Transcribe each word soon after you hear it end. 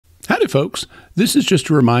Howdy, folks. This is just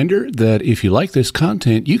a reminder that if you like this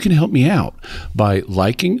content, you can help me out by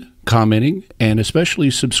liking, commenting, and especially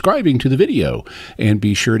subscribing to the video. And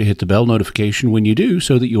be sure to hit the bell notification when you do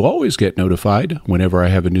so that you always get notified whenever I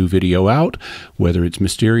have a new video out, whether it's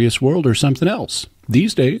Mysterious World or something else.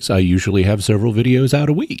 These days, I usually have several videos out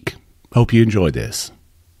a week. Hope you enjoy this.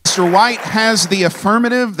 Mr. White has the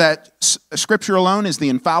affirmative that Scripture alone is the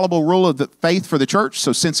infallible rule of the faith for the church.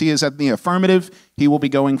 So since he is at the affirmative, he will be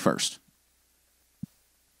going first.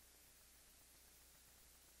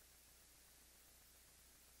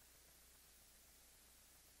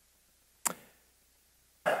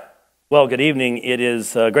 Well, good evening. It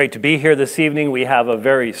is great to be here this evening. We have a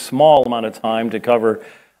very small amount of time to cover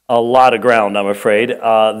a lot of ground, I'm afraid.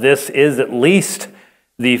 This is at least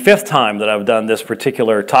the fifth time that I've done this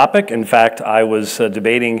particular topic. In fact, I was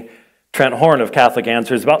debating Trent Horn of Catholic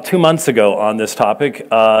Answers about 2 months ago on this topic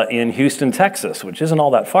in Houston, Texas, which isn't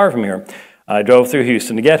all that far from here. I drove through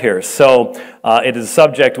Houston to get here. So it is a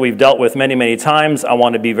subject we've dealt with many, many times. I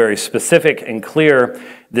want to be very specific and clear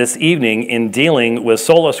this evening in dealing with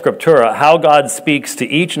Sola Scriptura, how God speaks to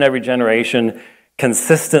each and every generation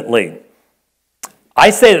consistently.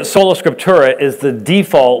 I say that Sola Scriptura is the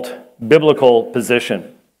default biblical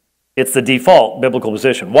position. It's the default biblical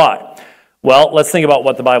position. Why? Well, let's think about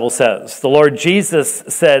what the Bible says. The Lord Jesus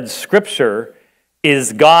said Scripture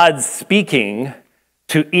is God speaking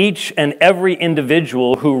to each and every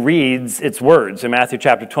individual who reads its words in Matthew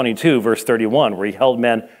chapter 22, verse 31, where he held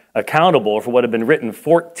men accountable for what had been written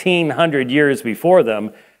 1,400 years before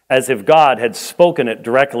them, as if God had spoken it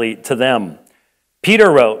directly to them. Peter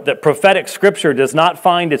wrote that prophetic scripture does not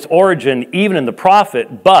find its origin even in the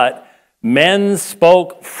prophet, but men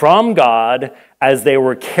spoke from God as they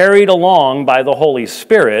were carried along by the Holy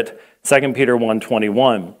Spirit, 2 Peter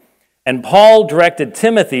 1:21. And Paul directed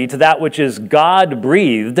Timothy to that which is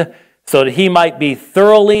God-breathed, so that he might be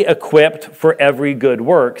thoroughly equipped for every good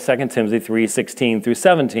work, 2 Timothy 3:16 through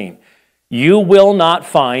 17. You will not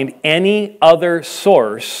find any other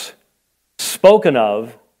source spoken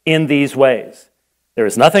of in these ways. There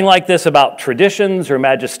is nothing like this about traditions or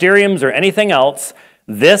magisteriums or anything else.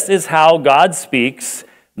 This is how God speaks.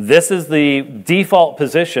 This is the default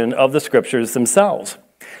position of the Scriptures themselves.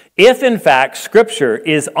 If, in fact, Scripture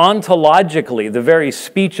is ontologically the very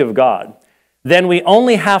speech of God, then we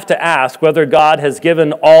only have to ask whether God has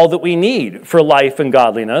given all that we need for life and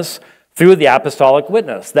godliness through the apostolic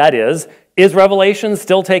witness. That is revelation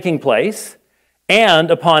still taking place? And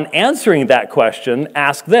upon answering that question,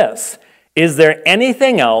 ask this: is there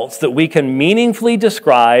anything else that we can meaningfully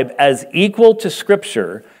describe as equal to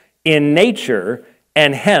Scripture in nature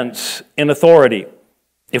and hence in authority?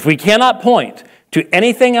 If we cannot point to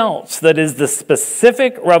anything else that is the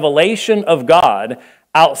specific revelation of God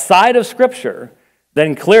outside of Scripture,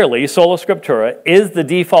 then clearly Sola Scriptura is the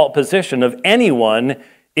default position of anyone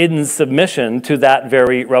in submission to that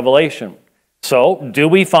very revelation. So, do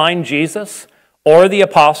we find Jesus or the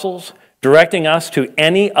apostles directing us to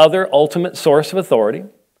any other ultimate source of authority?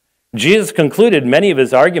 Jesus concluded many of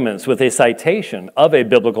his arguments with a citation of a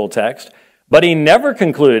biblical text, but he never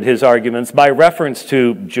concluded his arguments by reference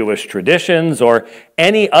to Jewish traditions or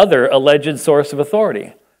any other alleged source of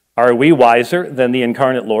authority. Are we wiser than the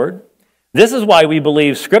incarnate Lord? This is why we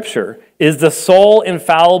believe Scripture is the sole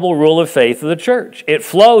infallible rule of faith of the church. It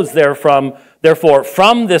flows therefore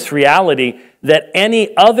from this reality that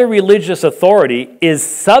any other religious authority is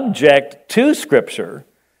subject to Scripture.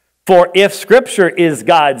 For if Scripture is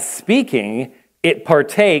God speaking, it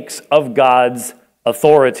partakes of God's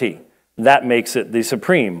authority. That makes it the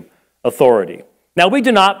supreme authority. Now, we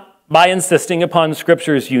do not, by insisting upon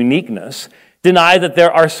Scripture's uniqueness, deny that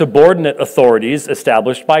there are subordinate authorities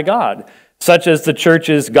established by God, such as the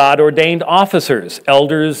church's God-ordained officers,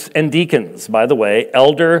 elders and deacons. By the way,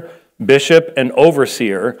 elder, bishop, and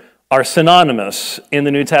overseer are synonymous in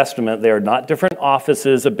the New Testament. They are not different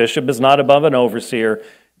offices. A bishop is not above an overseer.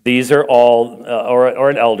 These are all, or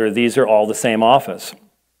an elder, these are all the same office.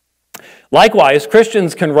 Likewise,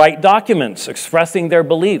 Christians can write documents expressing their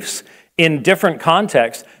beliefs in different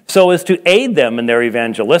contexts so as to aid them in their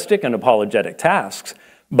evangelistic and apologetic tasks.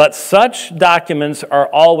 But such documents are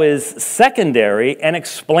always secondary and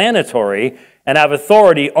explanatory and have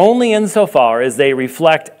authority only insofar as they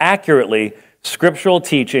reflect accurately scriptural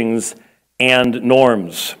teachings and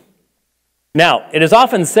norms. Now, it is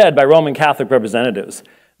often said by Roman Catholic representatives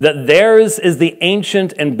that theirs is the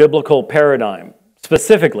ancient and biblical paradigm,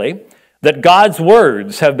 specifically that God's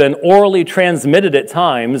words have been orally transmitted at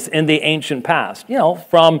times in the ancient past,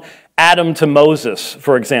 from Adam to Moses,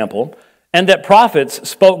 for example, and that prophets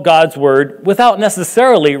spoke God's word without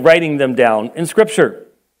necessarily writing them down in Scripture.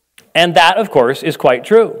 And that, of course, is quite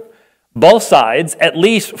true. Both sides at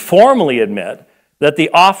least formally admit that the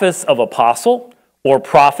office of apostle or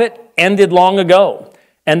prophet ended long ago,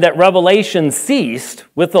 and that revelation ceased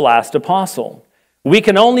with the last apostle. We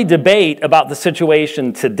can only debate about the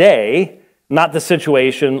situation today, not the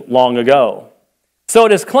situation long ago. So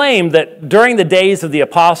it is claimed that during the days of the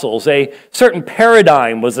apostles, a certain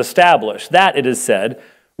paradigm was established that, it is said,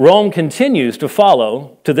 Rome continues to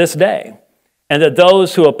follow to this day, and that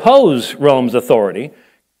those who oppose Rome's authority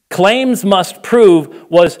claims must prove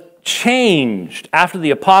was changed after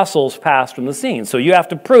the apostles passed from the scene. So you have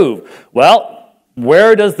to prove, well,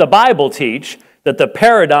 where does the Bible teach that the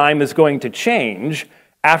paradigm is going to change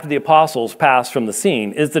after the apostles pass from the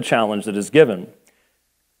scene is the challenge that is given.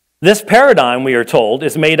 This paradigm, we are told,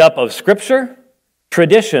 is made up of Scripture,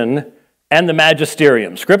 tradition, and the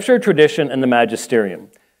magisterium. Scripture, tradition, and the magisterium.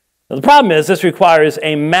 Now, the problem is this requires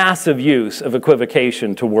a massive use of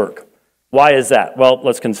equivocation to work. Why is that? Well,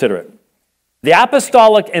 let's consider it. The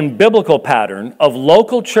apostolic and biblical pattern of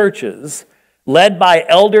local churches led by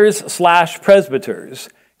elders/presbyters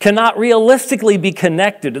cannot realistically be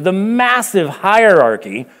connected to the massive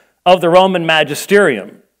hierarchy of the Roman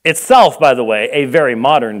magisterium, itself, by the way, a very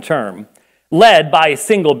modern term, led by a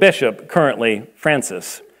single bishop, currently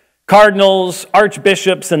Francis. Cardinals,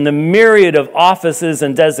 archbishops, and the myriad of offices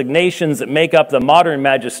and designations that make up the modern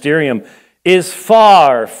magisterium is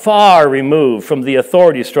far, far removed from the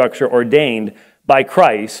authority structure ordained by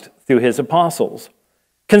Christ through his apostles.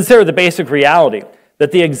 Consider the basic reality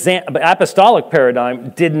that the apostolic paradigm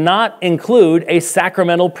did not include a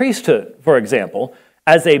sacramental priesthood, for example,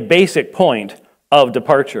 as a basic point of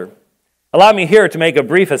departure. Allow me here to make a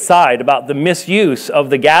brief aside about the misuse of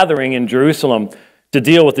the gathering in Jerusalem to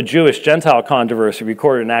deal with the Jewish-Gentile controversy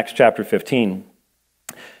recorded in Acts chapter 15.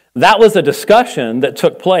 That was a discussion that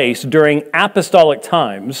took place during apostolic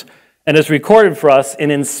times and is recorded for us in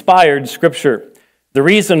inspired Scripture. The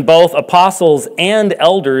reason both apostles and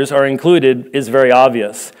elders are included is very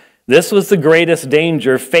obvious. This was the greatest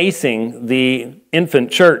danger facing the infant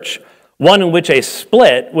church, one in which a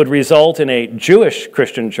split would result in a Jewish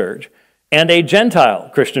Christian church and a Gentile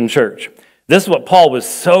Christian church. This is what Paul was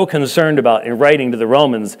so concerned about in writing to the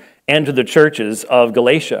Romans and to the churches of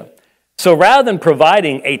Galatia. So rather than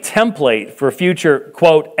providing a template for future,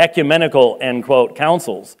 quote, ecumenical, end quote,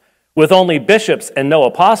 councils, with only bishops and no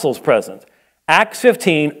apostles present, Acts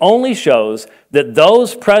 15 only shows that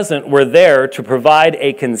those present were there to provide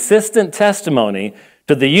a consistent testimony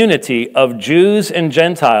to the unity of Jews and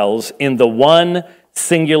Gentiles in the one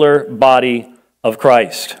singular body of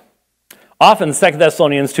Christ. Often 2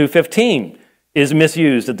 Thessalonians 2:15 is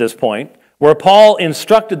misused at this point, where Paul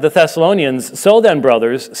instructed the Thessalonians, "So then,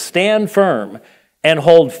 brothers, stand firm and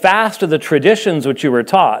hold fast to the traditions which you were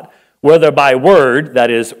taught, whether by word, that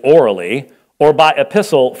is, orally, or by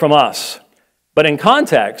epistle from us." But in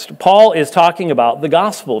context, Paul is talking about the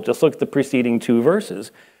gospel. Just look at the preceding two verses,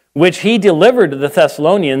 which he delivered to the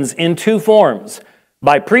Thessalonians in two forms: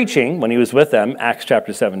 by preaching, when he was with them, Acts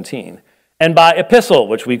chapter 17, and by epistle,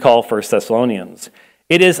 which we call 1 Thessalonians.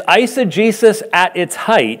 It is eisegesis at its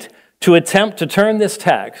height to attempt to turn this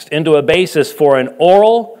text into a basis for an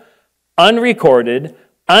oral, unrecorded,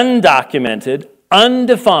 undocumented,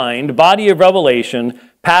 undefined body of revelation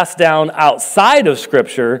passed down outside of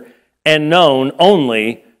Scripture and known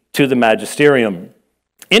only to the magisterium.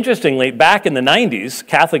 Interestingly, back in the 90s,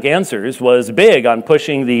 Catholic Answers was big on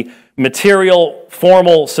pushing the material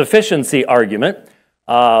formal sufficiency argument.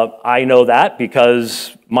 I know that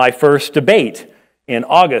because my first debate in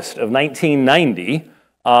August of 1990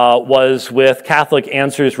 was with Catholic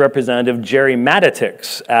Answers representative Jerry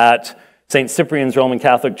Matitix at St. Cyprian's Roman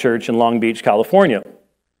Catholic Church in Long Beach, California.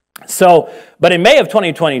 But in May of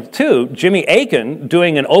 2022, Jimmy Akin,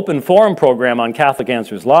 doing an open forum program on Catholic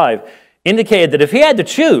Answers Live, indicated that if he had to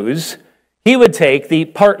choose, he would take the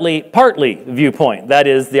partly viewpoint. That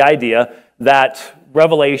is, the idea that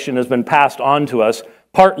revelation has been passed on to us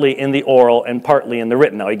partly in the oral and partly in the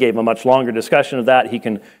written. Now, he gave a much longer discussion of that. He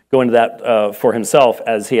can go into that for himself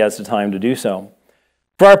as he has the time to do so.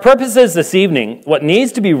 For our purposes this evening, what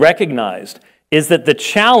needs to be recognized is that the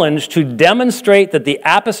challenge to demonstrate that the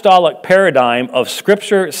apostolic paradigm of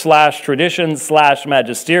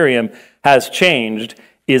Scripture/tradition/magisterium has changed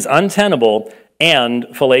is untenable and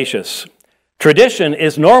fallacious. Tradition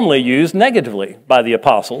is normally used negatively by the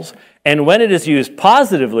apostles, and when it is used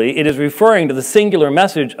positively, it is referring to the singular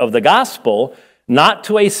message of the gospel, not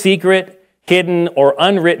to a secret, hidden, or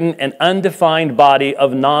unwritten and undefined body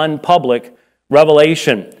of non-public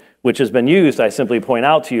revelation. which has been used, I simply point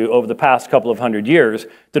out to you, over the past couple of hundred years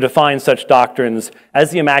to define such doctrines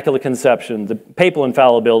as the Immaculate Conception, the papal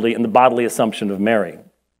infallibility, and the bodily assumption of Mary.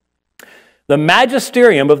 The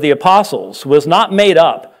magisterium of the apostles was not made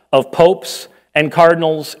up of popes and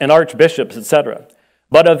cardinals and archbishops, etc.,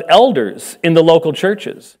 but of elders in the local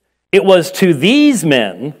churches. It was to these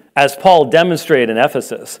men, as Paul demonstrated in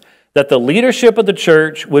Ephesus, that the leadership of the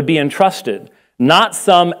church would be entrusted, not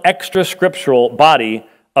some extra scriptural body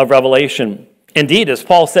of revelation. Indeed, as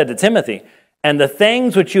Paul said to Timothy, and the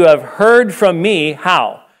things which you have heard from me,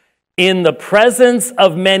 how? In the presence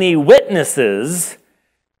of many witnesses,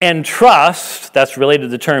 entrust, that's related to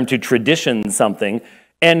the term to tradition something,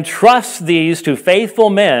 entrust these to faithful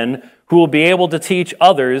men who will be able to teach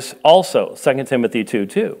others also, 2 Timothy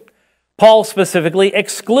 2:2. Paul specifically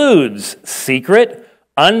excludes secret,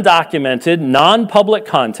 undocumented, non-public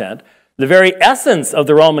content, the very essence of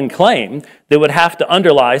the Roman claim that would have to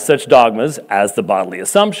underlie such dogmas as the bodily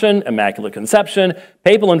assumption, Immaculate Conception,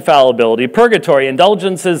 papal infallibility, purgatory,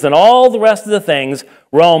 indulgences, and all the rest of the things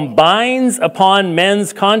Rome binds upon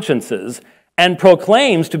men's consciences and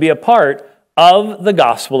proclaims to be a part of the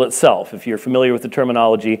gospel itself, if you're familiar with the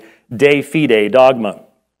terminology de fide dogma.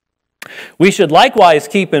 We should likewise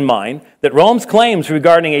keep in mind that Rome's claims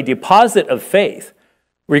regarding a deposit of faith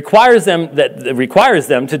requires them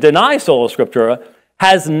to deny sola scriptura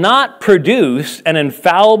has not produced an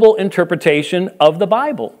infallible interpretation of the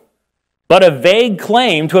Bible, but a vague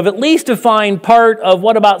claim to have at least defined part of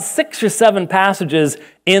what about 6 or 7 passages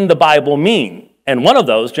in the Bible mean. And one of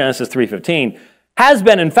those, Genesis 3:15, has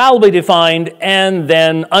been infallibly defined and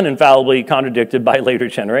then uninfallibly contradicted by later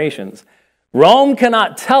generations. Rome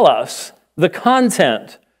cannot tell us the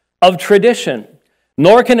content of tradition,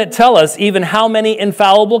 nor can it tell us even how many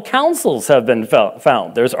infallible councils have been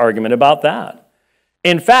found. There's argument about that.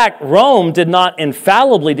 In fact, Rome did not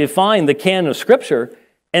infallibly define the canon of Scripture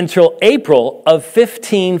until April of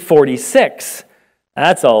 1546.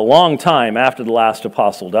 That's a long time after the last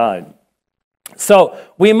apostle died. So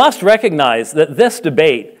we must recognize that this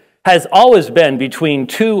debate has always been between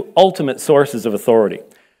two ultimate sources of authority.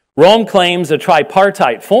 Rome claims a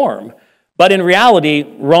tripartite form, but in reality,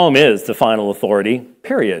 Rome is the final authority,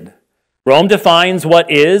 period. Rome defines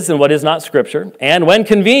what is and what is not Scripture, and when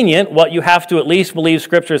convenient, what you have to at least believe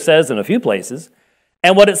Scripture says in a few places,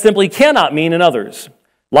 and what it simply cannot mean in others.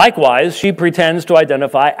 Likewise, she pretends to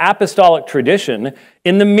identify apostolic tradition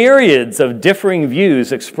in the myriads of differing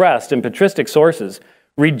views expressed in patristic sources,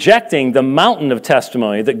 rejecting the mountain of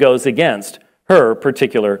testimony that goes against her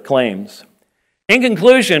particular claims. In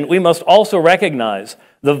conclusion, we must also recognize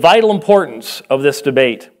the vital importance of this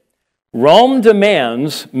debate. Rome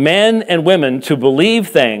demands men and women to believe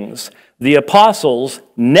things the apostles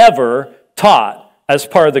never taught as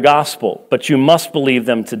part of the gospel, but you must believe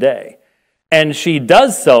them today. And she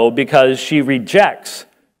does so because she rejects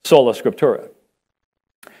sola scriptura.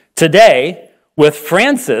 Today, with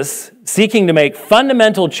Francis seeking to make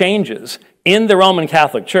fundamental changes in the Roman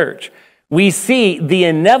Catholic Church, we see the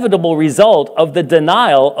inevitable result of the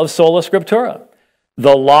denial of sola scriptura,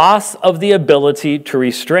 the loss of the ability to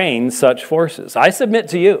restrain such forces. I submit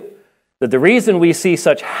to you that the reason we see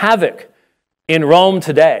such havoc in Rome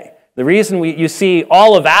today, the reason you see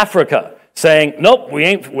all of Africa saying, nope, we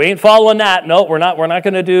ain't following that. Nope, we're not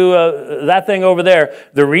going to do that thing over there.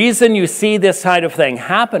 The reason you see this kind of thing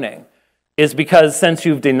happening is because since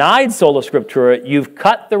you've denied sola scriptura, you've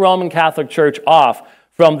cut the Roman Catholic Church off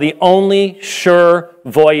from the only sure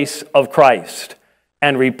voice of Christ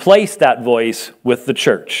and replaced that voice with the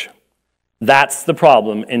church. That's the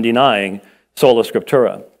problem in denying sola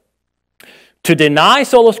scriptura. To deny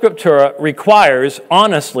sola scriptura requires,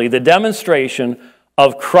 honestly, the demonstration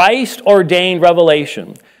of Christ-ordained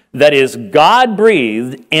revelation that is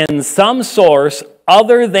God-breathed in some source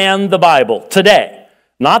other than the Bible today.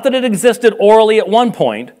 Not that it existed orally at one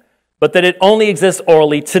point, but that it only exists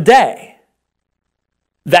orally today.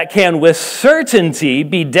 That can with certainty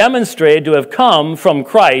be demonstrated to have come from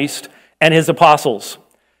Christ and his apostles.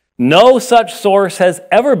 No such source has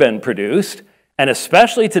ever been produced, and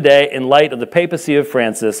especially today in light of the papacy of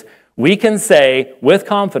Francis, we can say with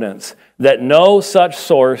confidence that no such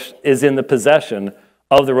source is in the possession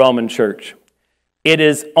of the Roman Church. It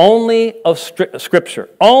is only of Scripture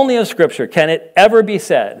can it ever be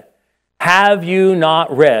said, have you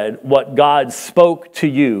not read what God spoke to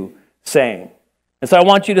you saying? And so I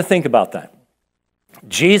want you to think about that.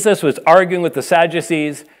 Jesus was arguing with the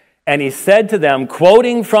Sadducees, and he said to them,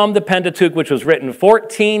 quoting from the Pentateuch, which was written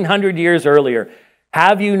 1,400 years earlier,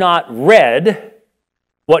 have you not read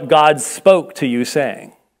what God spoke to you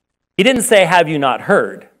saying? He didn't say, have you not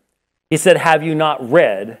heard? He said, have you not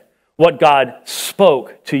read what God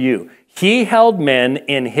spoke to you. He held men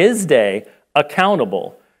in his day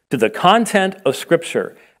accountable to the content of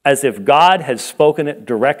Scripture as if God had spoken it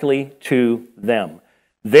directly to them.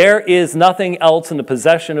 There is nothing else in the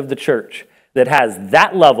possession of the church that has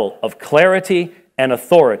that level of clarity and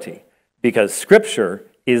authority, because Scripture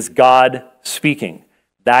is God speaking.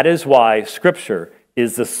 That is why Scripture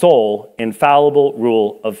is the sole infallible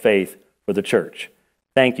rule of faith for the church.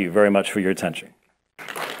 Thank you very much for your attention.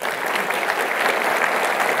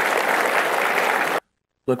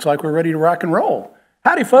 Looks like we're ready to rock and roll.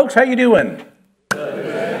 Howdy, folks. How you doing?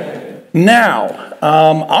 Good. Now,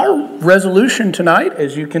 our resolution tonight,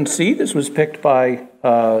 as you can see, this was picked by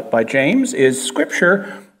James, is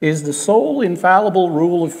Scripture is the sole infallible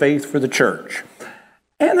rule of faith for the church.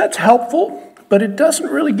 And that's helpful, but it doesn't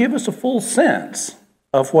really give us a full sense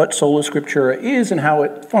of what sola scriptura is and how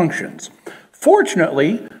it functions.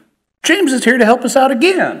 Fortunately, James is here to help us out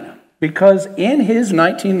again, because in his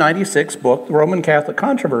 1996 book, The Roman Catholic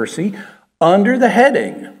Controversy, under the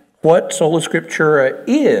heading, What Sola Scriptura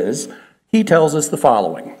Is, he tells us the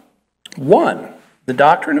following. 1, the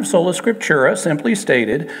doctrine of sola scriptura, simply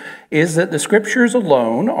stated, is that the Scriptures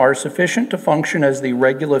alone are sufficient to function as the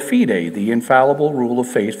regula fide, the infallible rule of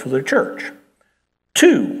faith for the church.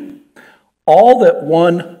 2, all that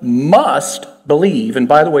one must believe, and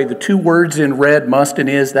by the way, the two words in red, must and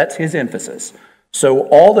is, that's his emphasis. So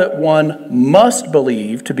all that one must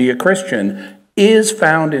believe to be a Christian is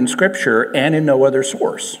found in Scripture and in no other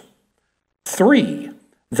source. 3,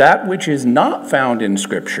 that which is not found in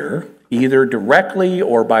Scripture, either directly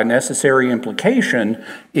or by necessary implication,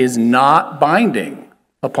 is not binding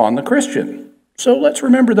upon the Christian. So let's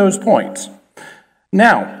remember those points.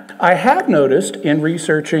 Now, I have noticed in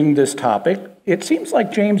researching this topic, it seems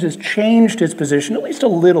like James has changed his position at least a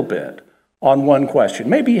little bit on one question.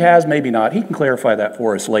 Maybe he has, maybe not. He can clarify that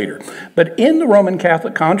for us later. But in the Roman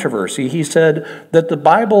Catholic Controversy, he said that the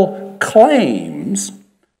Bible claims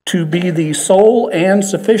to be the sole and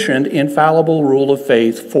sufficient infallible rule of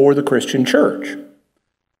faith for the Christian church.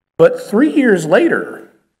 But 3 years later,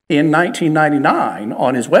 in 1999,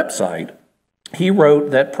 on his website, he wrote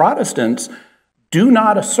that Protestants do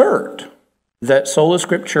not assert that sola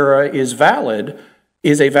scriptura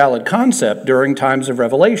is a valid concept during times of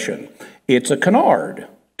revelation. It's a canard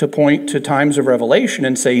to point to times of revelation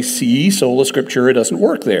and say, see, sola scriptura doesn't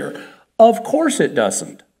work there. Of course it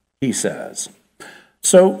doesn't, he says.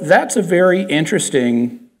 So that's a very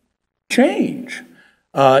interesting change.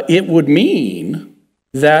 It would mean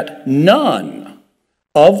that none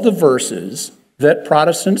of the verses that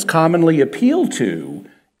Protestants commonly appeal to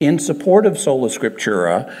in support of sola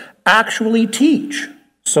scriptura actually teach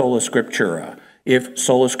sola scriptura. If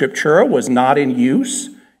sola scriptura was not in use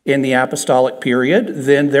in the apostolic period,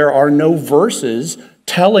 then there are no verses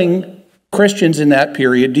telling Christians in that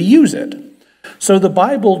period to use it. So the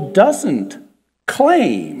Bible doesn't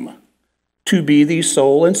claim to be the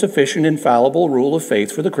sole and sufficient infallible rule of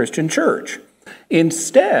faith for the Christian church.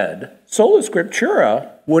 Instead, sola scriptura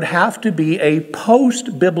would have to be a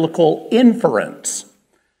post-biblical inference.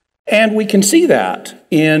 And we can see that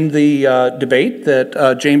in the debate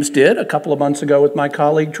that James did a couple of months ago with my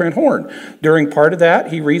colleague Trent Horn. During part of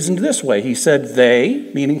that, he reasoned this way. He said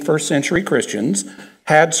they, meaning first century Christians,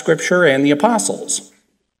 had Scripture and the apostles.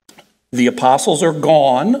 The apostles are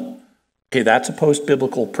gone. Okay, that's a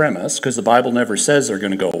post-biblical premise because the Bible never says they're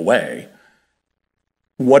going to go away.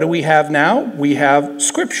 What do we have now? We have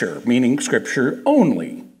Scripture, meaning Scripture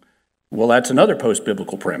only. Well, that's another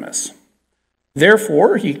post-biblical premise.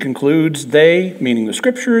 Therefore, he concludes they, meaning the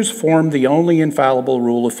Scriptures, form the only infallible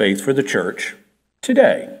rule of faith for the church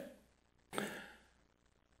today.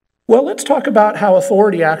 Well, let's talk about how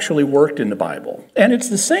authority actually worked in the Bible. And it's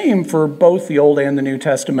the same for both the Old and the New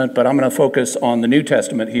Testament, but I'm going to focus on the New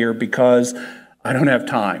Testament here because I don't have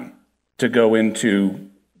time to go into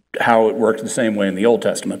how it worked the same way in the Old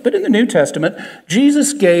Testament. But in the New Testament,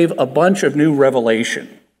 Jesus gave a bunch of new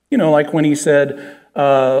revelation. You know, like when he said,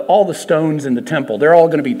 all the stones in the temple, they're all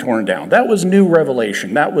going to be torn down. That was new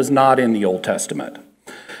revelation. That was not in the Old Testament.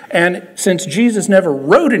 And since Jesus never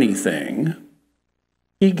wrote anything,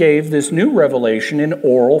 he gave this new revelation in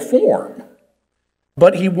oral form.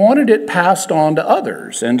 But he wanted it passed on to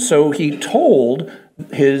others. And so he told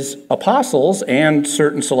his apostles and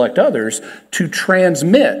certain select others to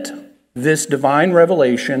transmit this divine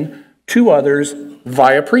revelation to others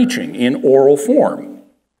via preaching in oral form.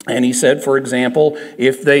 And he said, for example,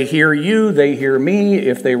 if they hear you, they hear me.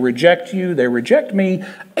 If they reject you, they reject me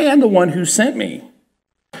and the one who sent me.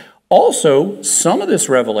 Also, some of this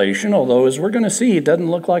revelation, although as we're going to see, it doesn't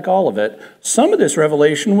look like all of it, some of this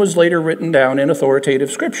revelation was later written down in authoritative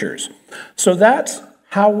scriptures. So that's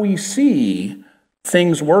how we see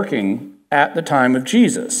things working at the time of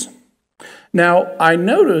Jesus. Now, I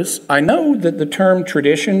know that the term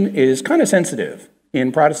tradition is kind of sensitive in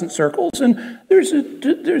Protestant circles, and there's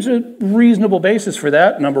a reasonable basis for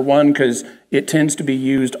that. Number one, because it tends to be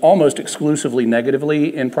used almost exclusively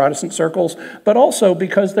negatively in Protestant circles, but also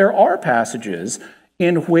because there are passages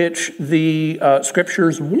in which the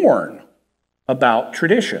scriptures warn about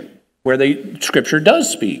tradition, where scripture does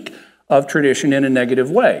speak of tradition in a negative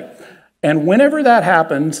way. And whenever that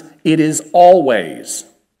happens, it is always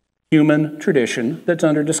human tradition that's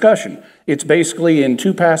under discussion. It's basically in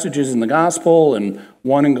two passages in the gospel, and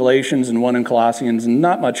one in Galatians and one in Colossians, and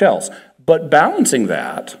not much else. But balancing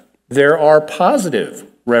that, there are positive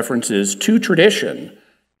references to tradition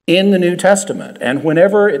in the New Testament. And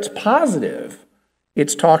whenever it's positive,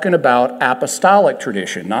 it's talking about apostolic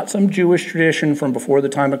tradition, not some Jewish tradition from before the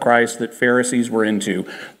time of Christ that Pharisees were into,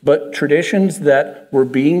 but traditions that were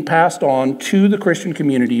being passed on to the Christian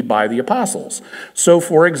community by the apostles. So,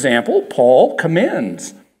 for example, Paul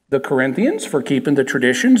commends the Corinthians for keeping the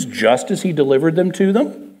traditions just as he delivered them to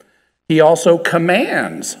them. He also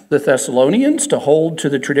commands the Thessalonians to hold to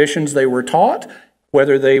the traditions they were taught,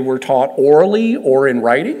 whether they were taught orally or in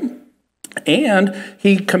writing. And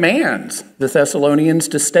he commands the Thessalonians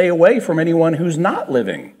to stay away from anyone who's not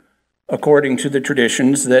living according to the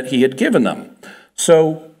traditions that he had given them.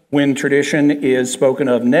 So when tradition is spoken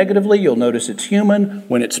of negatively, you'll notice it's human.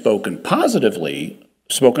 When it's spoken of positively,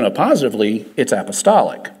 it's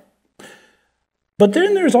apostolic. But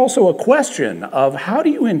then there's also a question of how do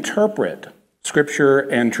you interpret Scripture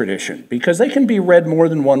and tradition, because they can be read more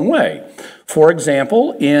than one way. For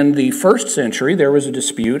example, in the first century, there was a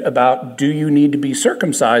dispute about, do you need to be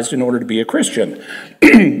circumcised in order to be a Christian?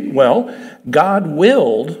 Well, God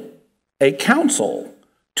willed a council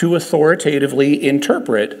to authoritatively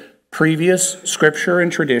interpret previous Scripture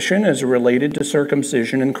and tradition as related to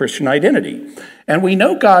circumcision and Christian identity. And we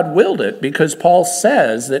know God willed it because Paul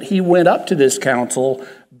says that he went up to this council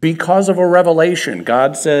because of a revelation.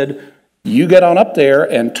 God said, you get on up there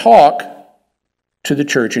and talk to the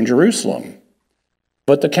church in Jerusalem.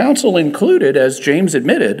 But the council included, as James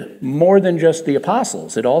admitted, more than just the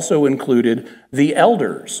apostles. It also included the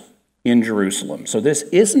elders in Jerusalem. So this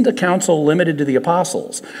isn't a council limited to the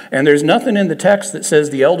apostles. And there's nothing in the text that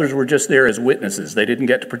says the elders were just there as witnesses. They didn't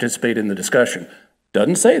get to participate in the discussion.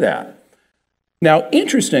 Doesn't say that. Now,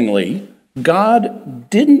 interestingly,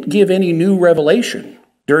 God didn't give any new revelation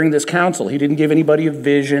during this council. He didn't give anybody a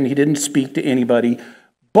vision. He didn't speak to anybody.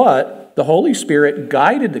 But the Holy Spirit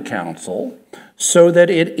guided the council so that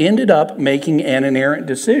it ended up making an inerrant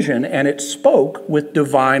decision, and it spoke with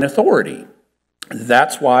divine authority.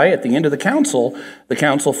 That's why at the end of the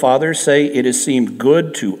council fathers say, it has seemed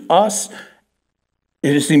good to us,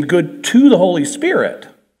 it has seemed good to the Holy Spirit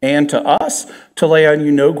and to us to lay on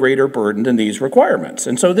you no greater burden than these requirements.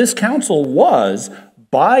 And so this council was,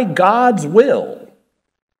 by God's will,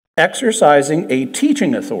 exercising a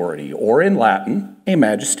teaching authority, or in Latin, a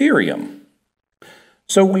magisterium.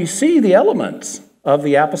 So we see the elements of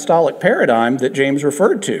the apostolic paradigm that James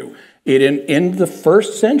referred to. In the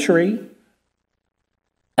first century,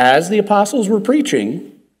 as the apostles were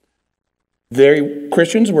preaching,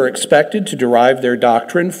 Christians were expected to derive their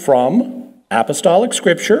doctrine from apostolic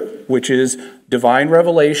scripture, which is divine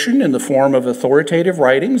revelation in the form of authoritative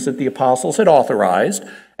writings that the apostles had authorized,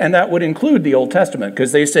 and that would include the Old Testament,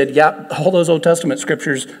 because they said, yeah, all those Old Testament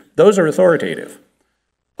scriptures, those are authoritative.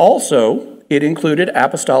 Also, it included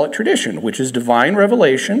apostolic tradition, which is divine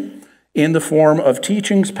revelation in the form of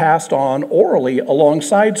teachings passed on orally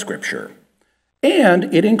alongside scripture.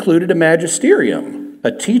 And it included a magisterium,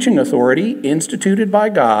 a teaching authority instituted by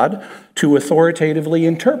God to authoritatively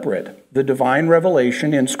interpret the divine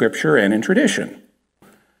revelation in Scripture and in tradition.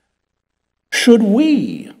 Should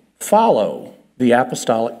we follow the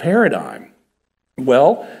apostolic paradigm?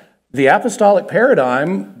 Well, the apostolic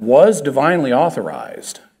paradigm was divinely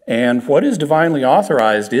authorized, and what is divinely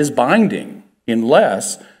authorized is binding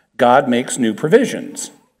unless God makes new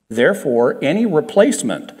provisions. Therefore, any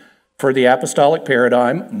replacement for the apostolic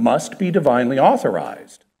paradigm must be divinely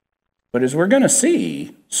authorized. But as we're going to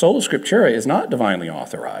see, Sola Scriptura is not divinely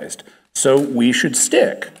authorized, so we should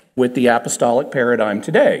stick with the apostolic paradigm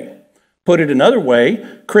today. Put it another way,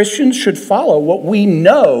 Christians should follow what we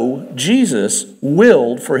know Jesus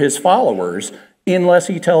willed for his followers unless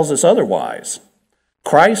he tells us otherwise.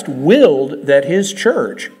 Christ willed that his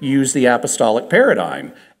church use the apostolic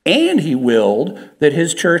paradigm, and he willed that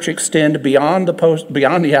his church extend beyond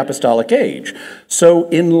the apostolic age. So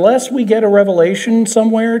unless we get a revelation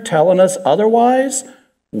somewhere telling us otherwise,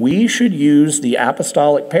 we should use the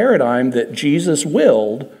apostolic paradigm that Jesus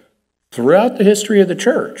willed throughout the history of the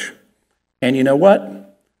church. And you know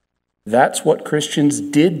what? That's what Christians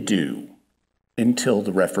did do until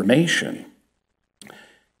the Reformation.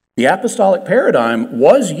 The apostolic paradigm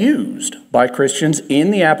was used by Christians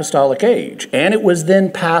in the apostolic age, and it was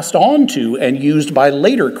then passed on to and used by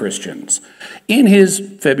later Christians. In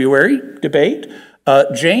his February debate,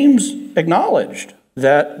 James acknowledged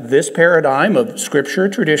that this paradigm of Scripture,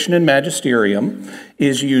 tradition, and magisterium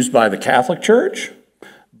is used by the Catholic Church,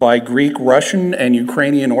 by Greek, Russian, and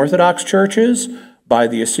Ukrainian Orthodox churches, by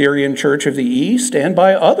the Assyrian Church of the East, and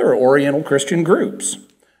by other Oriental Christian groups.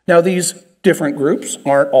 Now, these different groups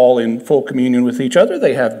aren't all in full communion with each other.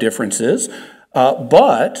 They have differences,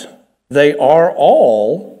 but they are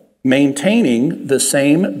all maintaining the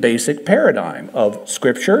same basic paradigm of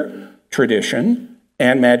Scripture, tradition,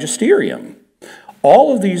 and magisterium.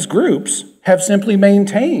 All of these groups have simply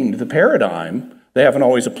maintained the paradigm. They haven't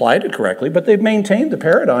always applied it correctly, but they've maintained the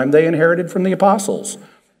paradigm they inherited from the apostles.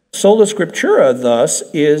 Sola Scriptura, thus,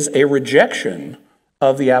 is a rejection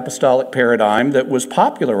of the apostolic paradigm that was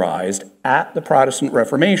popularized at the Protestant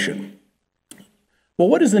Reformation. Well,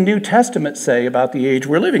 what does the New Testament say about the age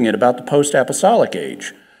we're living in, about the post-apostolic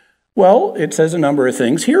age? Well, it says a number of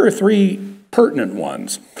things. Here are three pertinent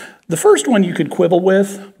ones. The first one you could quibble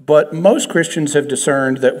with, but most Christians have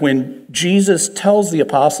discerned that when Jesus tells the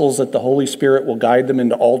apostles that the Holy Spirit will guide them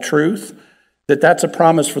into all truth, that's a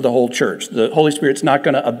promise for the whole church. The Holy Spirit's not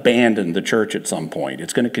going to abandon the church at some point.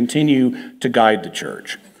 It's going to continue to guide the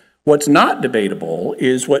church. What's not debatable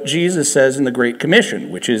is what Jesus says in the Great Commission,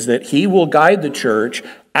 which is that he will guide the church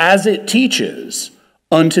as it teaches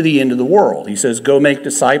unto the end of the world. He says, go make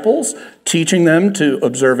disciples, teaching them to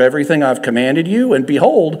observe everything I've commanded you, and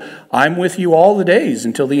behold, I'm with you all the days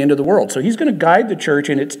until the end of the world. So he's going to guide the church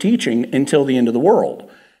in its teaching until the end of the world.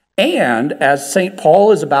 And as St.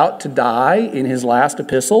 Paul is about to die in his last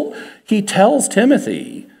epistle, he tells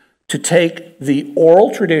Timothy to take the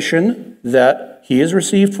oral tradition that he has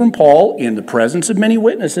received from Paul in the presence of many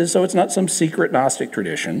witnesses, so it's not some secret Gnostic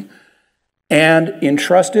tradition, and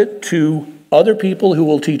entrust it to other people who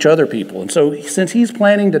will teach other people. And so since he's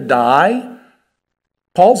planning to die,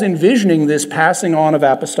 Paul's envisioning this passing on of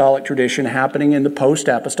apostolic tradition happening in the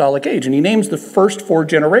post-apostolic age, and he names the first 4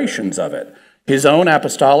 generations of it. His own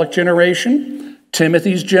apostolic generation,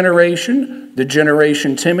 Timothy's generation, the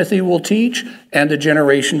generation Timothy will teach, and the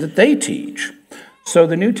generation that they teach. So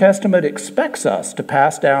the New Testament expects us to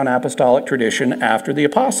pass down apostolic tradition after the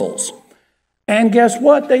apostles. And guess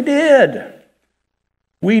what? They did.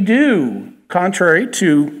 We do, contrary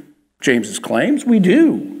to James's claims, we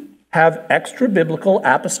do have extra-biblical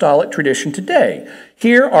apostolic tradition today.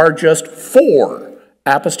 Here are just 4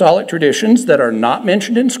 apostolic traditions that are not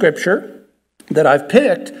mentioned in Scripture that I've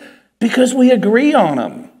picked because we agree on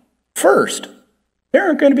them. First, there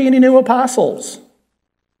aren't going to be any new apostles.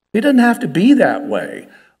 It doesn't have to be that way.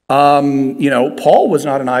 Paul was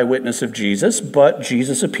not an eyewitness of Jesus, but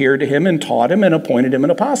Jesus appeared to him and taught him and appointed him an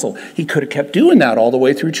apostle. He could have kept doing that all the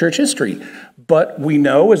way through church history. But we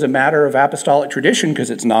know as a matter of apostolic tradition, because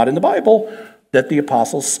it's not in the Bible, that the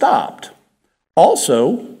apostles stopped.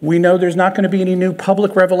 Also, we know there's not going to be any new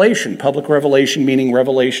public revelation meaning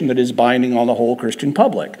revelation that is binding on the whole Christian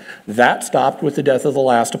public. That stopped with the death of the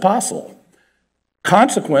last apostle.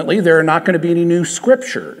 Consequently, there are not going to be any new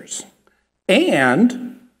scriptures.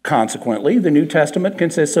 And consequently, the New Testament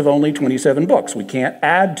consists of only 27 books. We can't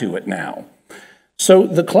add to it now. So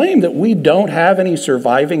the claim that we don't have any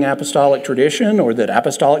surviving apostolic tradition or that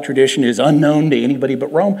apostolic tradition is unknown to anybody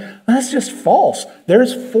but Rome, that's just false.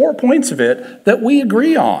 There's 4 points of it that we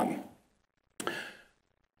agree on.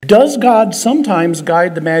 Does God sometimes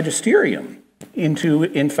guide the magisterium into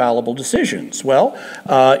infallible decisions? Well,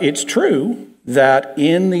 it's true that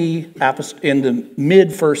in the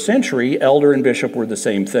mid-first century, elder and bishop were the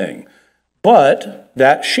same thing. But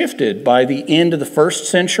that shifted by the end of the 1st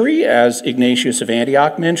century, as Ignatius of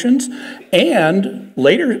Antioch mentions, and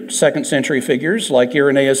later 2nd century figures like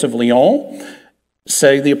Irenaeus of Lyon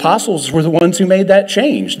say the apostles were the ones who made that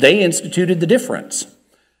change. They instituted the difference.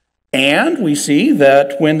 And we see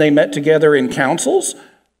that when they met together in councils,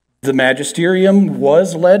 the magisterium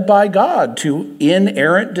was led by God to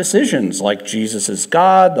inerrant decisions like Jesus is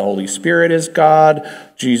God, the Holy Spirit is God,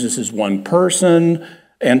 Jesus is one person,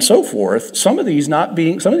 and so forth. Some of these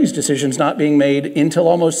decisions not being made until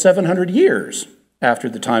almost 700 years after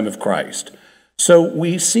the time of Christ. So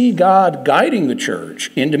we see God guiding the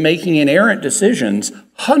church into making inerrant decisions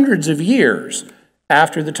hundreds of years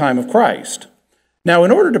after the time of Christ. Now,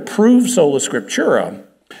 in order to prove sola scriptura,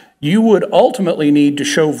 you would ultimately need to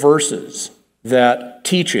show verses that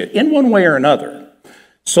teach it in one way or another.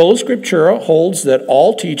 Sola scriptura holds that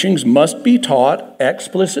all teachings must be taught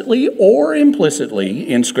explicitly or implicitly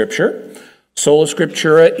in Scripture. Sola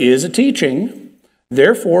scriptura is a teaching.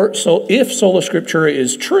 Therefore, if sola scriptura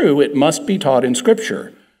is true, it must be taught in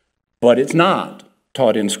Scripture. But it's not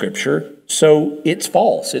taught in Scripture, so it's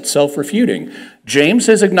false. It's self-refuting. James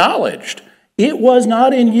has acknowledged it was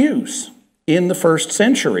not in use in the first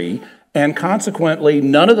century, and consequently,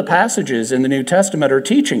 none of the passages in the New Testament are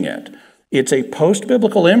teaching it. It's a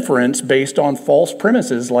post-biblical inference based on false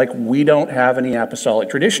premises, like we don't have any apostolic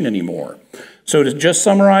tradition anymore. So to just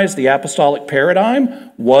summarize, the apostolic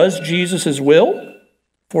paradigm was Jesus' will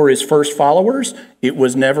for his first followers. It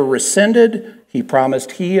was never rescinded. He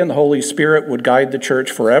promised he and the Holy Spirit would guide the church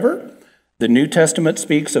forever. The New Testament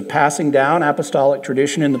speaks of passing down apostolic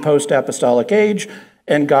tradition in the post-apostolic age,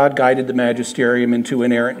 and God guided the magisterium into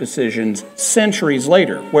inerrant decisions centuries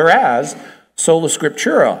later, whereas sola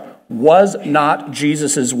scriptura was not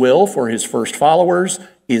Jesus' will for his first followers,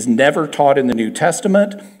 is never taught in the New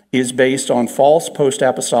Testament, is based on false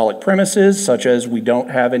post-apostolic premises, such as we don't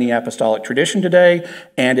have any apostolic tradition today,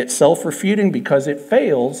 and it's self-refuting because it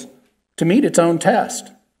fails to meet its own test.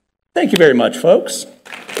 Thank you very much, folks.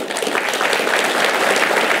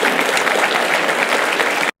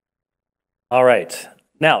 All right.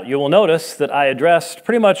 Now, you will notice that I addressed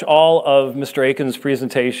pretty much all of Mr. Akin's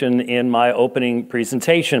presentation in my opening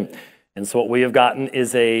presentation. And so what we have gotten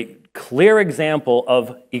is a clear example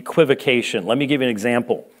of equivocation. Let me give you an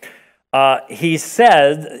example. He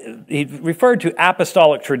referred to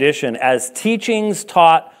apostolic tradition as teachings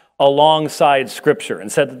taught alongside Scripture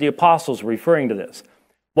and said that the apostles were referring to this.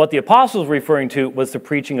 What the apostles were referring to was the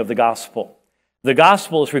preaching of the gospel. The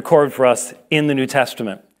gospel is recorded for us in the New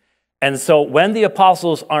Testament. And so when the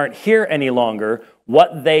apostles aren't here any longer,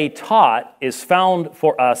 what they taught is found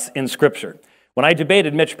for us in Scripture. When I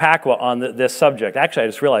debated Mitch Pacwa on this subject, actually I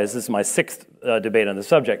just realized this is my sixth debate on the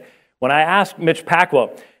subject. When I asked Mitch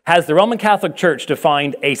Pacwa, has the Roman Catholic Church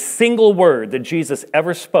defined a single word that Jesus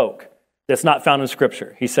ever spoke that's not found in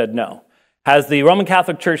Scripture? He said no. Has the Roman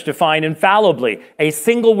Catholic Church defined infallibly a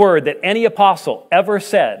single word that any apostle ever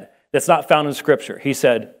said that's not found in Scripture? He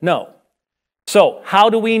said no. So how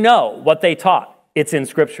do we know what they taught? It's in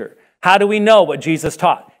Scripture. How do we know what Jesus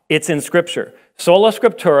taught? It's in Scripture. Sola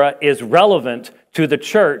Scriptura is relevant to the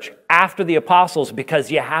church after the apostles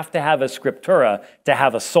because you have to have a Scriptura to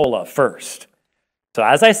have a sola first. So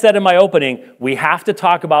as I said in my opening, we have to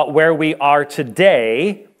talk about where we are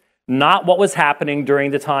today, not what was happening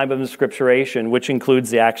during the time of the Scripturation, which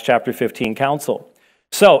includes the Acts chapter 15 council.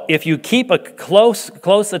 So if you keep a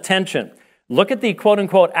close attention, look at the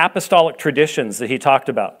quote-unquote apostolic traditions that he talked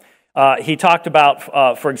about. He talked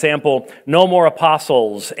about, for example, no more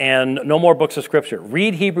apostles and no more books of Scripture.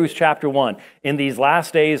 Read Hebrews chapter 1. In these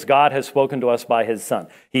last days, God has spoken to us by his Son.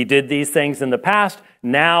 He did these things in the past.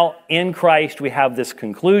 Now, in Christ, we have this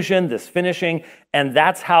conclusion, this finishing, and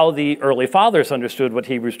that's how the early fathers understood what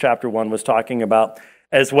Hebrews chapter 1 was talking about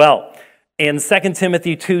as well. In 2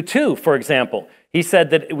 Timothy 2:2, for example, he said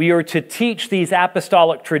that we are to teach these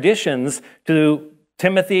apostolic traditions to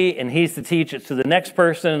Timothy, and he's to teach it to the next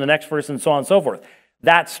person, and the next person, and so on and so forth.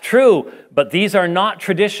 That's true, but these are not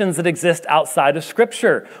traditions that exist outside of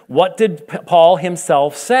Scripture. What did Paul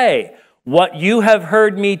himself say? What you have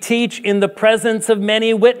heard me teach in the presence of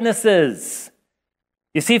many witnesses.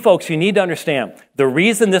 You see, folks, you need to understand, the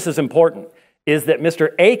reason this is important is that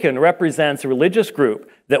Mr. Akin represents a religious group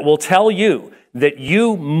that will tell you that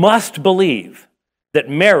you must believe that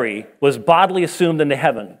Mary was bodily assumed into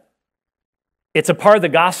heaven. It's a part of the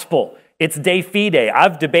gospel. It's de fide.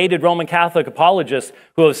 I've debated Roman Catholic apologists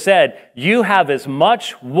who have said, you have as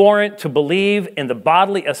much warrant to believe in the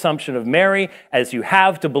bodily assumption of Mary as you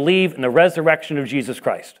have to believe in the resurrection of Jesus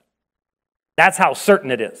Christ. That's how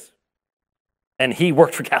certain it is. And he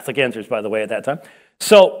worked for Catholic Answers, by the way, at that time.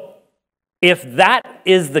 So if that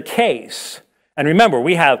is the case, and remember,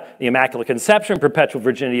 we have the Immaculate Conception, perpetual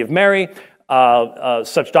virginity of Mary,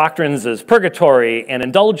 such doctrines as purgatory and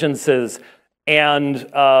indulgences, and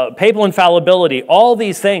papal infallibility, all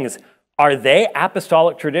these things, are they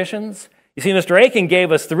apostolic traditions? You see, Mr. Akin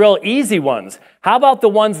gave us the real easy ones. How about the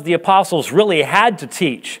ones that the apostles really had to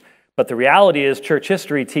teach? But the reality is church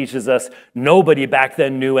history teaches us nobody back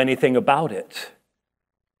then knew anything about it.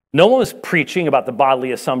 No one was preaching about the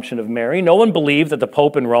bodily assumption of Mary. No one believed that the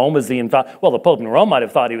Pope in Rome was the infallible. Well, the Pope in Rome might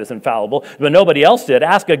have thought he was infallible, but nobody else did.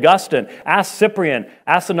 Ask Augustine, ask Cyprian,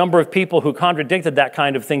 ask a number of people who contradicted that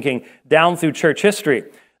kind of thinking down through church history.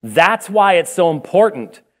 That's why it's so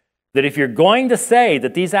important that if you're going to say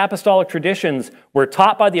that these apostolic traditions were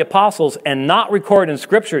taught by the apostles and not recorded in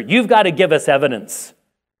Scripture, you've got to give us evidence.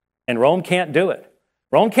 And Rome can't do it.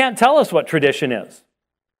 Rome can't tell us what tradition is.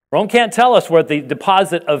 Rome can't tell us what the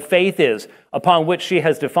deposit of faith is upon which she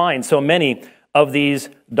has defined so many of these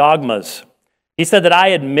dogmas. He said that I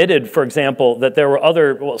admitted, for example, that there were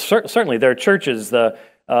other, well, certainly there are churches, the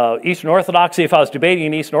Eastern Orthodoxy. If I was debating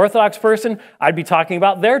an Eastern Orthodox person, I'd be talking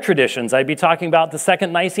about their traditions. I'd be talking about the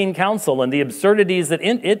Second Nicene Council and the absurdities that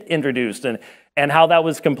it introduced and how that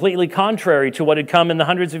was completely contrary to what had come in the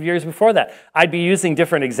hundreds of years before that. I'd be using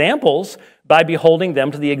different examples, but I'd be holding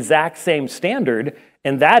them to the exact same standard,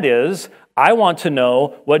 and that is, I want to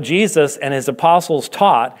know what Jesus and his apostles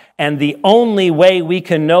taught, and the only way we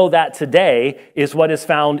can know that today is what is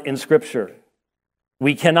found in Scripture.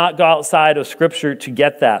 We cannot go outside of Scripture to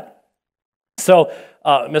get that. So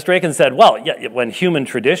Mr. Akin said, well, yeah, when human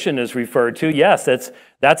tradition is referred to, yes,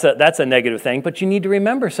 that's a negative thing, but you need to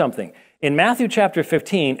remember something. In Matthew chapter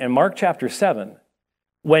 15 and Mark chapter 7,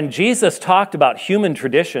 when Jesus talked about human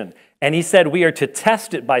tradition, and he said we are to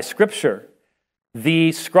test it by Scripture,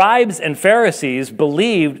 the scribes and Pharisees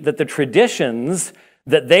believed that the traditions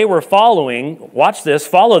that they were following, watch this,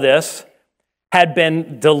 follow this, had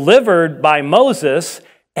been delivered by Moses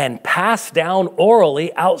and passed down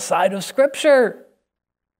orally outside of Scripture.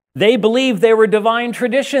 They believed they were divine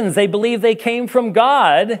traditions. They believed they came from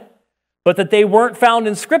God, but that they weren't found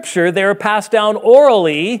in Scripture. They were passed down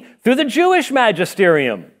orally through the Jewish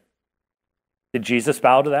magisterium. Did Jesus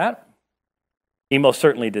bow to that? He most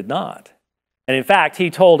certainly did not. And in fact, he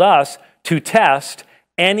told us to test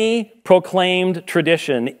any proclaimed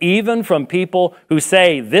tradition, even from people who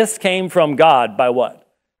say this came from God, by what?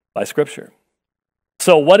 By Scripture.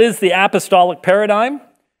 So what is the apostolic paradigm?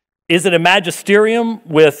 Is it a magisterium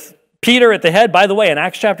with Peter at the head? By the way, in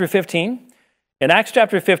Acts chapter 15,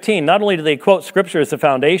 not only do they quote Scripture as the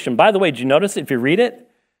foundation, by the way, did you notice if you read it?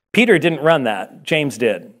 Peter didn't run that. James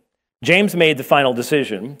did. James made the final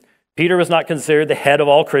decision. Peter was not considered the head of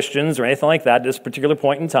all Christians or anything like that at this particular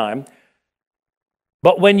point in time.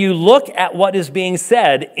 But when you look at what is being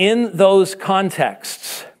said in those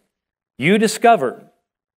contexts, you discover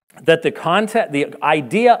that the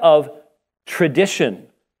idea of tradition,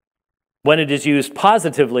 when it is used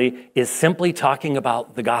positively, is simply talking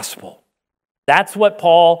about the gospel. That's what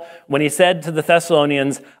Paul, when he said to the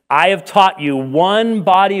Thessalonians, I have taught you one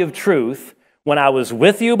body of truth when I was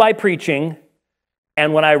with you by preaching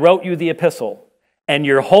and when I wrote you the epistle, and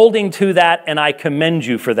you're holding to that, and I commend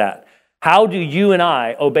you for that. How do you and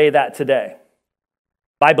I obey that today?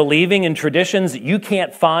 By believing in traditions that you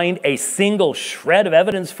can't find a single shred of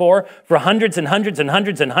evidence for hundreds and hundreds and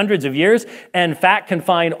hundreds and hundreds of years, and in fact can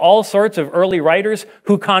find all sorts of early writers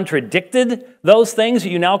who contradicted those things that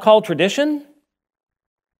you now call tradition?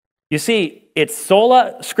 You see, it's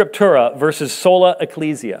sola scriptura versus sola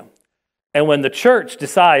ecclesia. And when the church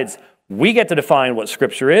decides we get to define what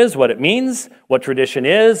Scripture is, what it means, what tradition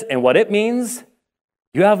is, and what it means,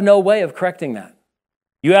 you have no way of correcting that.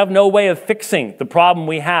 You have no way of fixing the problem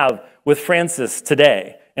we have with Francis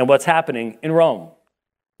today and what's happening in Rome.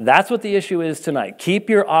 That's what the issue is tonight. Keep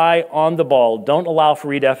your eye on the ball. Don't allow for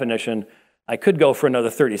redefinition. I could go for another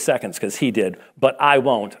 30 seconds because he did, but I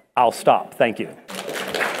won't. I'll stop. Thank you.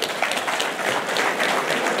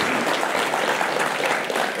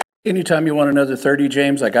 Anytime you want another 30,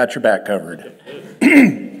 James, I got your back covered.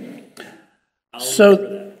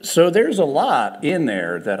 So there's a lot in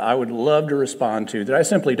there that I would love to respond to that I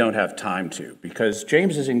simply don't have time to, because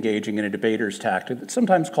James is engaging in a debater's tactic that's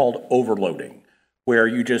sometimes called overloading, where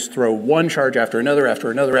you just throw one charge after another,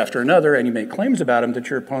 after another, after another, and you make claims about him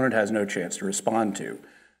that your opponent has no chance to respond to.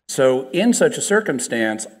 So in such a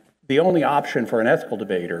circumstance, the only option for an ethical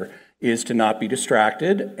debater is to not be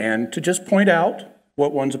distracted and to just point out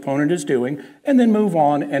what one's opponent is doing, and then move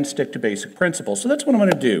on and stick to basic principles. So that's what I'm going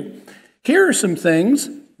to do. Here are some things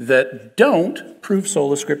that don't prove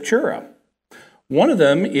sola scriptura. One of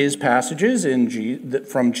them is passages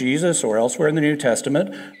from Jesus or elsewhere in the New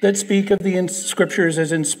Testament that speak of the Scriptures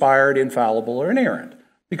as inspired, infallible, or inerrant,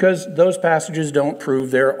 because those passages don't prove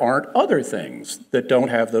there aren't other things that don't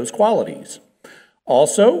have those qualities.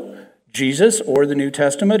 Also, Jesus or the New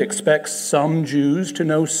Testament expects some Jews to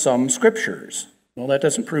know some Scriptures. Well, that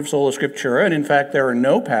doesn't prove sola scriptura, and in fact, there are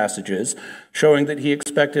no passages showing that he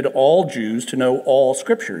expected all Jews to know all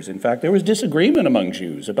Scriptures. In fact, there was disagreement among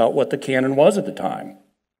Jews about what the canon was at the time.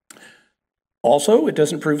 Also, it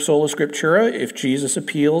doesn't prove sola scriptura if Jesus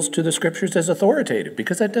appeals to the scriptures as authoritative,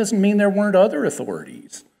 because that doesn't mean there weren't other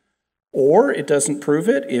authorities. Or it doesn't prove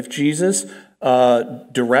it if Jesus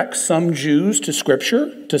directs some Jews to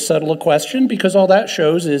Scripture to settle a question, because all that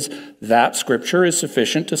shows is that Scripture is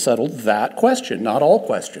sufficient to settle that question, not all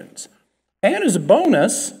questions. And as a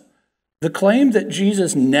bonus, the claim that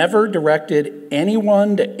Jesus never directed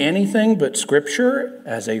anyone to anything but Scripture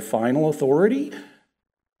as a final authority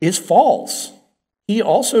is false. He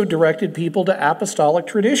also directed people to apostolic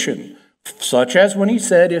tradition, such as when he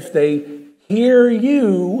said, if they hear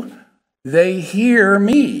you, they hear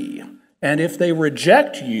me. And if they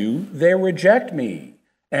reject you, they reject me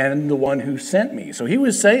and the one who sent me. So he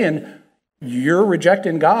was saying, you're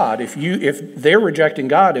rejecting God if they're rejecting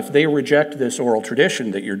God if they reject this oral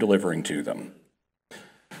tradition that you're delivering to them.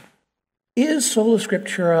 Is sola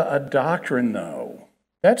scriptura a doctrine, though?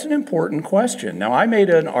 That's an important question. Now, I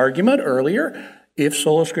made an argument earlier. If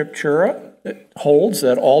sola scriptura holds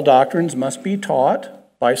that all doctrines must be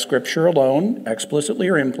taught by Scripture alone, explicitly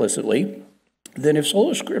or implicitly, then if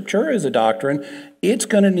sola scriptura is a doctrine, it's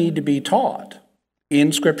going to need to be taught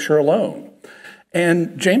in Scripture alone.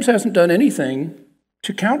 And James hasn't done anything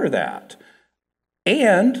to counter that.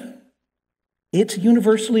 And it's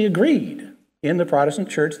universally agreed in the Protestant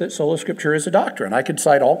church that sola scriptura is a doctrine. I could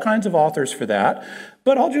cite all kinds of authors for that,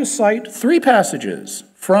 but I'll just cite 3 passages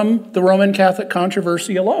from the Roman Catholic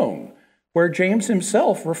controversy alone, where James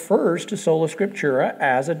himself refers to sola scriptura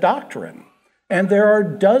as a doctrine. And there are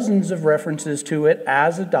dozens of references to it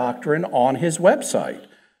as a doctrine on his website.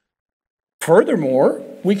 Furthermore,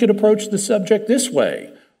 we could approach the subject this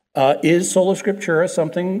way. Is sola scriptura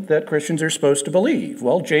something that Christians are supposed to believe?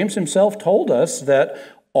 Well, James himself told us that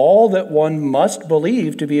all that one must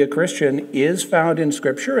believe to be a Christian is found in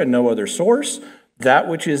Scripture and no other source. That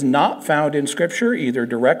which is not found in Scripture, either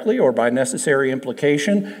directly or by necessary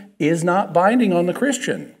implication, is not binding on the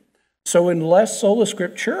Christian. So unless sola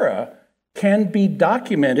scriptura can be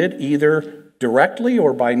documented either directly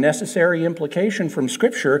or by necessary implication from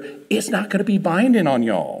Scripture, it's not going to be binding on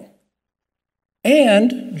y'all.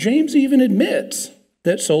 And James even admits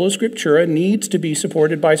that sola scriptura needs to be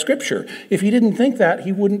supported by Scripture. If he didn't think that,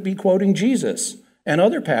 he wouldn't be quoting Jesus and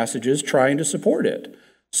other passages trying to support it.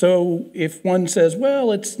 So if one says,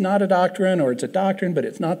 well, it's not a doctrine, or it's a doctrine, but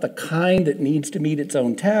it's not the kind that needs to meet its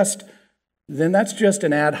own test, then that's just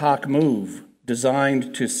an ad hoc move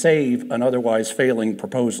designed to save an otherwise failing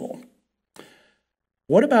proposal.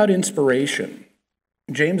 What about inspiration?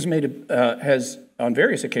 James has on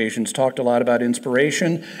various occasions talked a lot about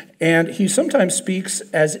inspiration, and he sometimes speaks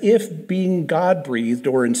as if being God-breathed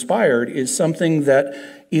or inspired is something that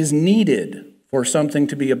is needed for something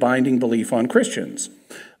to be a binding belief on Christians.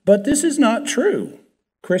 But this is not true.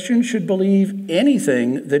 Christians should believe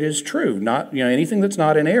anything that is true, not anything that's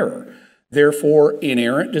not in error. Therefore,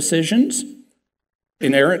 inerrant decisions,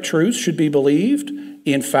 inerrant truths should be believed.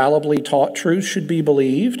 Infallibly taught truths should be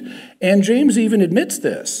believed. And James even admits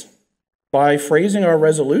this by phrasing our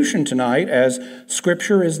resolution tonight as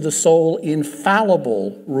Scripture is the sole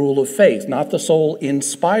infallible rule of faith, not the sole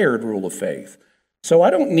inspired rule of faith. So I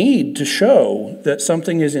don't need to show that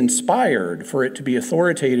something is inspired for it to be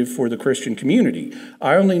authoritative for the Christian community.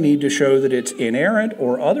 I only need to show that it's inerrant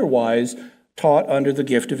or otherwise taught under the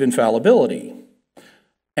gift of infallibility.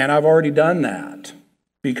 And I've already done that,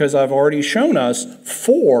 because I've already shown us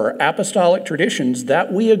 4 apostolic traditions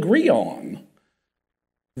that we agree on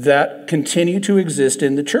that continue to exist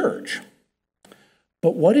in the church.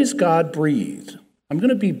 But what is God-breathed? I'm going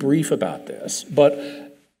to be brief about this, but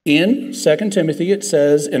in 2 Timothy it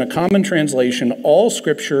says, in a common translation, all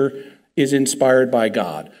Scripture is inspired by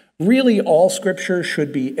God. Really, all Scripture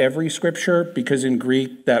should be every Scripture, because in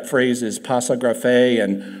Greek that phrase is passagraphe,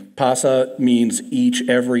 and passa means each,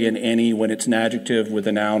 every, and any when it's an adjective with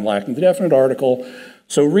a noun lacking the definite article.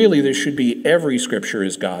 So really, this should be every Scripture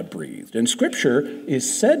is God-breathed. And Scripture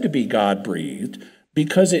is said to be God-breathed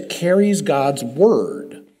because it carries God's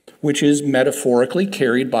word, which is metaphorically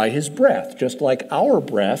carried by his breath, just like our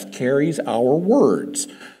breath carries our words.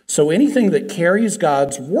 So anything that carries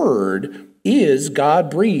God's word is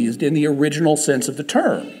God-breathed in the original sense of the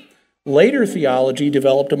term. Later theology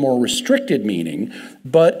developed a more restricted meaning,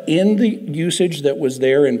 but in the usage that was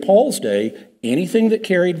there in Paul's day, anything that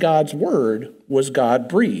carried God's word was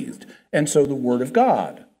God-breathed. And so the word of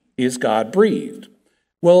God is God-breathed.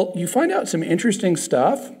 Well, you find out some interesting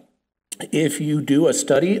stuff if you do a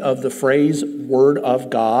study of the phrase word of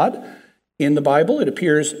God in the Bible. It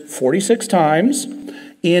appears 46 times.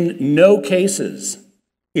 In no cases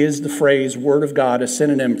is the phrase word of God a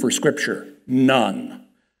synonym for Scripture. None.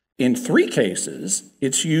 In 3 cases,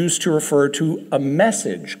 it's used to refer to a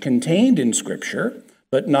message contained in Scripture,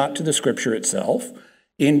 but not to the Scripture itself.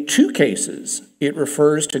 In 2 cases, it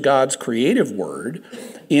refers to God's creative word.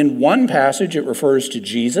 In 1 passage, it refers to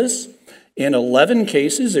Jesus. In 11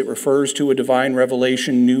 cases, it refers to a divine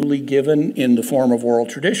revelation newly given in the form of oral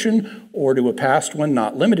tradition or to a past one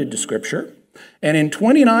not limited to Scripture. And in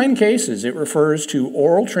 29 cases, it refers to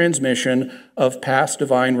oral transmission of past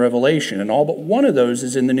divine revelation, and all but 1 of those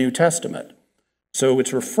is in the New Testament. So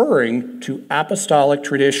it's referring to apostolic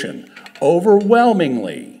tradition.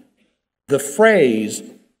 Overwhelmingly, the phrase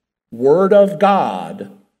Word of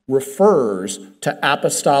God refers to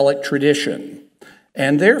apostolic tradition,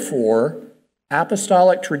 and therefore,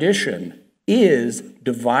 apostolic tradition is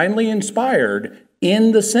divinely inspired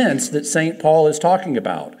in the sense that St. Paul is talking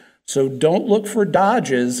about. So don't look for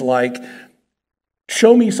dodges like,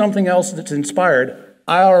 show me something else that's inspired.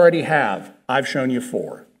 I already have. I've shown you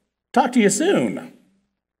 4. Talk to you soon.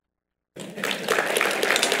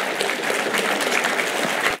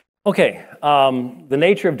 Okay, the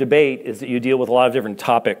nature of debate is that you deal with a lot of different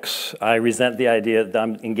topics. I resent the idea that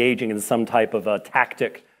I'm engaging in some type of a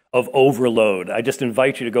tactic of overload. I just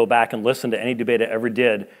invite you to go back and listen to any debate I ever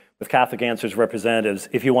did with Catholic Answers representatives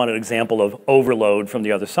if you want an example of overload from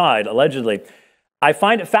the other side, allegedly. I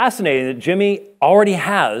find it fascinating that Jimmy already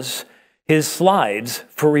has his slides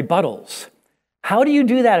for rebuttals. How do you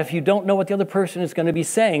do that if you don't know what the other person is going to be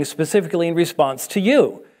saying specifically in response to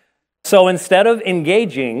you? So instead of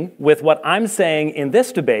engaging with what I'm saying in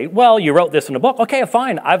this debate, well, you wrote this in a book. Okay,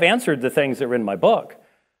 fine, I've answered the things that are in my book.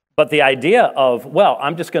 But the idea of, well,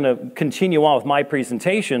 I'm just going to continue on with my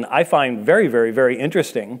presentation, I find very, very, very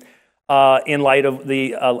interesting in light of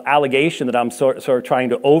the allegation that I'm sort of trying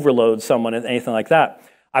to overload someone and anything like that.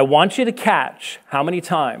 I want you to catch how many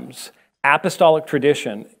times apostolic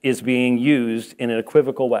tradition is being used in an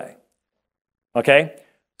equivocal way. Okay?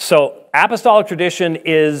 So apostolic tradition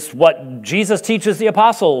is what Jesus teaches the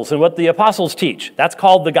apostles and what the apostles teach. That's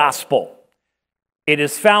called the gospel. It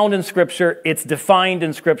is found in Scripture, it's defined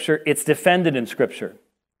in Scripture, it's defended in Scripture.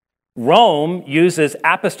 Rome uses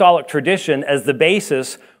apostolic tradition as the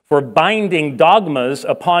basis for binding dogmas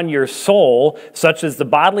upon your soul, such as the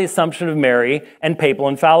bodily assumption of Mary and papal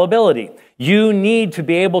infallibility. You need to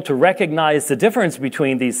be able to recognize the difference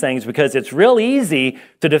between these things because it's real easy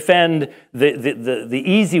to defend the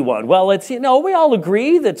easy one. Well, it's, we all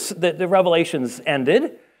agree that the revelations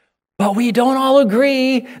ended, but we don't all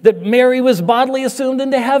agree that Mary was bodily assumed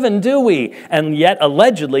into heaven, do we? And yet,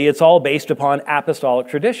 allegedly, it's all based upon apostolic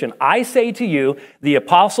tradition. I say to you, the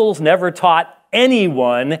apostles never taught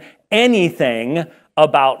anyone anything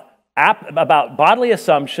about bodily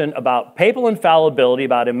assumption, about papal infallibility,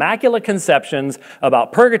 about immaculate conceptions,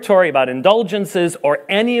 about purgatory, about indulgences, or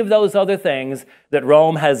any of those other things that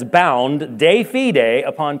Rome has bound de fide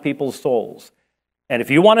upon people's souls. And if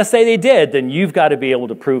you want to say they did, then you've got to be able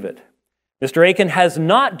to prove it. Mr. Akin has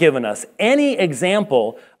not given us any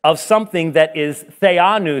example of something that is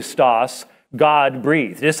theopneustos,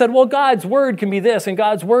 God-breathed. He said, well, God's word can be this and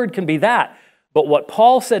God's word can be that. But what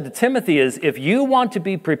Paul said to Timothy is, if you want to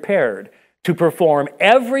be prepared to perform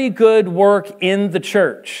every good work in the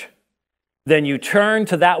church, then you turn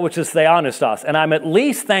to that which is theopneustos. And I'm at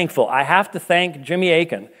least thankful, I have to thank Jimmy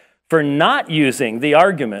Akin for not using the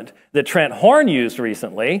argument that Trent Horn used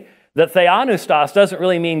recently, that theopneustos doesn't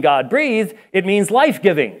really mean God-breathed, it means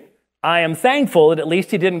life-giving. I am thankful that at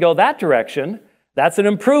least he didn't go that direction. That's an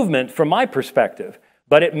improvement from my perspective.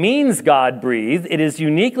 But it means God-breathed. It is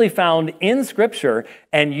uniquely found in Scripture,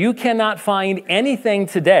 and you cannot find anything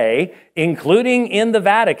today, including in the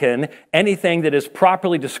Vatican, anything that is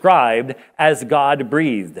properly described as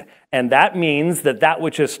God-breathed. And that means that that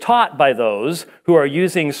which is taught by those who are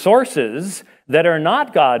using sources that are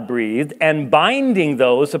not God-breathed and binding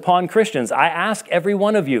those upon Christians. I ask every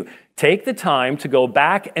one of you, take the time to go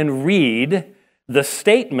back and read the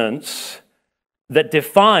statements that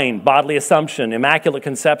define bodily assumption, immaculate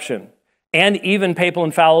conception, and even papal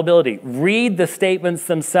infallibility. Read the statements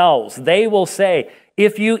themselves. They will say,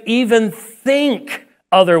 if you even think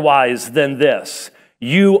otherwise than this,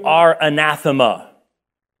 you are anathema.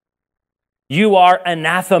 You are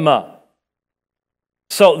anathema.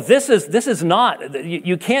 So this is not,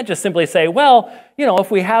 you can't just simply say, well,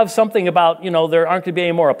 if we have something about, there aren't going to be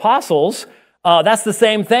any more apostles, that's the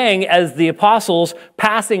same thing as the apostles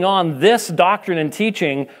passing on this doctrine and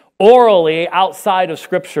teaching orally outside of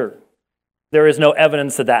Scripture. There is no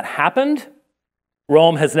evidence that that happened.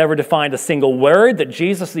 Rome has never defined a single word that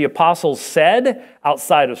Jesus the apostles said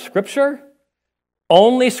outside of Scripture.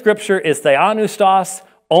 Only Scripture is theopneustos.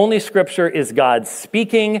 Only Scripture is God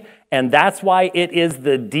speaking, and that's why it is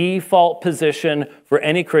the default position for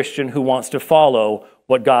any Christian who wants to follow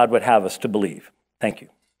what God would have us to believe. Thank you.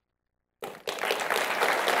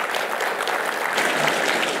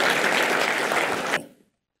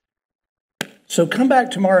 So come back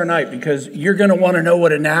tomorrow night because you're going to want to know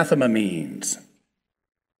what anathema means.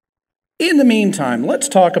 In the meantime, let's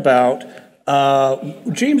talk about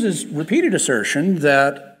James's repeated assertion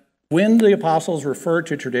that when the apostles refer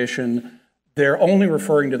to tradition, they're only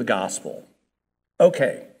referring to the gospel.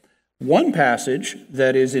 Okay, one passage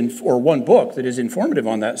that is or one book that is informative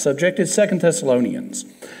on that subject is 2 Thessalonians.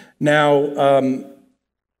 Now,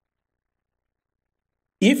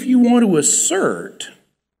 if you want to assert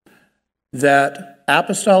that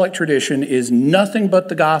apostolic tradition is nothing but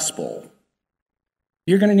the gospel,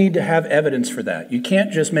 you're going to need to have evidence for that. You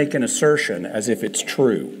can't just make an assertion as if it's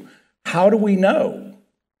true. How do we know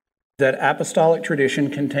that apostolic tradition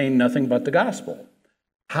contained nothing but the gospel?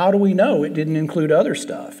 How do we know it didn't include other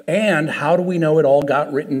stuff? And how do we know it all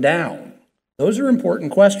got written down? Those are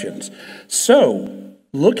important questions. So,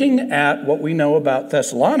 looking at what we know about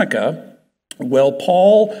Thessalonica, well,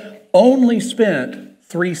 Paul only spent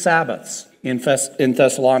 3 Sabbaths in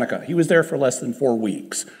Thessalonica. He was there for less than 4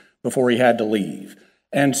 weeks before he had to leave.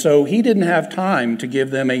 And so he didn't have time to give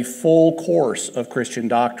them a full course of Christian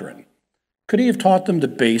doctrine. Could he have taught them the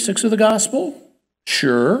basics of the gospel?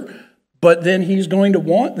 Sure. But then he's going to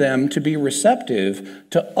want them to be receptive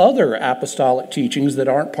to other apostolic teachings that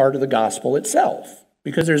aren't part of the gospel itself,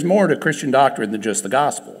 because there's more to Christian doctrine than just the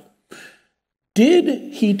gospel.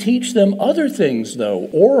 Did he teach them other things, though,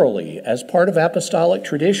 orally, as part of apostolic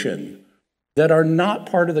tradition that are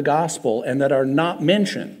not part of the gospel and that are not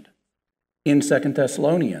mentioned in 2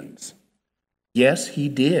 Thessalonians? Yes, he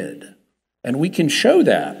did. And we can show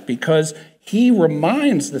that because he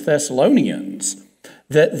reminds the Thessalonians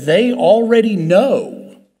that they already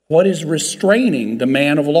know what is restraining the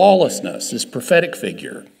man of lawlessness, this prophetic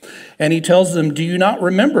figure. And he tells them, do you not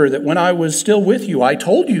remember that when I was still with you, I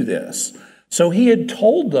told you this? So he had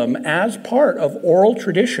told them as part of oral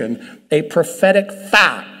tradition, a prophetic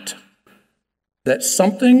fact, that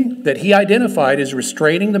something that he identified as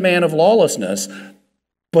restraining the man of lawlessness,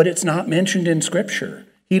 but it's not mentioned in Scripture.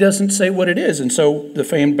 He doesn't say what it is. And so the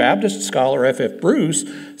famed Baptist scholar F.F. Bruce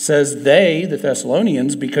says they, the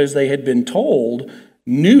Thessalonians, because they had been told,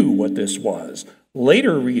 knew what this was.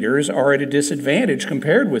 Later readers are at a disadvantage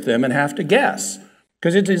compared with them and have to guess,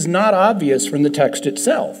 because it is not obvious from the text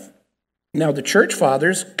itself. Now, the church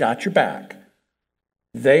fathers got your back.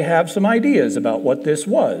 They have some ideas about what this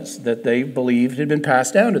was that they believed had been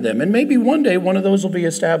passed down to them. And maybe one day one of those will be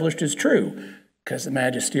established as true, because the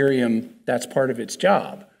magisterium, that's part of its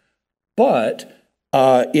job. But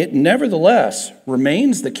it nevertheless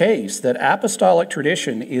remains the case that apostolic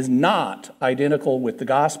tradition is not identical with the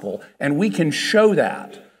gospel, and we can show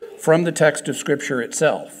that from the text of Scripture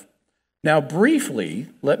itself. Now, briefly,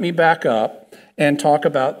 let me back up and talk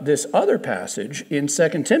about this other passage in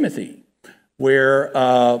 2 Timothy, where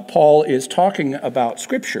Paul is talking about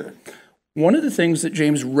Scripture. One of the things that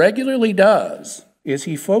James regularly does is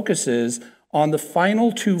he focuses on the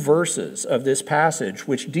final 2 verses of this passage,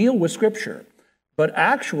 which deal with Scripture. But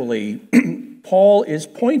actually, Paul is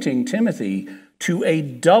pointing Timothy to a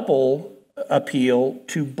double appeal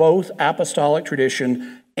to both apostolic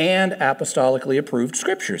tradition and apostolically approved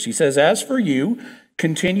Scriptures. He says, as for you,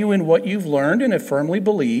 continue in what you've learned and have firmly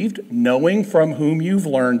believed, knowing from whom you've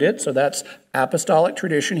learned it. So that's apostolic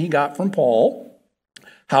tradition he got from Paul.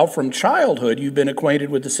 How from childhood you've been acquainted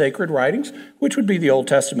with the sacred writings, which would be the Old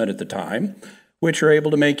Testament at the time, which are able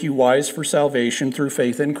to make you wise for salvation through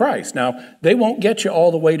faith in Christ. Now, they won't get you all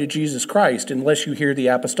the way to Jesus Christ unless you hear the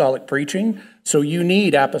apostolic preaching, so you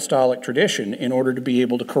need apostolic tradition in order to be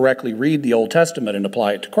able to correctly read the Old Testament and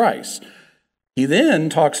apply it to Christ. He then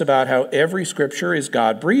talks about how every Scripture is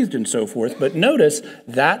God-breathed and so forth, but notice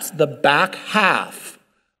that's the back half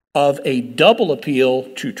of a double appeal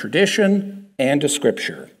to tradition and to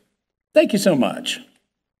Scripture. Thank you so much.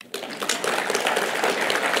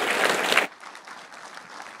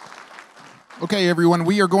 Okay, everyone,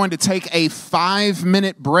 we are going to take a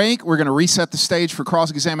 5-minute break. We're going to reset the stage for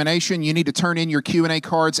cross-examination. You need to turn in your Q&A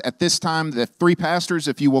cards at this time. The 3 pastors,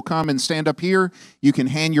 if you will come and stand up here, you can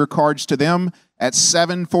hand your cards to them. At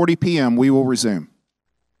 7:40 p.m., we will resume.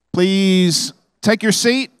 Please take your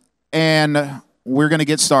seat, and we're going to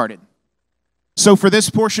get started. So for this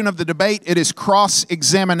portion of the debate, it is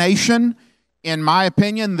cross-examination. In my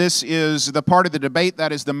opinion, this is the part of the debate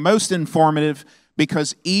that is the most informative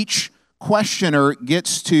because each questioner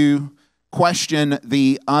gets to question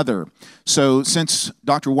the other. So since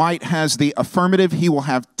Dr. White has the affirmative, he will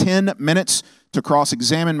have 10 minutes to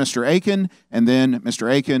cross-examine Mr. Akin, and then Mr.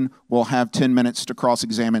 Akin will have 10 minutes to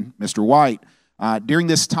cross-examine Mr. White. During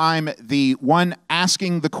this time, the one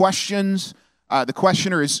asking the questions, the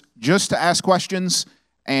questioner is just to ask questions,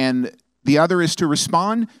 and the other is to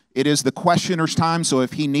respond. It is the questioner's time, so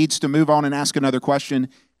if he needs to move on and ask another question,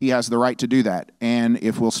 he has the right to do that. And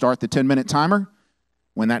if we'll start the 10-minute timer,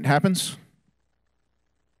 when that happens.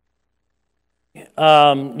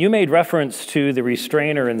 You made reference to the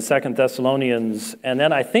restrainer in 2 Thessalonians, and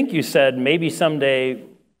then I think you said maybe someday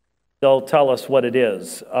they'll tell us what it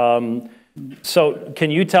is. So can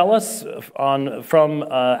you tell us from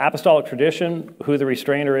apostolic tradition who the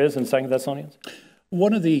restrainer is in 2 Thessalonians?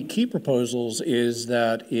 One of the key proposals is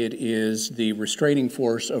that it is the restraining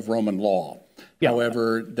force of Roman law. Yeah.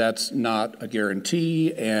 However, that's not a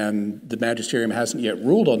guarantee, and the magisterium hasn't yet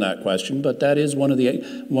ruled on that question, but that is one of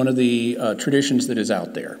the traditions that is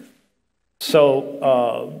out there.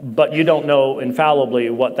 So, but you don't know infallibly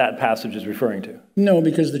what that passage is referring to? No,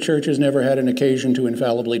 because the church has never had an occasion to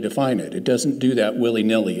infallibly define it. It doesn't do that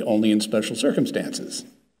willy-nilly, only in special circumstances.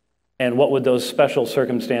 And what would those special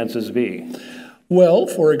circumstances be? Well,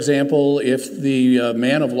 for example, if the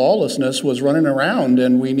man of lawlessness was running around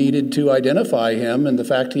and we needed to identify him and the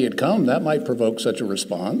fact he had come, that might provoke such a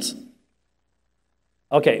response.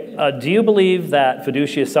 Okay, do you believe that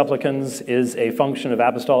fiducia supplicans is a function of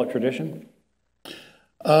apostolic tradition?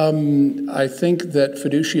 I think that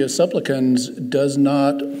fiducia supplicans does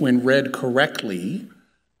not, when read correctly,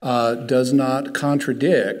 does not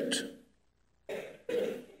contradict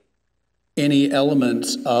any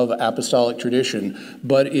elements of apostolic tradition,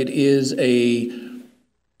 but it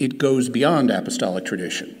goes beyond apostolic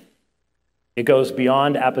tradition. It goes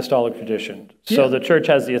beyond apostolic tradition. So the church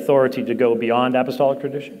has the authority to go beyond apostolic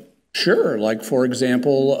tradition? Sure, like for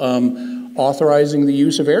example, authorizing the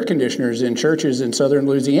use of air conditioners in churches in southern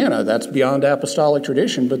Louisiana. That's beyond apostolic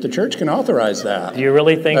tradition, but the church can authorize that. Do you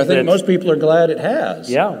really think I think most people are glad it has.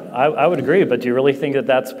 Yeah, I would agree, but do you really think that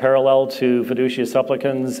that's parallel to fiducia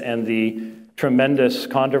supplicans and the tremendous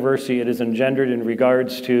controversy it has engendered in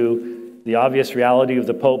regards to the obvious reality of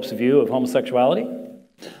the Pope's view of homosexuality?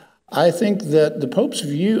 I think that the Pope's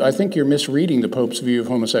view, I think you're misreading the Pope's view of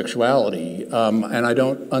homosexuality, and I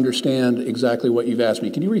don't understand exactly what you've asked me.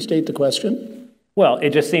 Can you restate the question? Well,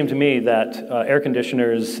 it just seemed to me that air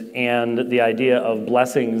conditioners and the idea of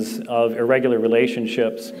blessings of irregular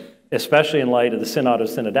relationships, especially in light of the Synod of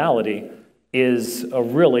Synodality, is a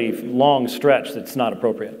really long stretch that's not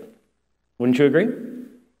appropriate. Wouldn't you agree?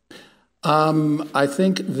 I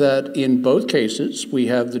think that in both cases, we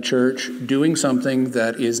have the church doing something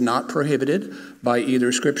that is not prohibited by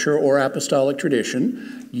either scripture or apostolic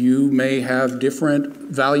tradition. You may have different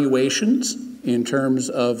valuations in terms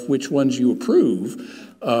of which ones you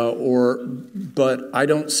approve, but I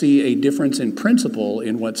don't see a difference in principle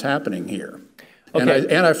in what's happening here.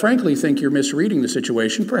 Okay. And I frankly think you're misreading the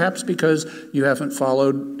situation, perhaps because you haven't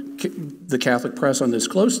followed the Catholic press on this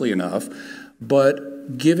closely enough, but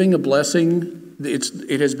giving a blessing,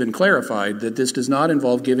 it has been clarified that this does not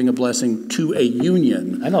involve giving a blessing to a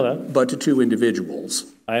union. I know that. But to two individuals.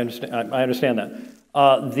 I understand that.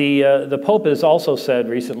 The Pope has also said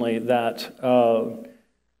recently that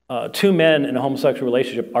two men in a homosexual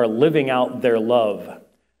relationship are living out their love.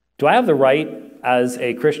 Do I have the right as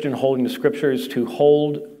a Christian holding the scriptures to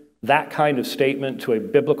hold that kind of statement to a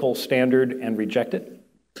biblical standard and reject it?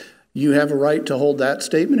 You have a right to hold that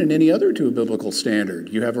statement and any other to a biblical standard.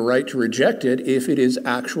 You have a right to reject it if it is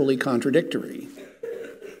actually contradictory.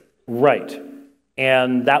 Right.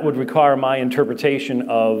 And that would require my interpretation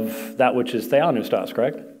of that which is theopneustos,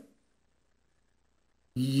 correct?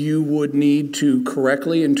 You would need to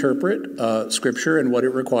correctly interpret Scripture and what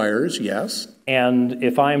it requires, yes. And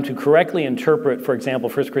if I am to correctly interpret, for example,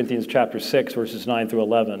 1 Corinthians chapter 6, verses 9 through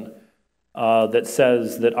 11, that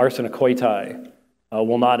says that arsenokoitai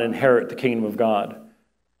will not inherit the kingdom of God.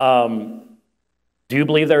 Do you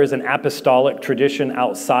believe there is an apostolic tradition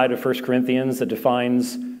outside of 1 Corinthians that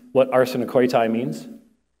defines what arsenokoitai means?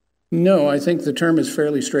 No, I think the term is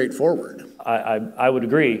fairly straightforward. I would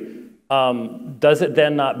agree. Does it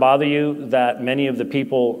then not bother you that many of the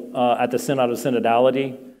people at the Synod of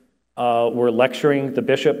Synodality were lecturing the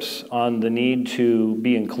bishops on the need to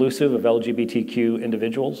be inclusive of LGBTQ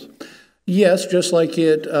individuals? Yes, just like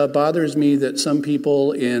it bothers me that some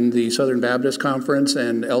people in the Southern Baptist Conference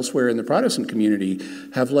and elsewhere in the Protestant community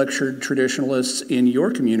have lectured traditionalists in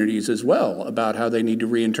your communities as well about how they need to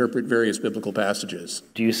reinterpret various biblical passages.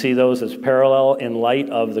 Do you see those as parallel in light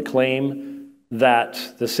of the claim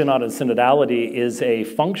that the synod and synodality is a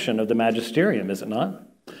function of the magisterium, is it not?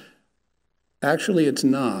 Actually, it's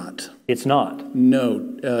not. It's not?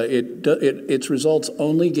 No. Its results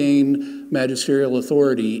only gain magisterial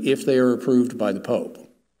authority if they are approved by the Pope.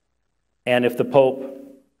 And if the Pope,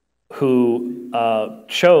 who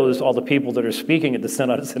chose all the people that are speaking at the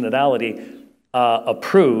synod and synodality,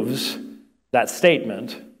 approves that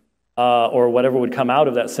statement, or whatever would come out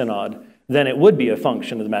of that synod, then it would be a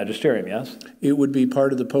function of the magisterium, yes? It would be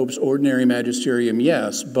part of the Pope's ordinary magisterium,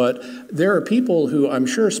 yes, but there are people who I'm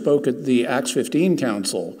sure spoke at the Acts 15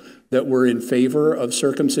 Council that were in favor of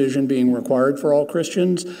circumcision being required for all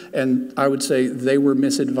Christians, and I would say they were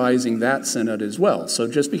misadvising that synod as well. So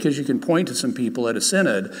just because you can point to some people at a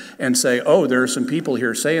synod and say, oh, there are some people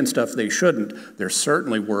here saying stuff they shouldn't, there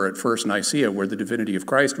certainly were at First Nicaea where the divinity of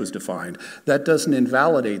Christ was defined, that doesn't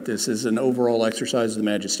invalidate this as an overall exercise of the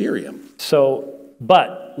magisterium. So,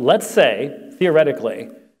 but let's say, theoretically,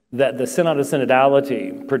 that the synod and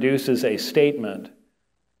synodality produces a statement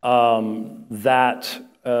that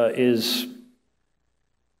is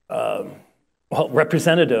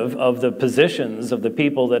representative of the positions of the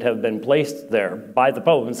people that have been placed there by the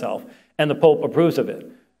Pope himself, and the Pope approves of it.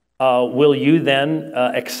 Will you then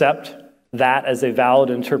accept that as a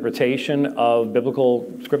valid interpretation of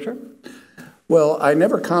biblical scripture? Well, I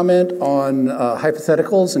never comment on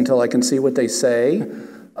hypotheticals until I can see what they say.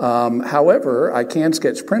 However, I can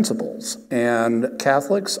sketch principles, and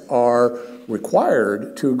Catholics are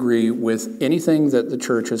required to agree with anything that the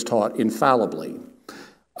Church has taught infallibly.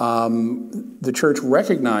 The Church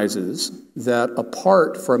recognizes that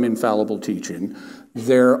apart from infallible teaching,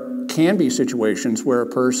 there can be situations where a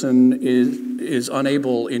person is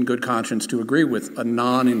unable in good conscience to agree with a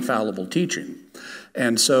non-infallible teaching.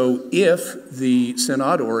 And so if the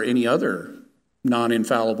Synod or any other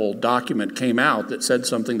non-infallible document came out that said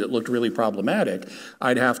something that looked really problematic,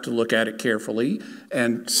 I'd have to look at it carefully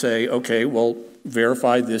and say, okay, well,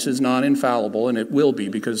 verify this is non-infallible, and it will be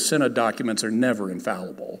because synod documents are never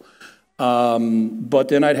infallible. But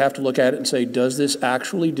then I'd have to look at it and say, does this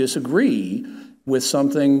actually disagree with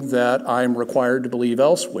something that I'm required to believe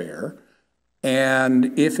elsewhere?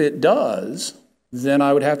 And if it does, then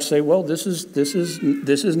I would have to say, well, this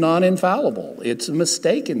is non-infallible. It's a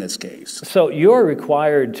mistake in this case. So you're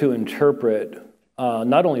required to interpret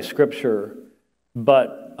not only Scripture,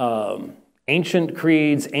 but ancient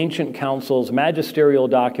creeds, ancient councils, magisterial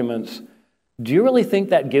documents. Do you really think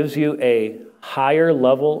that gives you a higher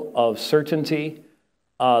level of certainty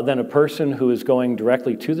than a person who is going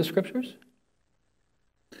directly to the Scriptures?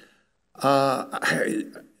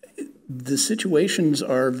 The situations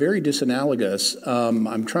are very disanalogous.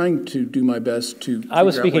 I'm trying to do my best to. I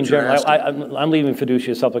was speaking generally. I'm leaving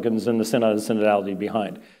fiducia supplicans and the synod and synodality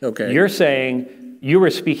behind. Okay. You're saying, you were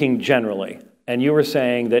speaking generally, and you were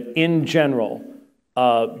saying that in general,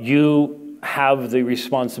 you have the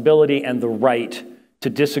responsibility and the right to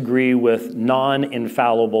disagree with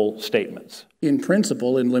non-infallible statements. In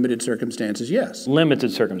principle, in limited circumstances, yes.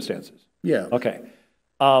 Limited circumstances. Yeah. Okay.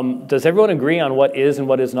 Does everyone agree on what is and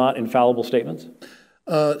what is not infallible statements?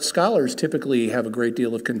 Scholars typically have a great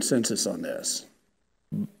deal of consensus on this.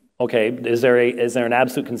 Okay, is there an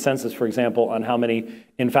absolute consensus, for example, on how many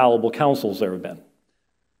infallible councils there have been?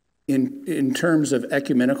 In terms of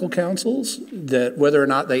ecumenical councils, that whether or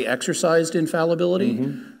not they exercised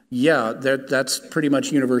infallibility, yeah, that's pretty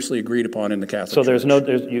much universally agreed upon in the Catholic Church. So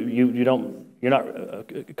you're not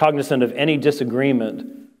cognizant of any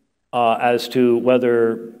disagreement as to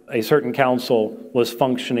whether a certain council was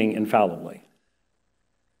functioning infallibly.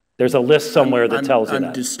 There's a list somewhere that tells you that.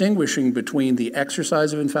 I'm distinguishing between the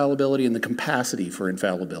exercise of infallibility and the capacity for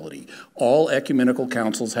infallibility. All ecumenical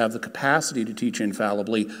councils have the capacity to teach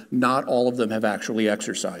infallibly. Not all of them have actually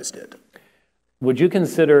exercised it. Would you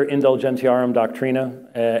consider Indulgentiarum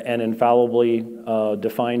Doctrina an infallibly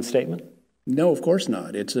defined statement? No, of course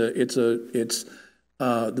not. The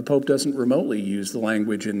Pope doesn't remotely use the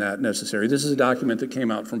language in that necessary. This is a document that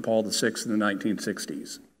came out from Paul VI in the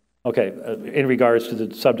 1960s. Okay, in regards to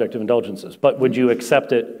the subject of indulgences. But would you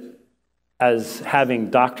accept it as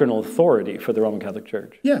having doctrinal authority for the Roman Catholic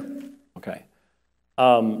Church? Yeah. Okay.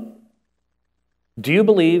 Do you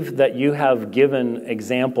believe that you have given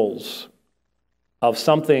examples of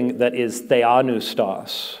something that is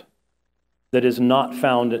theanustos, that is not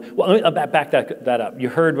found? Well, let me back that up. You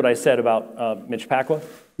heard what I said about Mitch Pacwa?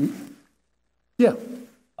 Yeah.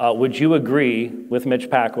 Would you agree with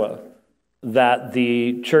Mitch Pacwa that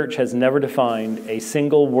the church has never defined a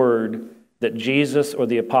single word that Jesus or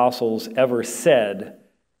the apostles ever said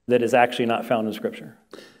that is actually not found in Scripture?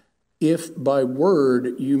 If by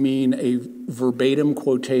word you mean a verbatim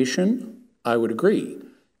quotation, I would agree.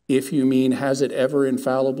 If you mean, has it ever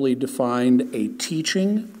infallibly defined a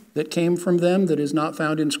teaching that came from them that is not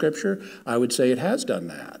found in Scripture, I would say it has done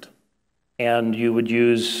that. And you would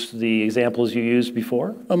use the examples you used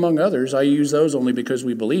before? Among others, I use those only because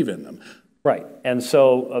we believe in them. Right. And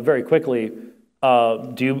so, very quickly,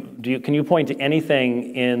 can you point to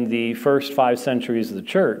anything in the first 5 centuries of the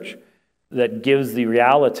church that gives the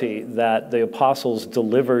reality that the apostles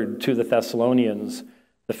delivered to the Thessalonians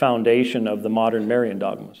the foundation of the modern Marian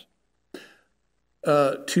dogmas?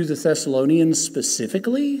 To the Thessalonians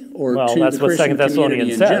specifically, or well, to that's the what Christian 2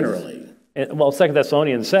 Thessalonians community says. Generally? Well, 2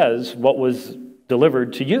 Thessalonians says what was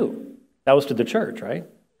delivered to you. That was to the church, right?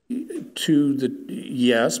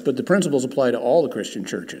 Yes, but the principles apply to all the Christian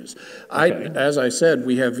churches. Okay. As I said,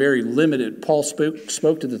 we have very limited. Paul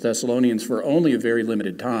spoke to the Thessalonians for only a very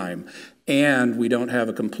limited time, and we don't have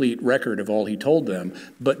a complete record of all he told them.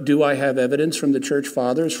 But do I have evidence from the church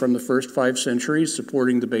fathers from the first 5 centuries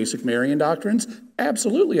supporting the basic Marian doctrines?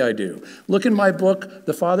 Absolutely, I do. Look in my book,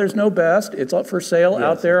 The Fathers Know Best. It's up for sale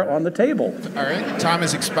out there on the table. All right, time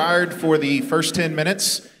has expired for the first 10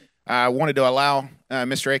 minutes. I wanted to allow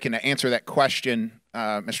Mr. Akin to answer that question.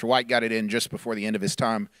 Mr. White got it in just before the end of his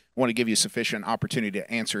time. I want to give you sufficient opportunity to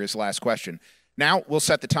answer his last question. Now, we'll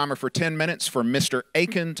set the timer for 10 minutes for Mr.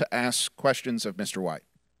 Akin to ask questions of Mr. White.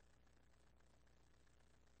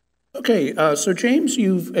 Okay, so James,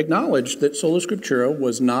 you've acknowledged that Sola Scriptura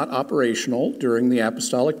was not operational during the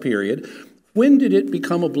apostolic period. When did it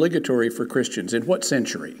become obligatory for Christians? In what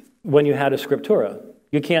century? When you had a Scriptura.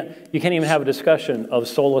 You can't even have a discussion of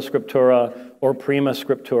Sola Scriptura or Prima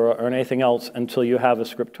Scriptura or anything else until you have a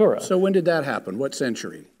Scriptura. So when did that happen? What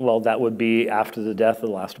century? Well, that would be after the death of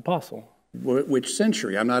the last apostle. Which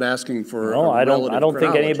century? I'm not asking for. No, I don't think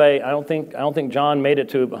chronology. anybody. I don't think John made it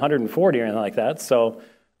to 140 or anything like that. So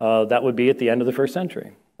that would be at the end of the first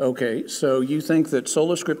century. Okay, so you think that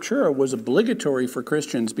Sola Scriptura was obligatory for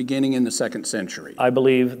Christians beginning in the 2nd century? I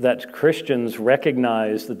believe that Christians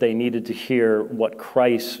recognized that they needed to hear what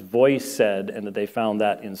Christ's voice said and that they found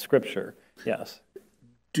that in Scripture. Yes.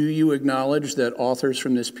 Do you acknowledge that authors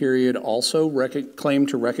from this period also claim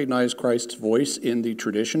to recognize Christ's voice in the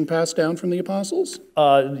tradition passed down from the apostles?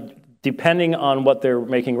 Depending on what they're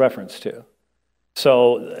making reference to.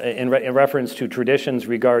 So in reference to traditions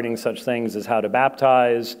regarding such things as how to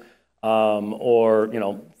baptize, or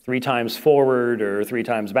 3 times forward or 3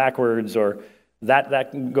 times backwards, or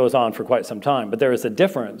that goes on for quite some time. But there is a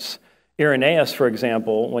difference. Irenaeus, for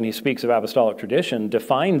example, when he speaks of apostolic tradition,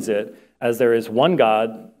 defines it as there is one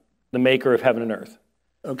God, the maker of heaven and earth.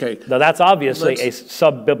 Okay. Now that's obviously a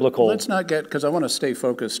sub-biblical. Let's not get, because I want to stay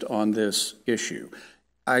focused on this issue.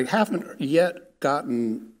 I haven't yet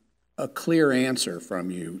gotten a clear answer from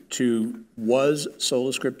you to, was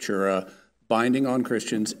Sola Scriptura binding on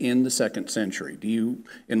Christians in the 2nd century? Do you,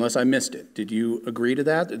 unless I missed it, did you agree to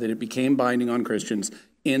that it became binding on Christians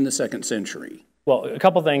in the 2nd century? Well, a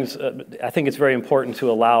couple things. I think it's very important to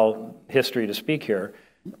allow history to speak here.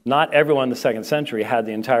 Not everyone in the 2nd century had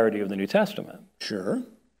the entirety of the New Testament. Sure.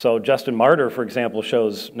 So Justin Martyr, for example,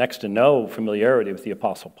 shows next to no familiarity with the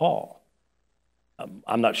Apostle Paul.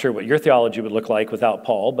 I'm not sure what your theology would look like without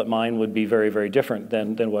Paul, but mine would be very, very different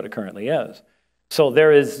than what it currently is. So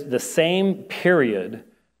there is the same period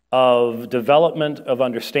of development of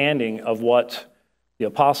understanding of what the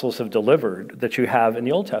apostles have delivered that you have in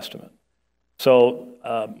the Old Testament. So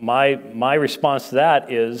my response to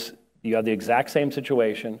that is you have the exact same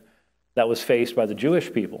situation that was faced by the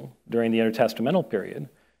Jewish people during the intertestamental period.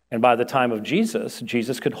 And by the time of Jesus,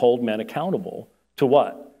 Jesus could hold men accountable to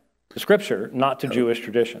what? The Scripture, not to Jewish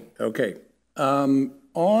tradition. Okay. I'd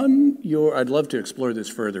love to explore this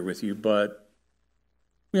further with you, but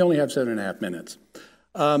we only have 7.5 minutes.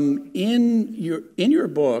 In your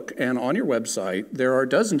book and on your website, there are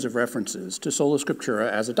dozens of references to Sola Scriptura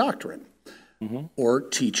as a doctrine, or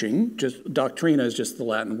teaching. Just doctrina is just the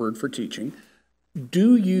Latin word for teaching.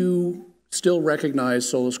 Do you still recognize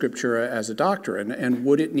Sola Scriptura as a doctrine, and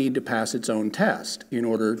would it need to pass its own test in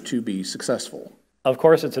order to be successful? Of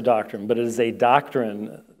course it's a doctrine, but it is a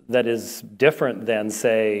doctrine that is different than,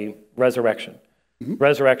 say, resurrection.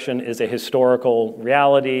 Resurrection is a historical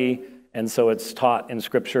reality, and so it's taught in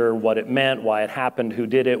Scripture what it meant, why it happened, who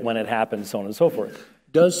did it, when it happened, so on and so forth.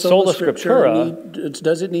 Does Sola Scriptura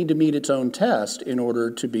does it need to meet its own test in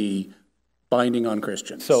order to be binding on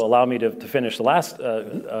Christians? So allow me to finish the last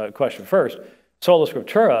question first. Sola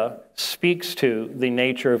Scriptura speaks to the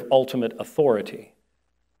nature of ultimate authority.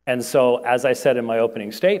 And so, as I said in my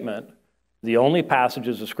opening statement, the only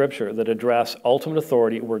passages of Scripture that address ultimate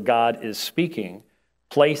authority where God is speaking,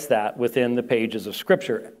 place that within the pages of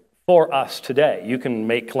Scripture for us today. You can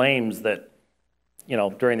make claims that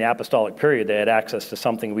during the apostolic period, they had access to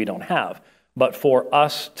something we don't have. But for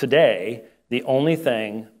us today, the only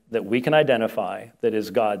thing that we can identify that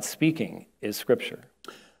is God speaking is Scripture.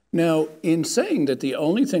 Now, in saying that the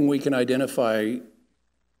only thing we can identify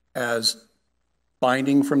as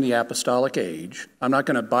binding from the apostolic age, I'm not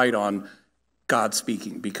going to bite on God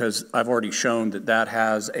speaking, because I've already shown that that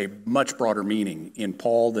has a much broader meaning in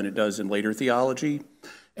Paul than it does in later theology.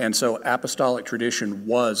 And so apostolic tradition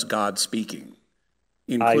was God speaking,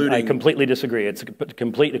 including... I completely disagree. It's a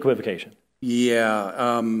complete equivocation.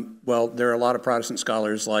 Yeah. Well, there are a lot of Protestant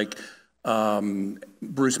scholars like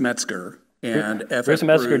Bruce Metzger and F. Bruce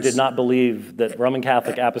Metzger did not believe that Roman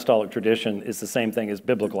Catholic apostolic tradition is the same thing as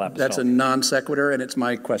biblical apostolic. That's a non sequitur, and it's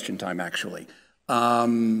my question time, actually.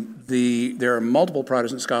 There are multiple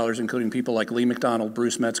Protestant scholars, including people like Lee MacDonald,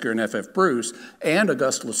 Bruce Metzger, and F. Bruce, and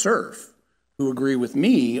Auguste Lesurf, who agree with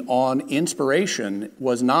me on inspiration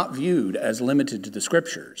was not viewed as limited to the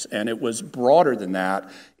Scriptures, and it was broader than that.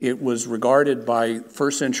 It was regarded by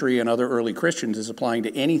first century and other early Christians as applying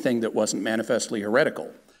to anything that wasn't manifestly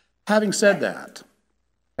heretical. Having said that,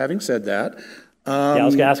 I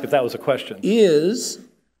was going to ask if that was a question. Is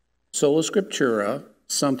Sola Scriptura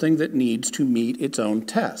something that needs to meet its own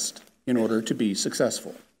test in order to be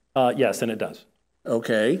successful? Yes, and it does.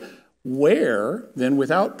 Okay. Where, then,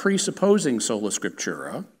 without presupposing Sola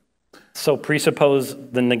Scriptura... So presuppose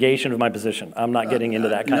the negation of my position. I'm not getting into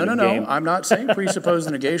that kind of game. No. I'm not saying presuppose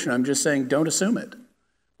the negation. I'm just saying don't assume it.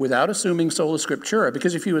 Without assuming Sola Scriptura,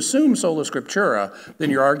 because if you assume Sola Scriptura, then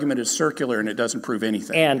your argument is circular and it doesn't prove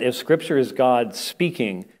anything. And if Scripture is God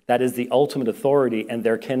speaking, that is the ultimate authority, and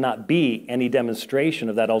there cannot be any demonstration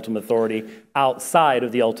of that ultimate authority outside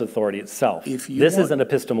of the ultimate authority itself. This is an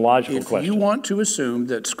epistemological question. If you want to assume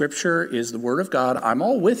that Scripture is the Word of God, I'm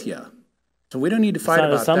all with you. So we don't need to fight about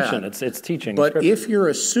that. It's not an assumption, it's teaching. But Scripture. if you're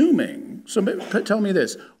assuming, so tell me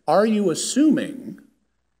this, are you assuming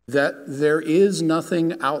that there is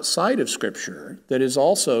nothing outside of Scripture that is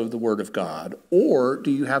also the Word of God, or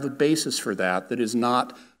do you have a basis for that is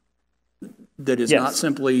not not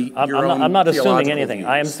simply your own I'm not assuming anything. views?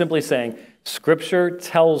 I am simply saying Scripture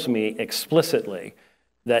tells me explicitly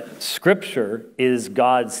that Scripture is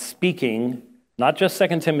God speaking, not just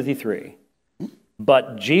 2 Timothy 3,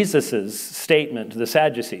 but Jesus' statement to the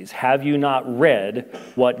Sadducees, have you not read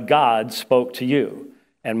what God spoke to you?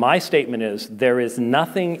 And my statement is, there is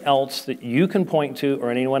nothing else that you can point to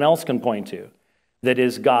or anyone else can point to that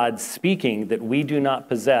is God speaking that we do not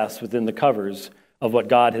possess within the covers of what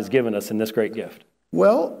God has given us in this great gift.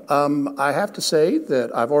 Well, I have to say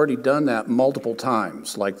that I've already done that multiple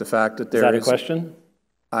times, like the fact that there is... Is that a question?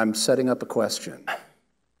 I'm setting up a question.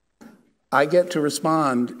 I get to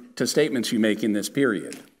respond to statements you make in this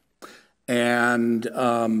period. And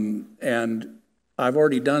I've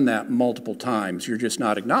already done that multiple times. You're just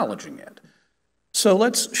not acknowledging it. So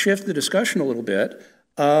let's shift the discussion a little bit.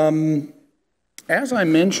 As I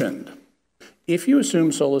mentioned, if you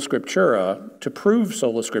assume Sola Scriptura to prove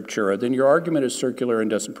Sola Scriptura, then your argument is circular and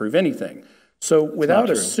doesn't prove anything. So without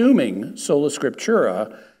assuming Sola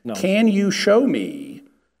Scriptura, can you show me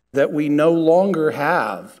that we no longer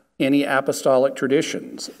have any apostolic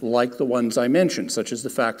traditions like the ones I mentioned, such as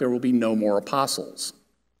the fact there will be no more apostles?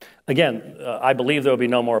 Again, I believe there will be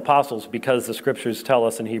no more apostles because the Scriptures tell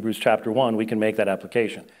us in Hebrews chapter 1 we can make that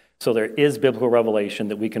application. So there is biblical revelation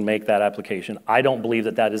that we can make that application. I don't believe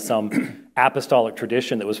that that is some apostolic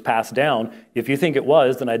tradition that was passed down. If you think it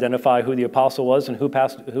was, then identify who the apostle was and who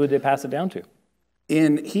did they pass it down to.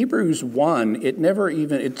 In Hebrews 1,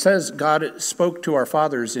 it says God spoke to our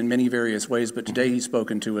fathers in many various ways, but today he's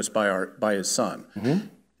spoken to us by his Son. Mm-hmm.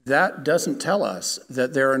 That doesn't tell us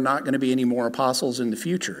that there are not going to be any more apostles in the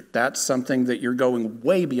future. That's something that you're going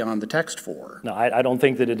way beyond the text for. No, I don't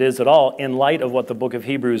think that it is at all, in light of what the book of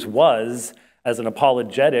Hebrews was as an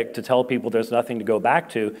apologetic to tell people there's nothing to go back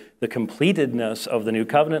to. The completedness of the new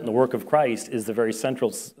covenant and the work of Christ is the very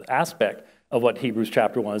central aspect of what Hebrews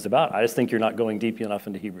chapter 1 is about. I just think you're not going deep enough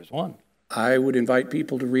into Hebrews 1. I would invite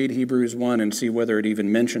people to read Hebrews 1 and see whether it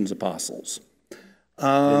even mentions apostles.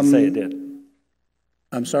 I didn't say it did.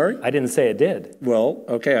 I'm sorry? I didn't say it did. Well,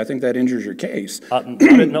 okay, I think that injures your case.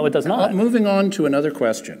 No, it does not. Moving on to another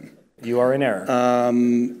question. You are in error.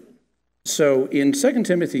 So in 2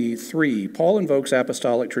 Timothy 3, Paul invokes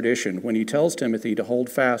apostolic tradition when he tells Timothy to hold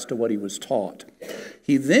fast to what he was taught.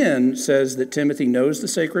 He then says that Timothy knows the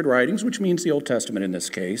sacred writings, which means the Old Testament in this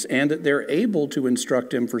case, and that they're able to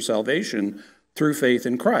instruct him for salvation through faith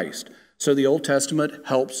in Christ. So the Old Testament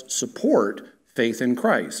helps support faith in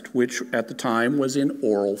Christ, which at the time was in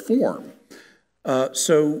oral form.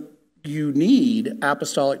 So you need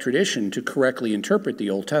apostolic tradition to correctly interpret the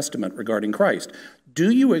Old Testament regarding Christ.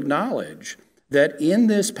 do you acknowledge that in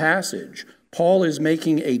this passage, Paul is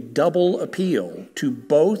making a double appeal to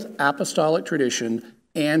both apostolic tradition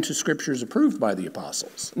and to scriptures approved by the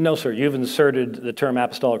apostles? No, sir. You've inserted the term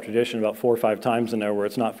apostolic tradition about 4 or 5 times in there where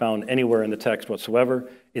it's not found anywhere in the text whatsoever.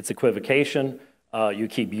 It's equivocation. You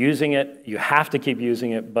keep using it. You have to keep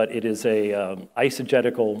using it, but it is a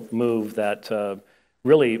eisegetical move that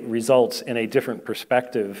really results in a different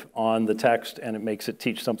perspective on the text, and it makes it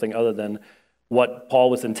teach something other than what Paul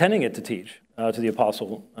was intending it to teach to the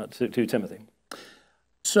apostle, to Timothy.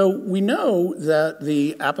 So we know that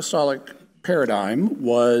the apostolic paradigm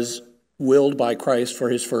was willed by Christ for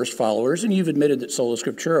his first followers, and you've admitted that Sola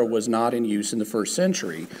Scriptura was not in use in the first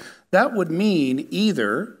century. That would mean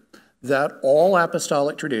either that all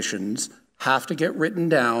apostolic traditions have to get written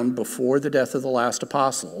down before the death of the last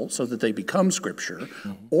apostle so that they become scripture,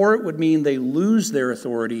 or it would mean they lose their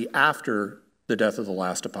authority after the death of the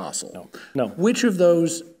last apostle. No. Which of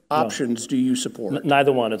those options do you support?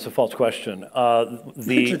 Neither one. It's a false question.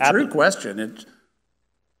 It's a true question.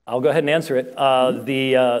 I'll go ahead and answer it.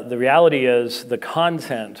 The reality is the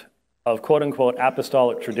content of quote-unquote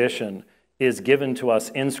apostolic tradition is given to us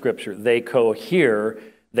in Scripture. They cohere.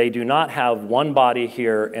 They do not have one body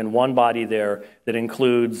here and one body there that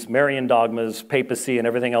includes Marian dogmas, papacy, and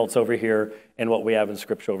everything else over here, and what we have in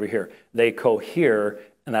Scripture over here. They cohere,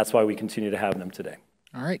 and that's why we continue to have them today.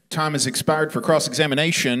 All right, time has expired for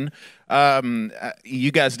cross-examination.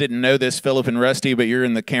 You guys didn't know this, Philip and Rusty, but you're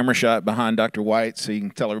in the camera shot behind Dr. White, so you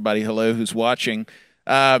can tell everybody hello who's watching.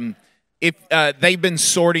 If they've been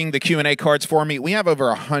sorting the Q&A cards for me, we have over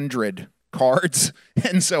 100 cards,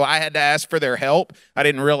 and so I had to ask for their help. I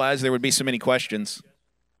didn't realize there would be so many questions.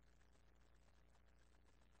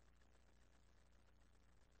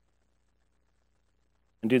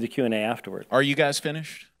 And do the Q&A afterward. Are you guys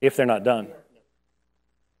finished? If they're not done.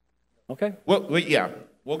 Okay. Well, yeah,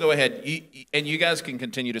 we'll go ahead. And you guys can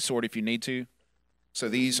continue to sort if you need to. So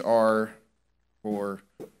these are for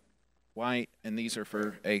White, and these are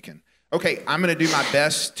for Akin. Okay, I'm going to do my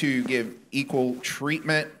best to give equal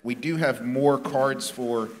treatment. We do have more cards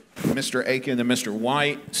for Mr. Akin than Mr.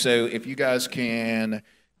 White, so if you guys can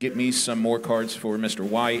get me some more cards for Mr.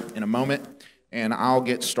 White in a moment, and I'll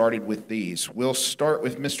get started with these. We'll start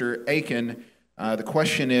with Mr. Akin. The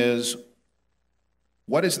question is,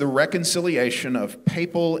 what is the reconciliation of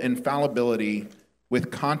papal infallibility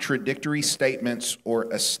with contradictory statements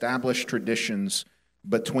or established traditions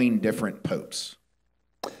between different popes?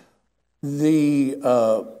 The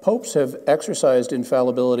popes have exercised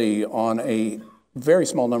infallibility on a very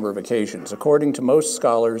small number of occasions. According to most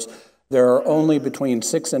scholars, there are only between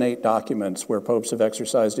 6 and 8 documents where popes have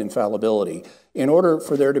exercised infallibility. In order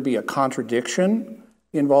for there to be a contradiction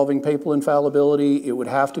involving papal infallibility, it would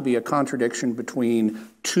have to be a contradiction between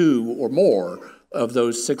 2 or more of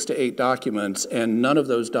those 6 to 8 documents, and none of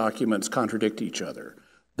those documents contradict each other.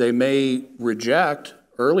 They may reject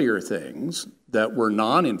earlier things that were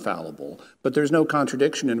non-infallible, but there's no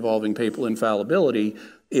contradiction involving papal infallibility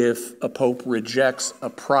if a pope rejects a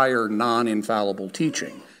prior non-infallible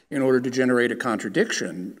teaching. In order to generate a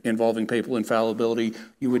contradiction involving papal infallibility,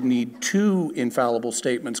 you would need 2 infallible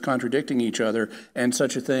statements contradicting each other, and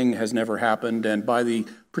such a thing has never happened, and by the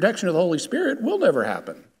protection of the Holy Spirit, will never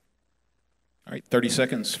happen. All right, 30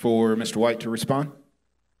 seconds for Mr. White to respond.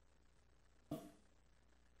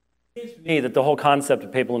 It seems to me that the whole concept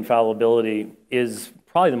of papal infallibility is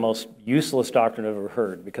probably the most useless doctrine I've ever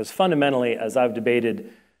heard, because fundamentally, as I've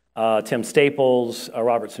debated Tim Staples,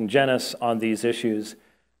 Robertson Genis on these issues,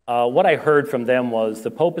 what I heard from them was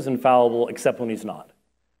the Pope is infallible except when he's not.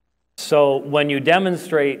 So when you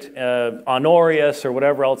demonstrate Honorius or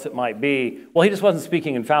whatever else it might be, well, he just wasn't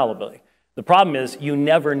speaking infallibly. The problem is you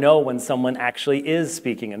never know when someone actually is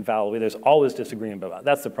speaking infallibly. There's always disagreement about it.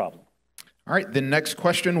 That's the problem. All right, the next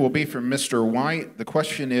question will be from Mr. White. The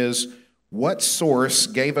question is, what source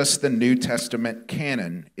gave us the New Testament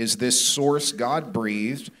canon? Is this source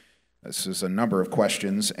God-breathed? This is a number of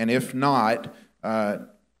questions. And if not,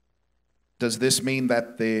 does this mean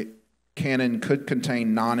that the canon could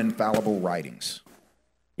contain non-infallible writings?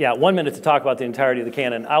 Yeah, 1 minute to talk about the entirety of the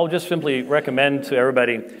canon. I'll just simply recommend to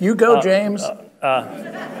everybody... You go, James.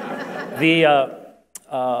 I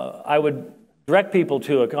would direct people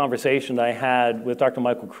to a conversation that I had with Dr.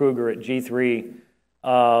 Michael Kruger at G3,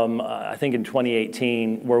 I think in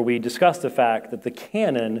 2018, where we discussed the fact that the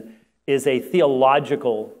canon is a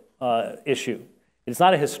theological issue. It's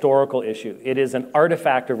not a historical issue. It is an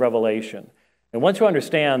artifact of revelation. And once you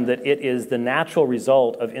understand that it is the natural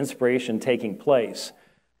result of inspiration taking place,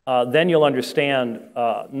 then you'll understand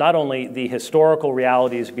not only the historical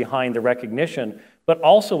realities behind the recognition, but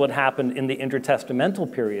also what happened in the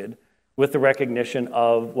intertestamental period with the recognition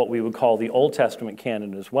of what we would call the Old Testament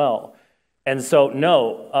canon as well. And so,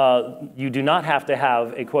 no, you do not have to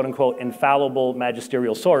have a quote-unquote infallible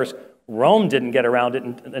magisterial source. Rome didn't get around it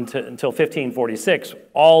until 1546.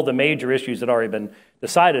 All the major issues had already been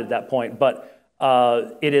decided at that point, but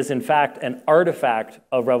it is in fact an artifact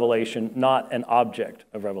of revelation, not an object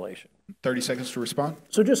of revelation. 30 seconds to respond.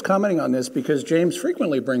 So just commenting on this, because James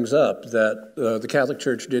frequently brings up that the Catholic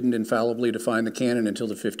Church didn't infallibly define the canon until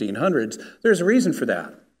the 1500s, there's a reason for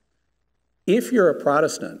that. If you're a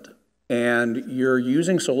Protestant and you're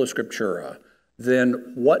using Sola Scriptura,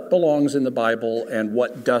 then what belongs in the Bible and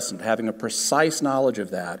what doesn't, having a precise knowledge of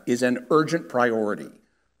that, is an urgent priority.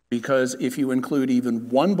 Because if you include even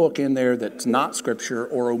one book in there that's not Scripture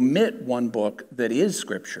or omit one book that is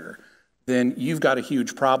Scripture, then you've got a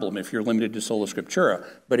huge problem if you're limited to Sola Scriptura.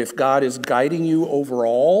 But if God is guiding you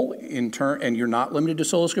overall and you're not limited to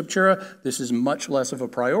Sola Scriptura, this is much less of a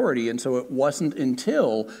priority. And so it wasn't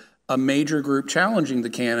until a major group challenging the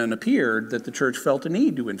canon appeared that the church felt a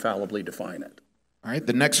need to infallibly define it. All right,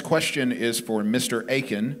 the next question is for Mr.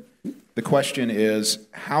 Akin. The question is,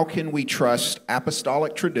 how can we trust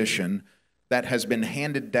apostolic tradition that has been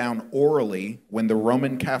handed down orally when the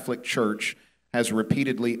Roman Catholic Church has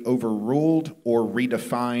repeatedly overruled or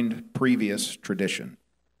redefined previous tradition?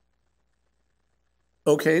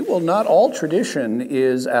 Okay, well, not all tradition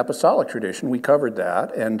is apostolic tradition. We covered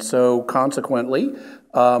that. And so consequently,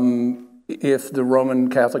 if the Roman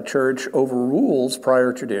Catholic Church overrules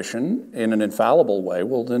prior tradition in an infallible way,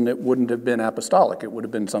 well, then it wouldn't have been apostolic. It would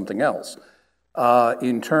have been something else.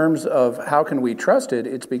 In terms of how can we trust it,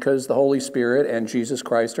 it's because the Holy Spirit and Jesus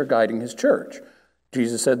Christ are guiding his church.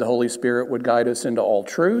 Jesus said the Holy Spirit would guide us into all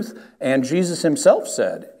truth, and Jesus himself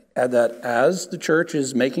said that as the church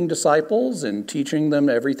is making disciples and teaching them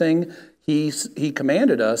everything he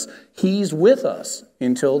commanded us, he's with us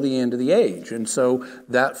until the end of the age. And so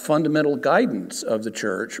that fundamental guidance of the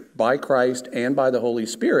church by Christ and by the Holy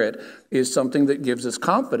Spirit is something that gives us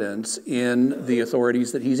confidence in the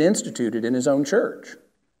authorities that he's instituted in his own church.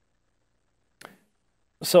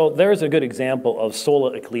 So there's a good example of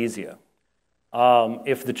sola ecclesia.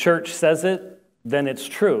 If the church says it, then it's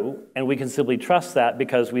true, and we can simply trust that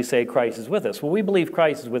because we say Christ is with us. Well, we believe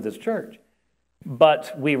Christ is with his church.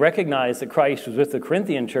 But we recognize that Christ was with the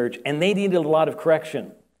Corinthian church, and they needed a lot of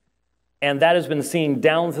correction. And that has been seen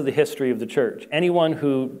down through the history of the church. Anyone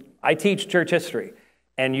who, I teach church history,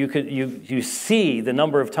 and you see the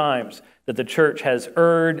number of times that the church has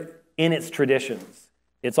erred in its traditions.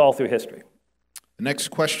 It's all through history. The next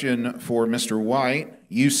question for Mr. White.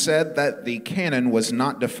 You said that the canon was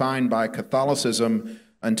not defined by Catholicism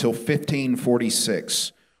until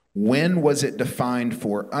 1546. When was it defined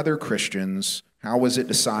for other Christians? How was it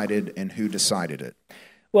decided, and who decided it?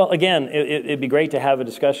 Well, again, it'd be great to have a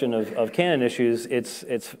discussion of canon issues.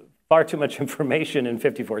 It's far too much information in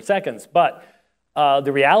 54 seconds. But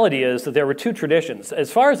the reality is that there were two traditions.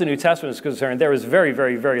 As far as the New Testament is concerned, there was very,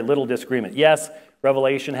 very, very little disagreement. Yes,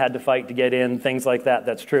 Revelation had to fight to get in, things like that,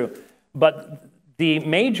 that's true. But the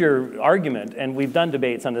major argument, and we've done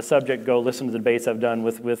debates on this subject, go listen to the debates I've done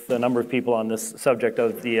with a number of people on this subject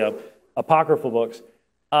of the apocryphal books.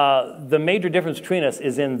 The major difference between us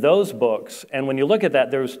is in those books, and when you look at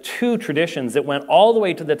that, there's two traditions that went all the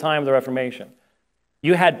way to the time of the Reformation.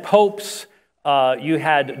 You had popes, you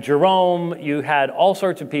had Jerome, you had all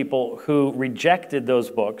sorts of people who rejected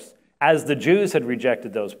those books, as the Jews had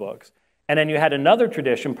rejected those books. And then you had another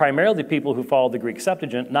tradition, primarily people who followed the Greek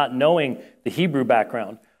Septuagint, not knowing the Hebrew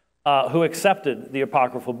background, who accepted the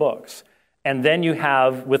apocryphal books. And then you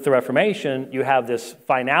have, with the Reformation, you have this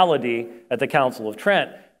finality at the Council of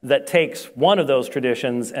Trent that takes one of those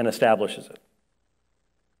traditions and establishes it.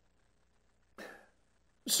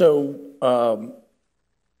 So,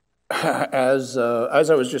 as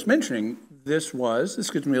I was just mentioning, this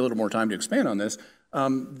gives me a little more time to expand on this.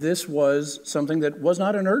 This was something that was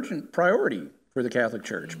not an urgent priority for the Catholic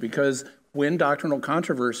Church, because when doctrinal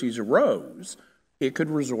controversies arose, it could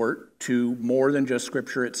resort to more than just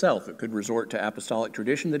Scripture itself. It could resort to apostolic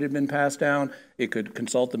tradition that had been passed down. It could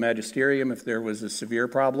consult the magisterium if there was a severe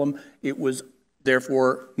problem. It was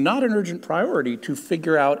therefore not an urgent priority to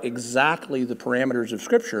figure out exactly the parameters of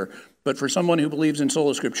Scripture, but for someone who believes in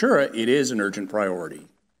sola scriptura, it is an urgent priority.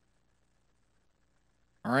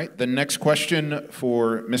 All right, the next question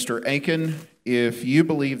for Mr. Akin. If you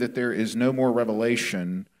believe that there is no more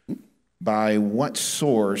revelation, by what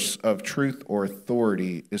source of truth or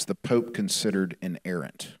authority is the Pope considered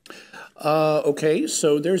inerrant? Okay,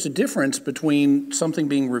 so there's a difference between something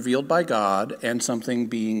being revealed by God and something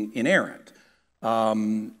being inerrant.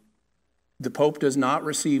 The Pope does not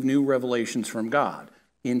receive new revelations from God.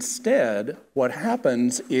 Instead, what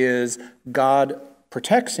happens is God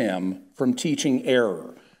protects him from teaching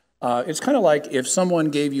error. It's kind of like if someone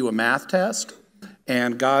gave you a math test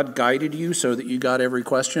and God guided you so that you got every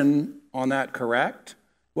question on that correct.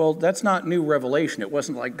 Well, that's not new revelation. It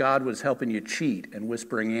wasn't like God was helping you cheat and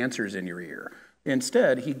whispering answers in your ear.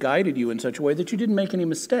 Instead, he guided you in such a way that you didn't make any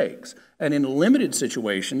mistakes. And in limited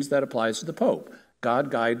situations, that applies to the Pope.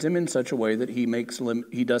 God guides him in such a way that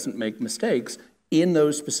he doesn't make mistakes in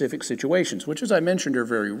those specific situations, which, as I mentioned, are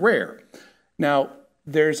very rare. Now,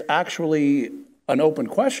 there's actually an open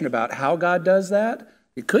question about how God does that.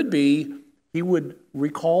 It could be he would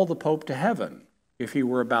recall the Pope to heaven if he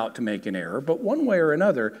were about to make an error, but one way or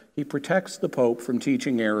another, he protects the Pope from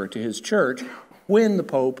teaching error to his church when the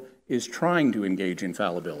Pope is trying to engage in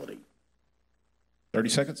fallibility. 30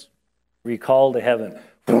 seconds. Recall to heaven.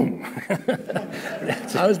 Boom.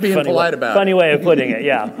 I was being polite about it. Funny way of putting it,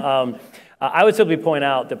 yeah. I would simply point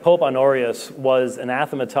out that Pope Honorius was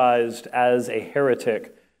anathematized as a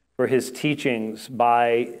heretic for his teachings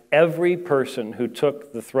by every person who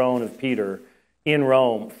took the throne of Peter in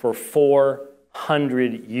Rome for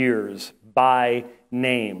 400 years by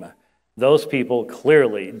name. Those people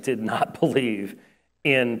clearly did not believe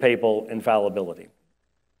in papal infallibility.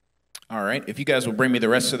 All right. If you guys will bring me the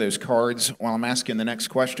rest of those cards while I'm asking the next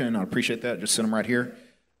question, I'd appreciate that. Just send them right here.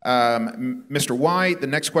 Mr. White, the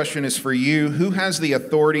next question is for you. Who has the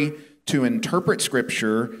authority to interpret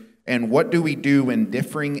Scripture, and what do we do when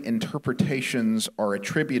differing interpretations are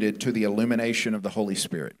attributed to the illumination of the Holy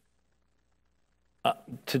Spirit?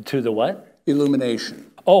 To the what? Illumination.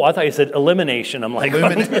 Oh, I thought you said elimination. I'm like,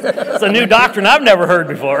 it's a new doctrine I've never heard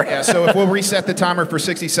before. Yeah, so if we'll reset the timer for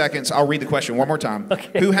 60 seconds, I'll read the question one more time.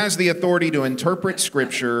 Okay. Who has the authority to interpret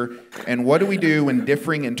Scripture, and what do we do when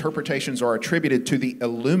differing interpretations are attributed to the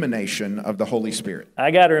illumination of the Holy Spirit?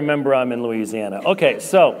 I got to remember I'm in Louisiana. Okay,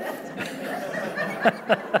 so...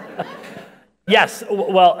 Yes,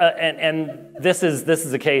 well, and this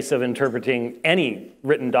is a case of interpreting any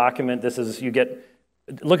written document.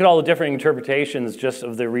 Look at all the different interpretations just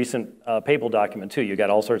of the recent papal document, too. You got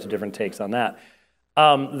all sorts of different takes on that.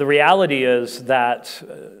 The reality is that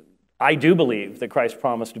I do believe that Christ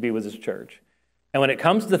promised to be with his church. And when it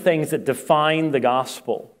comes to the things that define the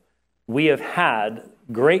gospel, we have had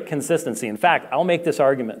great consistency. In fact, I'll make this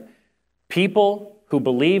argument. People who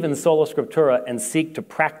believe in Sola Scriptura and seek to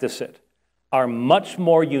practice it are much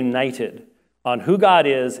more united on who God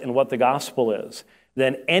is and what the gospel is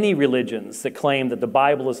than any religions that claim that the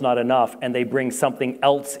Bible is not enough and they bring something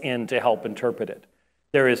else in to help interpret it.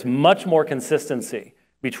 There is much more consistency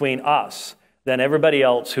between us than everybody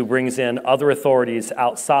else who brings in other authorities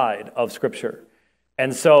outside of Scripture.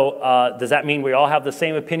 And so does that mean we all have the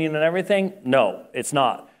same opinion on everything? No, it's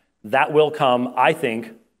not. That will come, I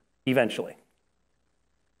think, eventually.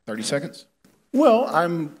 30 seconds. Well,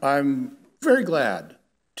 I'm very glad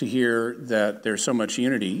to hear that there's so much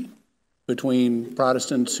unity between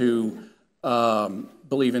Protestants who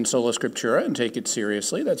believe in Sola Scriptura and take it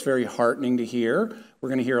seriously. That's very heartening to hear. We're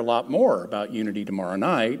going to hear a lot more about unity tomorrow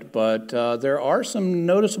night, but there are some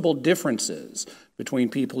noticeable differences between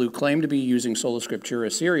people who claim to be using Sola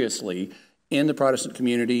Scriptura seriously in the Protestant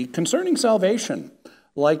community concerning salvation.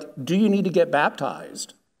 Like, do you need to get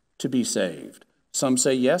baptized to be saved? Some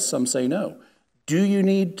say yes, some say no. Do you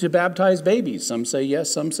need to baptize babies? Some say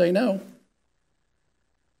yes, some say no.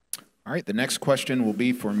 All right, the next question will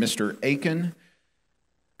be for Mr. Akin.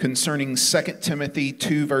 Concerning 2 Timothy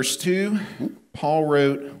 2, verse 2, Paul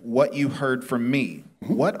wrote, "What you heard from me."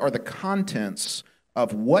 What are the contents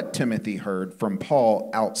of what Timothy heard from Paul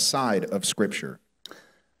outside of Scripture?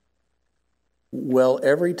 Well,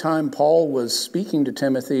 every time Paul was speaking to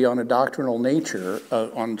Timothy on a doctrinal nature,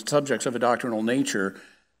 on subjects of a doctrinal nature,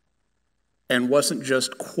 and wasn't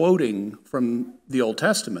just quoting from the Old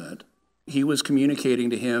Testament, he was communicating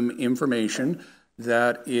to him information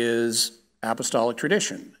that is apostolic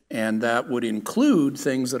tradition, and that would include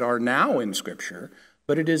things that are now in Scripture,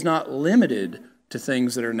 but it is not limited to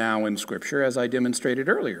things that are now in Scripture, as I demonstrated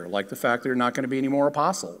earlier, like the fact there are not going to be any more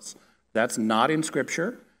apostles. That's not in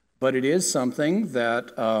Scripture, but it is something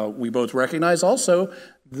that we both recognize. Also,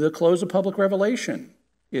 the close of public revelation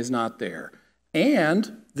is not there.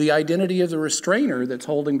 And the identity of the restrainer that's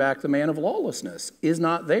holding back the man of lawlessness is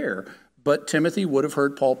not there. But Timothy would have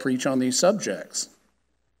heard Paul preach on these subjects.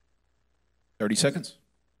 30 seconds.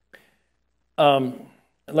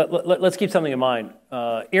 Let's keep something in mind.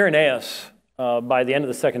 Irenaeus, by the end of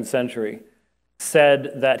the 2nd century,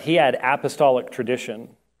 said that he had apostolic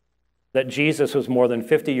tradition, that Jesus was more than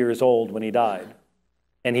 50 years old when he died.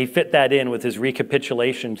 And he fit that in with his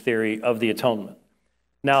recapitulation theory of the atonement.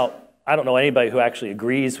 Now, I don't know anybody who actually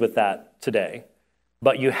agrees with that today,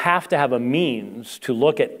 but you have to have a means to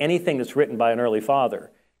look at anything that's written by an early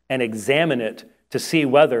father and examine it to see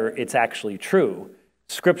whether it's actually true.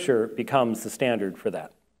 Scripture becomes the standard for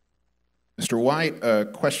that. Mr. White, a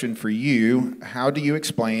question for you. How do you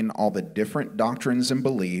explain all the different doctrines and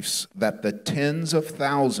beliefs that the tens of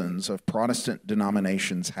thousands of Protestant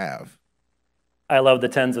denominations have? I love the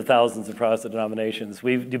tens of thousands of Protestant denominations.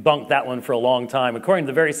 We've debunked that one for a long time. According to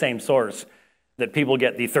the very same source that people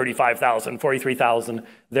get the 35,000, 43,000,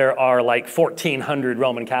 there are like 1,400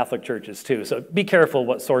 Roman Catholic churches too. So be careful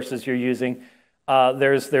what sources you're using.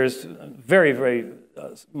 There's very, very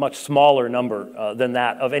much smaller number than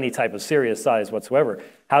that of any type of serious size whatsoever.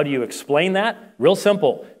 How do you explain that? Real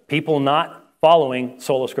simple. People not following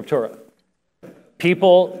Sola Scriptura.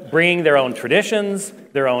 People bringing their own traditions,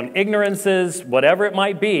 their own ignorances, whatever it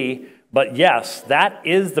might be. But yes, that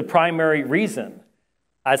is the primary reason.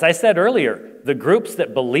 As I said earlier, the groups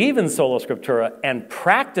that believe in Sola Scriptura and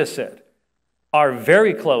practice it are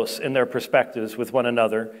very close in their perspectives with one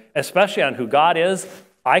another, especially on who God is.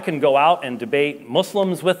 I can go out and debate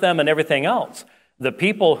Muslims with them and everything else. The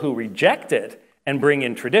people who reject it and bring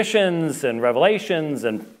in traditions and revelations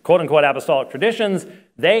and quote-unquote apostolic traditions,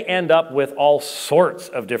 they end up with all sorts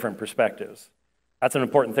of different perspectives. That's an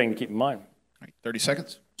important thing to keep in mind. All right, 30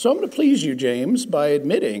 seconds. So I'm going to please you, James, by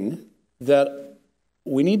admitting that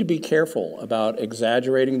we need to be careful about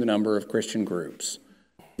exaggerating the number of Christian groups.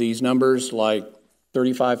 These numbers, like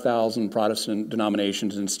 35,000 Protestant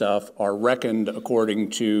denominations and stuff, are reckoned according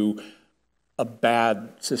to a bad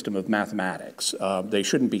system of mathematics. They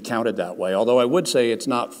shouldn't be counted that way, although I would say it's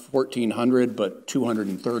not 1,400, but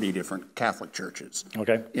 230 different Catholic churches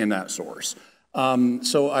in that source.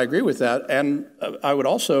 So I agree with that, and I would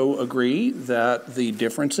also agree that the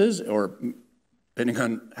differences, or depending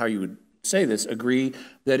on how you would say this, agree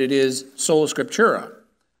that it is Sola Scriptura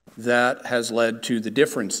that has led to the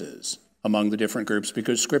differences among the different groups,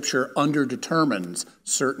 because Scripture underdetermines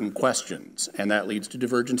certain questions, and that leads to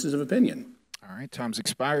divergences of opinion. All right, time's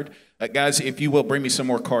expired. Guys, if you will, bring me some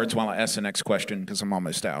more cards while I ask the next question, because I'm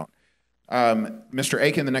almost out. Mr.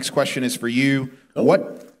 Akin, the next question is for you. Oh.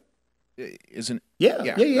 What isn't? Yeah.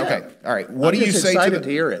 Okay, all right. What do you say to the?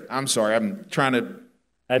 Hear it. I'm sorry, I'm trying to.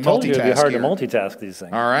 I told you it'd be hard to multitask these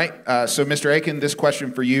things. All right. So, Mr. Akin, this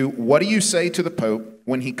question for you. What do you say to the Pope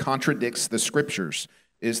when he contradicts the Scriptures?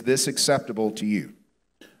 Is this acceptable to you?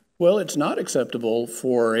 Well, it's not acceptable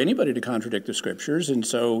for anybody to contradict the Scriptures, and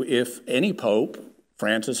so if any Pope,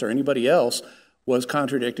 Francis or anybody else, was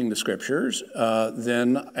contradicting the Scriptures,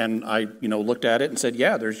 then, and I looked at it and said,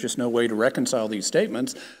 yeah, there's just no way to reconcile these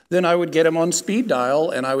statements, then I would get him on speed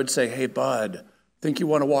dial and I would say, hey, bud, think you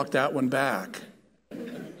want to walk that one back?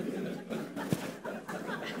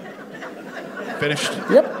 Finished?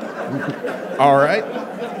 Yep. All right.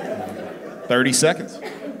 30 seconds.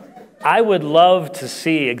 I would love to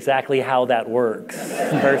see exactly how that works,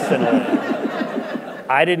 personally.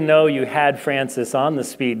 I didn't know you had Francis on the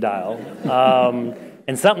speed dial.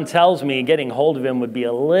 And something tells me getting hold of him would be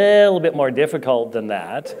a little bit more difficult than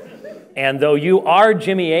that. And though you are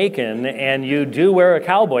Jimmy Akin and you do wear a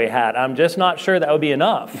cowboy hat, I'm just not sure that would be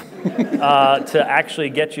enough to actually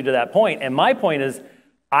get you to that point. And my point is,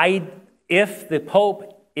 if the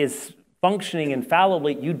Pope is functioning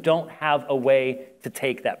infallibly, you don't have a way to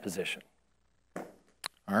take that position.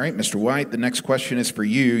 All right, Mr. White, the next question is for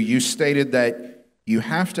you. You stated that you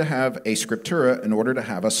have to have a Scriptura in order to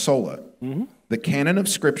have a sola. Mm-hmm. The canon of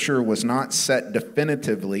Scripture was not set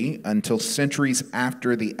definitively until centuries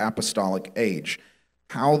after the apostolic age.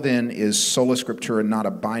 How then is sola Scriptura not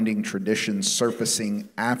a binding tradition surfacing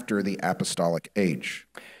after the apostolic age?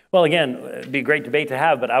 Well, again, it'd be a great debate to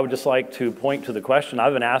have, but I would just like to point to the question.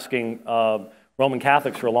 I've been asking Roman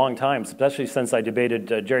Catholics for a long time, especially since I debated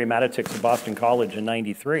Jerry Matitix at Boston College in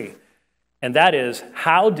 '93. And that is,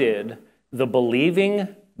 how did the believing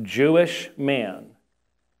Jewish man,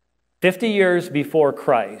 50 years before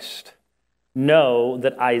Christ, know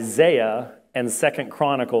that Isaiah and 2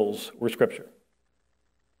 Chronicles were Scripture?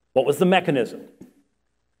 What was the mechanism?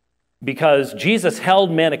 Because Jesus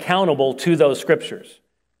held men accountable to those Scriptures.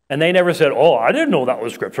 And they never said, oh, I didn't know that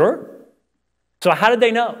was Scripture. So how did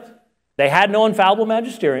they know? They had no infallible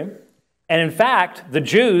magisterium. And in fact, the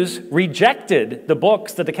Jews rejected the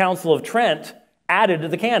books that the Council of Trent added to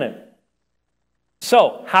the canon.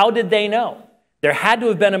 So how did they know? There had to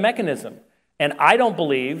have been a mechanism. And I don't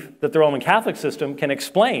believe that the Roman Catholic system can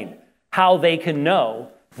explain how they can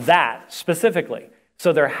know that specifically.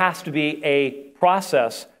 So there has to be a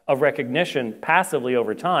process of recognition passively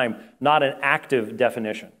over time, not an active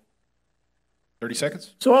definition. 30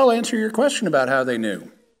 seconds. So I'll answer your question about how they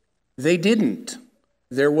knew. They didn't.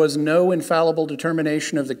 There was no infallible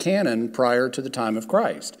determination of the canon prior to the time of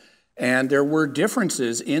Christ. And there were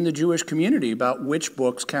differences in the Jewish community about which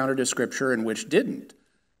books counted as Scripture and which didn't.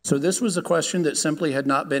 So this was a question that simply had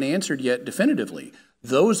not been answered yet definitively.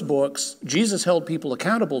 Those books, Jesus held people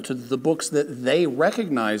accountable to the books that they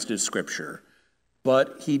recognized as Scripture,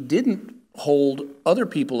 but he didn't hold other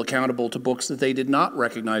people accountable to books that they did not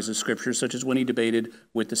recognize as Scripture, such as when he debated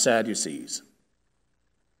with the Sadducees.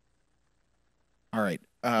 All right.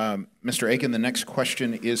 Mr. Akin, the next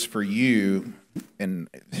question is for you. And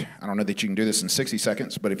I don't know that you can do this in 60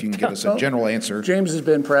 seconds, but if you can give us a general answer. James has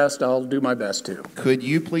been pressed. I'll do my best to. Could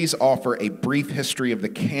you please offer a brief history of the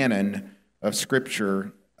canon of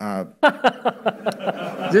Scripture?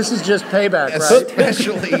 This is just payback, right?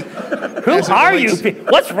 Especially. Who are you?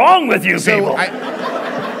 What's wrong with you people?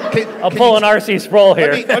 I'll pull an R.C. Sproul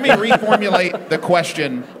here. Let me reformulate the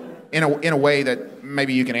question in a way that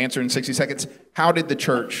maybe you can answer in 60 seconds. How did the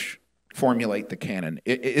church formulate the canon?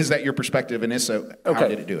 Is that your perspective? And if so, how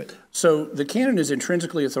did it do it? So the canon is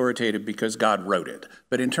intrinsically authoritative because God wrote it.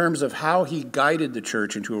 But in terms of how he guided the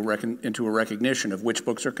church into a recognition of which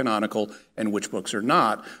books are canonical and which books are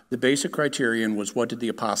not, the basic criterion was, what did the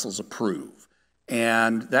apostles approve?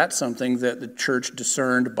 And that's something that the church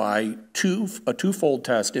discerned by a twofold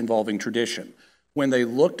test involving tradition. When they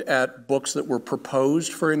looked at books that were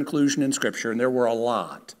proposed for inclusion in Scripture, and there were a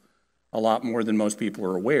lot more than most people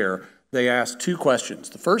are aware, they asked two questions.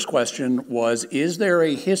 The first question was, is there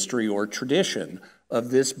a history or tradition of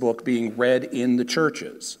this book being read in the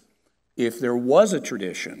churches? If there was a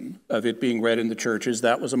tradition of it being read in the churches,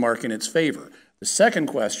 that was a mark in its favor. The second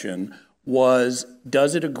question was,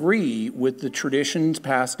 does it agree with the traditions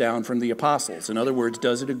passed down from the apostles? In other words,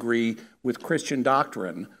 does it agree with Christian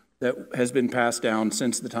doctrine that has been passed down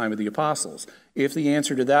since the time of the apostles? If the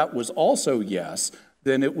answer to that was also yes,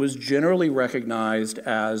 then it was generally recognized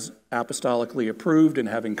as apostolically approved and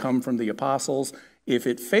having come from the apostles. If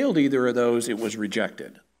it failed either of those, it was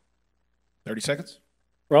rejected. 30 seconds.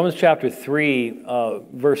 Romans chapter 3,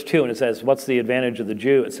 verse 2, and it says, what's the advantage of the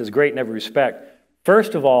Jew? It says, great in every respect.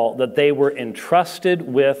 First of all, that they were entrusted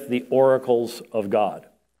with the oracles of God.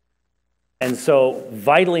 And so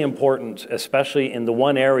vitally important, especially in the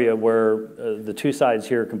one area where the two sides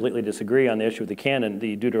here completely disagree on the issue of the canon,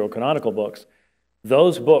 the deuterocanonical books,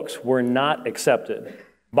 those books were not accepted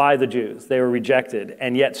by the Jews. They were rejected.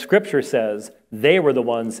 And yet Scripture says they were the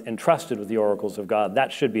ones entrusted with the oracles of God.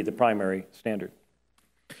 That should be the primary standard.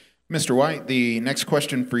 Mr. White, the next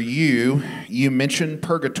question for you. You mentioned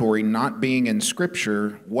purgatory not being in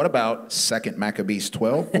Scripture. What about 2 Maccabees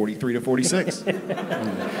 12, 43 to 46?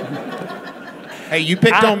 Hey, you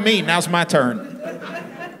picked on me. Now's my turn.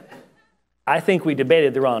 I think we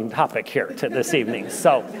debated the wrong topic here this evening.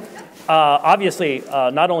 So, obviously,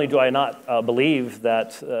 not only do I not believe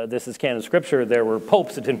that this is canon Scripture, there were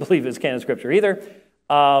popes that didn't believe it was canon Scripture either.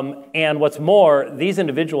 And what's more, these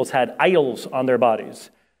individuals had idols on their bodies.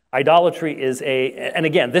 Idolatry is and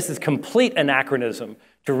again, this is complete anachronism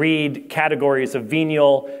to read categories of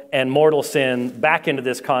venial and mortal sin back into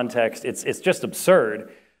this context. It's just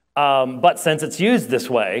absurd. But since it's used this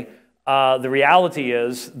way, the reality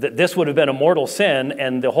is that this would have been a mortal sin,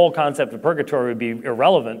 and the whole concept of purgatory would be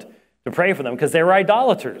irrelevant to pray for them because they were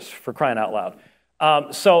idolaters, for crying out loud.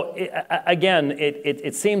 Again,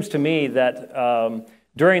 it seems to me that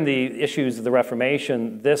during the issues of the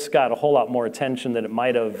Reformation, this got a whole lot more attention than it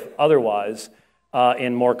might have otherwise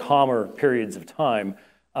in more calmer periods of time.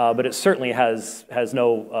 But it certainly has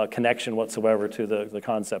no connection whatsoever to the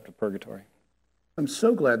concept of purgatory. I'm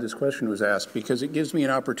so glad this question was asked because it gives me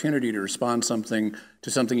an opportunity to respond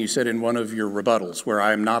to something you said in one of your rebuttals, where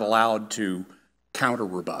I am not allowed to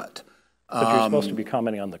counter-rebut. But you're supposed to be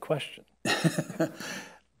commenting on the question.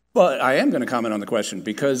 But I am going to comment on the question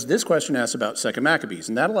because this question asks about 2 Maccabees,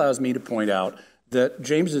 and that allows me to point out that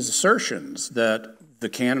James's assertions that the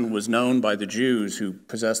canon was known by the Jews who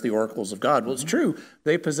possessed the oracles of God. Well, it's true,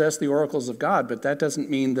 they possessed the oracles of God, but that doesn't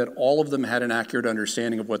mean that all of them had an accurate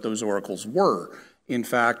understanding of what those oracles were. In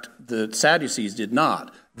fact, the Sadducees did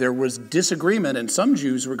not. There was disagreement, and some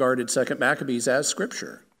Jews regarded 2 Maccabees as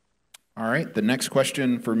Scripture. All right, the next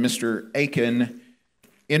question for Mr. Akin.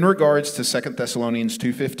 In regards to 2 Thessalonians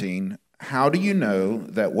 2:15, how do you know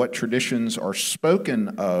that what traditions are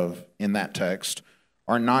spoken of in that text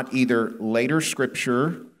are not either later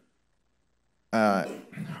scripture,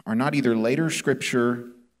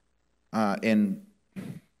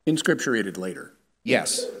 Inscripturated later.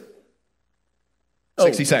 Yes.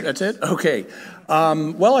 60 seconds. That's it? Okay.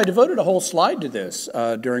 Well, I devoted a whole slide to this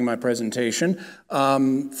during my presentation.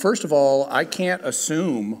 First of all, I can't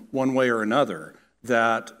assume one way or another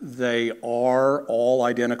that they are all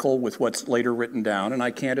identical with what's later written down, and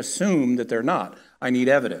I can't assume that they're not. I need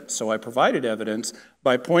evidence. So I provided evidence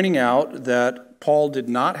by pointing out that Paul did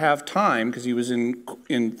not have time, because he was in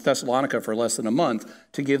Thessalonica for less than a month,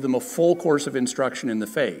 to give them a full course of instruction in the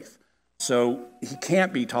faith. So he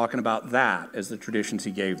can't be talking about that as the traditions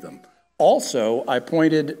he gave them. Also, I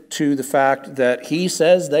pointed to the fact that he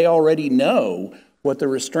says they already know what the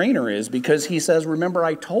restrainer is, because he says, remember,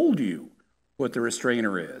 I told you what the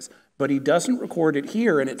restrainer is. But he doesn't record it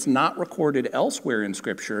here, and it's not recorded elsewhere in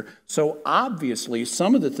Scripture. So obviously,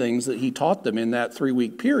 some of the things that he taught them in that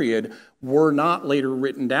 3-week period were not later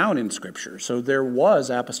written down in Scripture. So there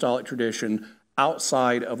was apostolic tradition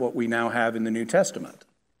outside of what we now have in the New Testament.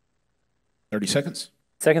 30 seconds.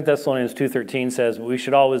 2 Thessalonians 2:13 says, we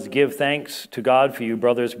should always give thanks to God for you,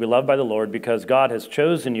 brothers, beloved by the Lord, because God has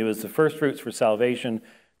chosen you as the first fruits for salvation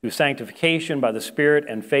through sanctification by the Spirit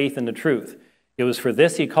and faith in the truth. It was for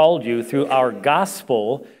this he called you through our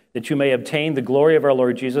gospel, that you may obtain the glory of our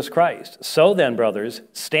Lord Jesus Christ. So then, brothers,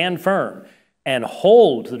 stand firm and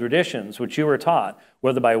hold to the traditions which you were taught,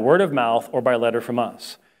 whether by word of mouth or by letter from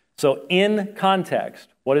us. So in context,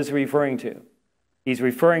 what is he referring to? He's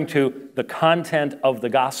referring to the content of the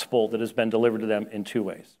gospel that has been delivered to them in 2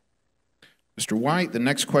 ways. Mr. White, the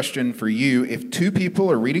next question for you. If two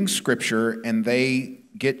people are reading Scripture and they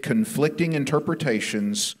get conflicting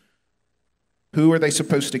interpretations, who are they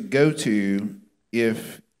supposed to go to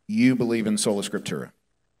if you believe in Sola Scriptura?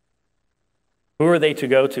 Who are they to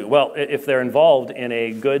go to? Well, if they're involved in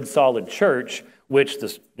a good, solid church, which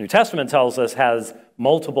the New Testament tells us has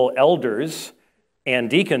multiple elders and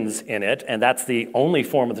deacons in it, and that's the only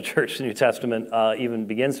form of the church the New Testament even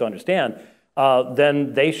begins to understand,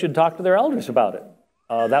 then they should talk to their elders about it.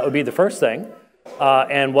 That would be the first thing.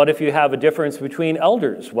 And what if you have a difference between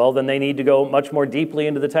elders? Well, then they need to go much more deeply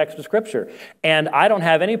into the text of Scripture. And I don't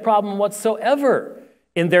have any problem whatsoever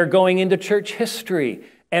in their going into church history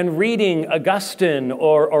and reading Augustine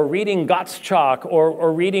or reading Gottschalk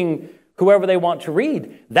or reading whoever they want to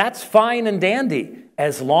read. That's fine and dandy,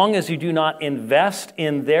 as long as you do not invest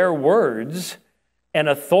in their words an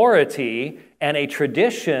authority and a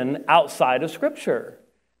tradition outside of Scripture.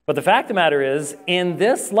 But the fact of the matter is, in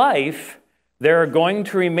this life, there are going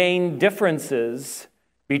to remain differences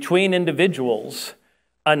between individuals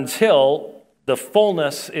until the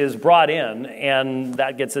fullness is brought in, and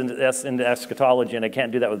that gets into eschatology, and I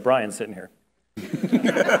can't do that with Brian sitting here.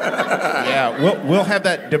 Yeah, we'll have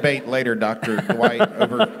that debate later, Dr. Dwight,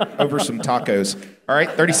 over some tacos. All right,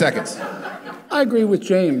 30 seconds. I agree with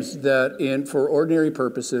James that for ordinary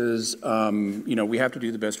purposes, we have to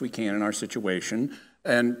do the best we can in our situation.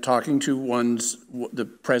 And talking to the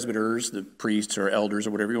presbyters, the priests or elders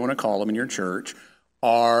or whatever you want to call them in your church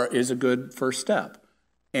is a good first step.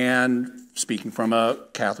 And speaking from a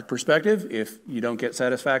Catholic perspective, if you don't get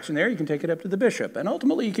satisfaction there, you can take it up to the bishop. And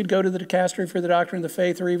ultimately, you could go to the dicastery for the doctrine of the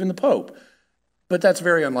faith or even the Pope. But that's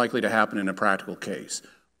very unlikely to happen in a practical case.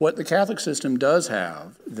 What the Catholic system does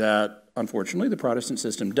have that, unfortunately, the Protestant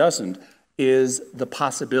system doesn't, is the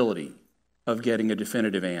possibility of getting a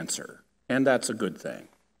definitive answer. And that's a good thing.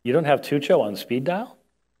 You don't have Tucho on speed dial?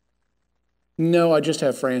 No, I just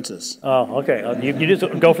have Francis. Oh, okay. You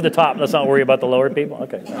just go for the top. Let's not worry about the lower people.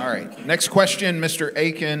 Okay. All right. Next question, Mr.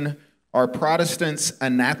 Akin. Are Protestants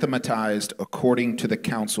anathematized according to the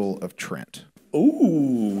Council of Trent?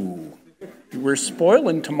 Ooh, we're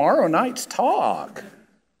spoiling tomorrow night's talk.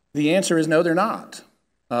 The answer is no, they're not.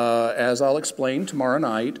 As I'll explain tomorrow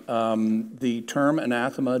night, the term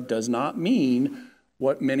anathema does not mean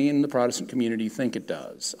what many in the Protestant community think it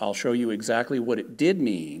does. I'll show you exactly what it did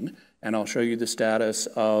mean, and I'll show you the status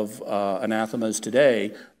of anathemas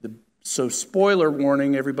today. So spoiler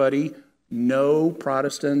warning, everybody, no,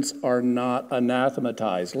 Protestants are not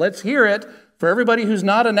anathematized. Let's hear it for everybody who's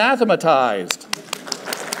not anathematized.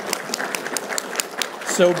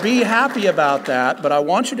 So be happy about that, but I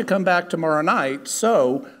want you to come back tomorrow night,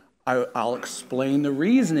 so I'll explain the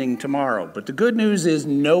reasoning tomorrow. But the good news is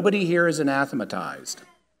nobody here is anathematized.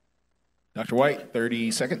 Dr. White,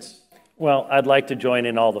 30 seconds. Well, I'd like to join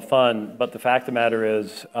in all the fun, but the fact of the matter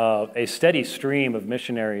is a steady stream of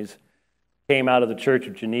missionaries came out of the Church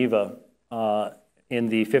of Geneva in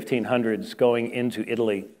the 1500s going into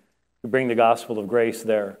Italy to bring the gospel of grace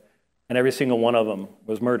there, and every single one of them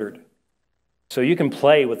was murdered. So you can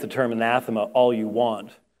play with the term anathema all you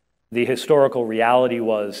want. The historical reality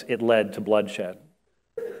was it led to bloodshed.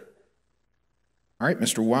 All right,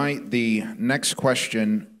 Mr. White, the next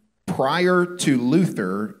question. Prior to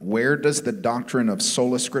Luther, where does the doctrine of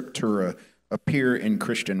sola scriptura appear in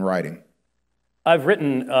Christian writing? I've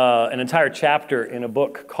written an entire chapter in a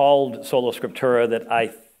book called Sola Scriptura that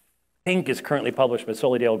I think is currently published by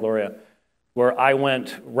Soli Deo Gloria, where I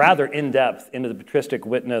went rather in-depth into the patristic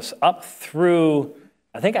witness up through,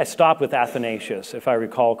 I think I stopped with Athanasius, if I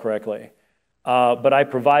recall correctly. But I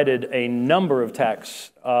provided a number of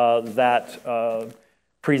texts that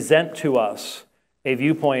present to us a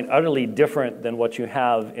viewpoint utterly different than what you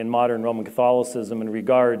have in modern Roman Catholicism in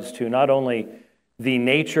regards to not only the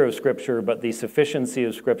nature of Scripture, but the sufficiency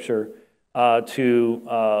of Scripture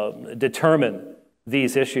to determine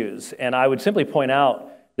these issues. And I would simply point out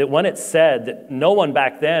that when it's said that no one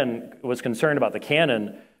back then was concerned about the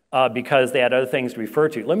canon because they had other things to refer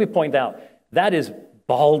to, let me point out, that is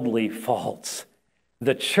baldly false.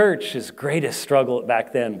 The church's greatest struggle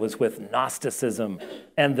back then was with Gnosticism,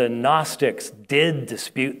 and the Gnostics did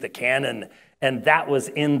dispute the canon, and that was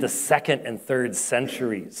in the 2nd and 3rd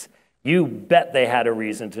centuries. You bet they had a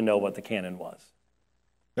reason to know what the canon was.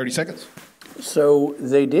 30 seconds. So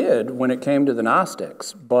they did when it came to the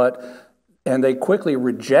Gnostics, and they quickly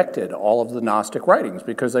rejected all of the Gnostic writings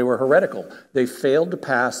because they were heretical. They failed to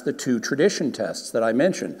pass the 2 tradition tests that I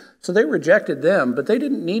mentioned. So they rejected them, but they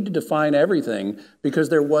didn't need to define everything because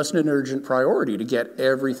there wasn't an urgent priority to get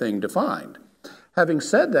everything defined. Having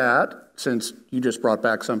said that, since you just brought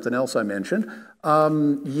back something else I mentioned,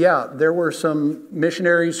 yeah, there were some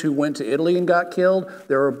missionaries who went to Italy and got killed.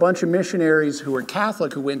 There were a bunch of missionaries who were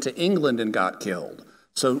Catholic who went to England and got killed.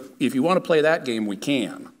 So if you want to play that game, we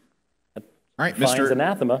can. All right, Finds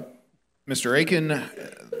anathema. Mr. Akin,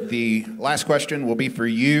 the last question will be for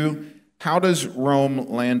you. How does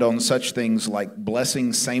Rome land on such things like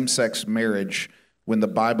blessing same-sex marriage when the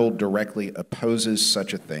Bible directly opposes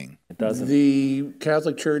such a thing? It doesn't. The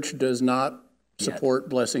Catholic Church does not support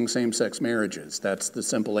blessing same-sex marriages. That's the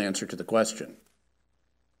simple answer to the question.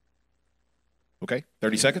 Okay,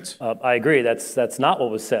 30 seconds. I agree. That's not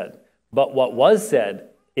what was said. But what was said,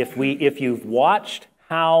 if you've watched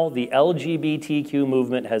how the LGBTQ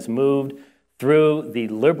movement has moved through the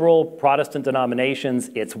liberal Protestant denominations,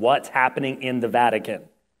 it's what's happening in the Vatican.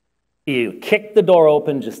 You kick the door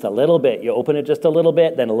open just a little bit. You open it just a little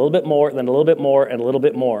bit, then a little bit more, then a little bit more, and a little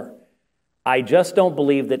bit more. I just don't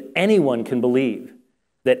believe that anyone can believe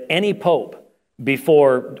that any pope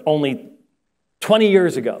before only 20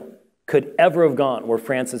 years ago could ever have gone where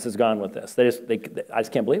Francis has gone with this. I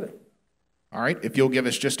just can't believe it. All right, if you'll give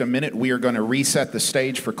us just a minute, we are going to reset the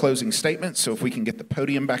stage for closing statements, so if we can get the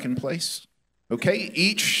podium back in place. Okay,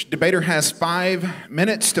 each debater has 5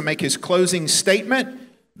 minutes to make his closing statement.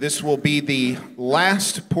 This will be the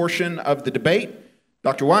last portion of the debate.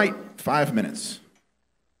 Dr. White, 5 minutes.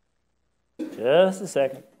 Just a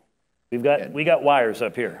second. We got wires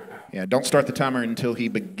up here. Yeah, don't start the timer until he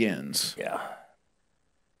begins. Yeah.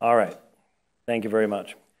 All right. Thank you very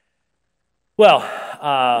much. Well,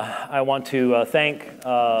 I want to thank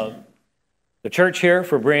the church here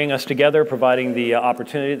for bringing us together, providing the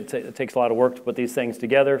opportunity. It takes a lot of work to put these things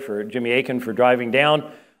together, for Jimmy Akin for driving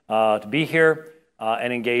down to be here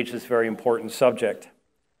and engage this very important subject.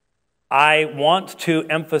 I want to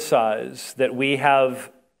emphasize that we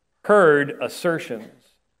have heard assertions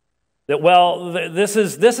that, well, this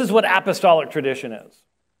is what apostolic tradition is.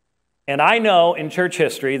 And I know in church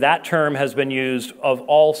history that term has been used of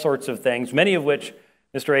all sorts of things, many of which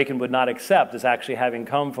Mr. Akin would not accept as actually having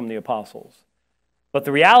come from the apostles. But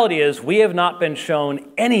the reality is we have not been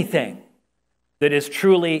shown anything that is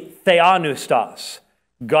truly theopneustos,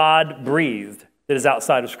 God-breathed, that is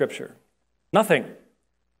outside of Scripture. Nothing.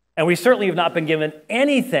 And we certainly have not been given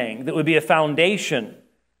anything that would be a foundation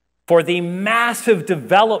for the massive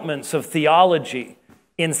developments of theology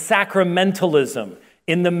in sacramentalism,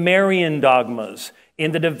 in the Marian dogmas,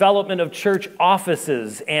 in the development of church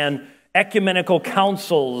offices and ecumenical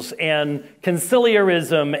councils and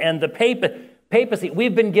conciliarism and the papacy.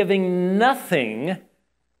 We've been giving nothing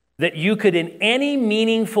that you could in any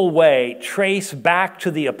meaningful way trace back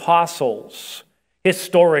to the apostles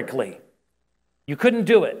historically. You couldn't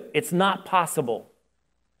do it. It's not possible.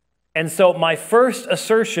 And so my first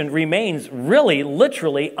assertion remains really,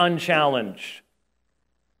 literally unchallenged.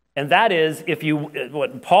 And that is,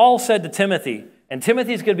 what Paul said to Timothy, and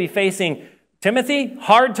Timothy's going to be facing, Timothy,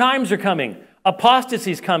 hard times are coming,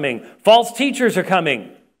 apostasy's coming, false teachers are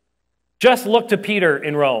coming. Just look to Peter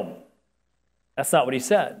in Rome. That's not what he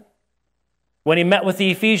said. When he met with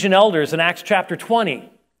the Ephesian elders in Acts chapter 20,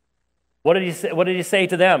 what did he say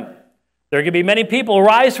to them? There are going to be many people who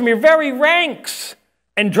rise from your very ranks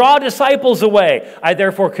and draw disciples away. I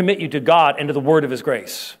therefore commit you to God and to the word of his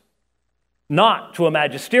grace. not to a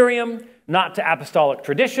magisterium, not to apostolic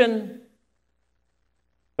tradition,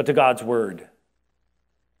 but to God's word.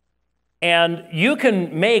 And you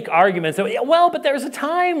can make arguments that, well, but there's a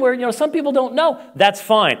time where, some people don't know. That's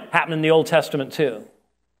fine. Happened in the Old Testament too.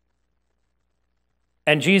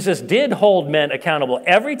 And Jesus did hold men accountable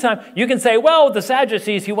every time. You can say, well, with the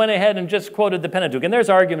Sadducees, he went ahead and just quoted the Pentateuch. And there's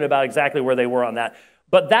argument about exactly where they were on that.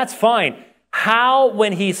 But that's fine. How,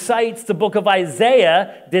 when he cites the book of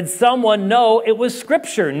Isaiah, did someone know it was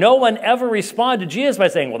Scripture? No one ever responded to Jesus by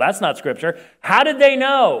saying, well, that's not Scripture. How did they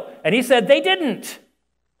know? And he said, they didn't.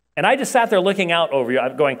 And I just sat there looking out over you.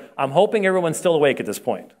 I'm going, I'm hoping everyone's still awake at this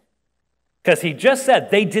point. Because he just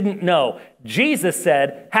said they didn't know. Jesus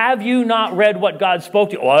said, have you not read what God spoke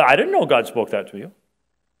to you? Well, I didn't know God spoke that to you.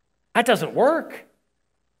 That doesn't work.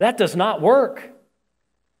 That does not work.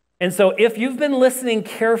 And so if you've been listening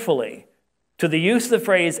carefully to the use of the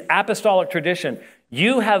phrase apostolic tradition,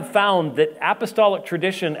 you have found that apostolic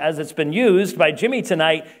tradition, as it's been used by Jimmy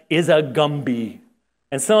tonight, is a Gumby.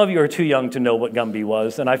 And some of you are too young to know what Gumby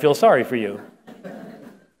was, and I feel sorry for you.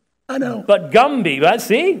 I know. But Gumby,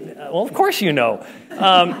 see? Well, of course you know.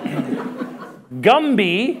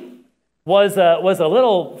 Gumby was a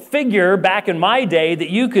little figure back in my day that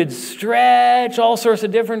you could stretch all sorts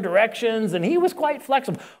of different directions, and he was quite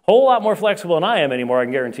flexible. A whole lot more flexible than I am anymore, I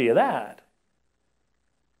can guarantee you that.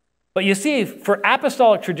 But you see, for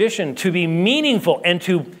apostolic tradition to be meaningful and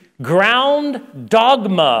to ground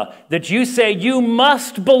dogma that you say you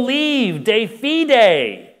must believe de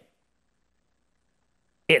fide,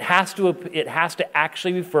 it has to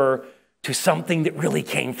actually refer to something that really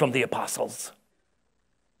came from the apostles.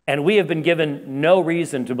 And we have been given no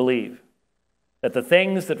reason to believe that the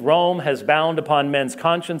things that Rome has bound upon men's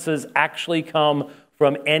consciences actually come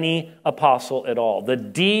from any apostle at all. The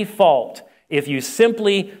default, if you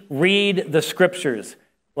simply read the Scriptures,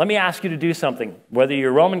 let me ask you to do something, whether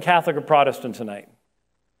you're Roman Catholic or Protestant tonight.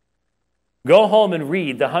 Go home and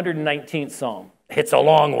read the 119th Psalm. It's a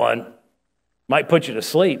long one. Might put you to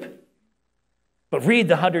sleep. But read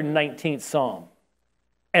the 119th Psalm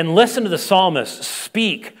and listen to the psalmist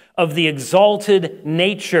speak of the exalted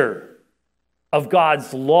nature of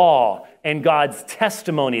God's law and God's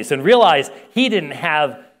testimonies, and realize he didn't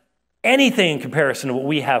have anything in comparison to what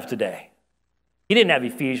we have today. He didn't have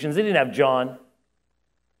Ephesians. He didn't have John.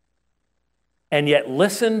 And yet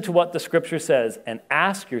listen to what the Scripture says and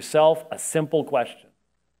ask yourself a simple question.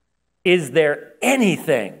 Is there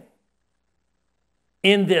anything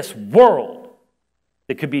in this world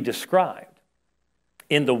that could be described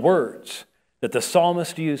in the words that the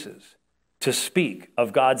psalmist uses to speak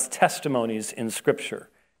of God's testimonies in Scripture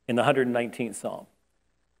in the 119th Psalm?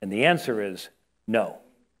 And the answer is no.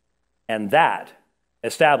 And that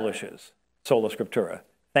establishes Sola Scriptura.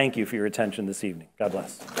 Thank you for your attention this evening. God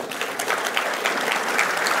bless.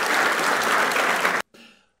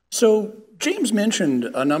 So James mentioned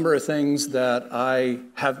a number of things that I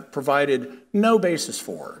have provided no basis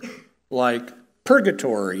for, like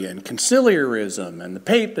purgatory and conciliarism and the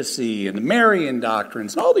papacy and the Marian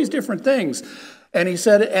doctrines and all these different things. And he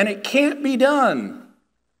said, and it can't be done.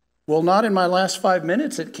 Well, not in my last 5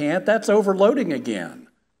 minutes it can't. That's overloading again.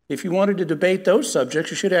 If you wanted to debate those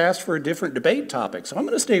subjects, you should have asked for a different debate topic. So I'm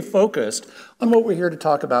going to stay focused on what we're here to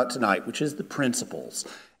talk about tonight, which is the principles.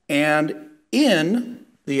 And in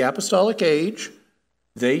the apostolic age,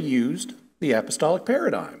 they used the apostolic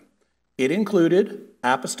paradigm. It included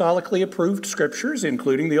apostolically approved scriptures,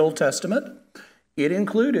 including the Old Testament. It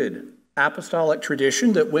included apostolic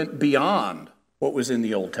tradition that went beyond what was in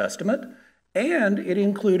the Old Testament. And it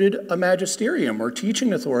included a magisterium, or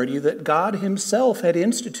teaching authority, that God himself had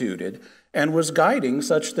instituted and was guiding,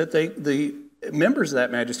 such that the members of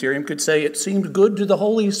that magisterium could say it seemed good to the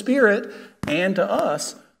Holy Spirit and to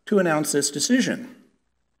us to announce this decision.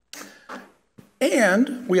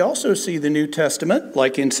 And we also see the New Testament,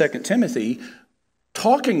 like in 2 Timothy,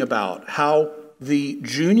 talking about how the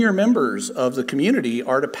junior members of the community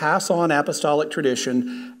are to pass on apostolic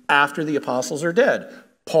tradition after the apostles are dead.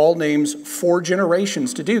 Paul names 4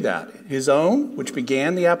 generations to do that. His own, which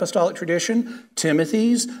began the apostolic tradition,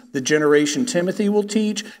 Timothy's, the generation Timothy will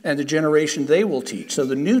teach, and the generation they will teach. So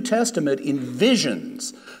the New Testament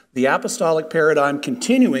envisions the apostolic paradigm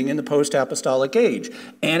continuing in the post-apostolic age.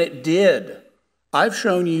 And it did. I've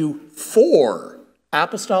shown you 4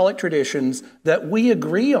 apostolic traditions that we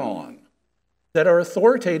agree on, that are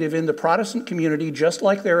authoritative in the Protestant community just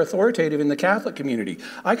like they're authoritative in the Catholic community.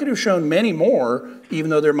 I could have shown many more, even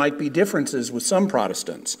though there might be differences with some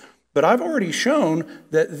Protestants. But I've already shown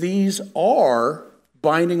that these are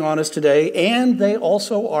binding on us today, and they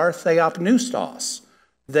also are theopneustos.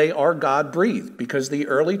 they are God-breathed, because the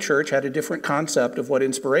early church had a different concept of what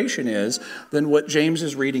inspiration is than what James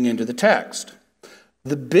is reading into the text.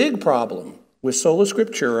 The big problem with Sola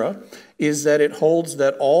Scriptura is that it holds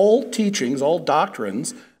that all teachings, all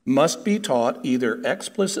doctrines, must be taught either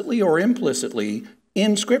explicitly or implicitly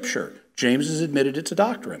in Scripture. James has admitted it's a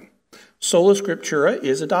doctrine. Sola Scriptura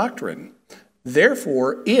is a doctrine.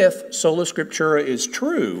 Therefore, if Sola Scriptura is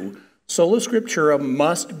true, Sola Scriptura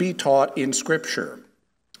must be taught in Scripture.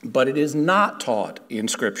 But it is not taught in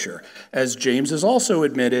Scripture. As James has also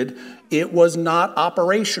admitted, it was not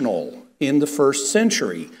operational in the first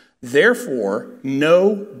century. Therefore,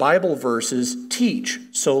 no Bible verses teach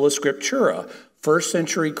Sola Scriptura. First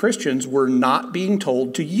century Christians were not being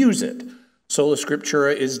told to use it. Sola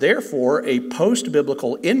Scriptura is therefore a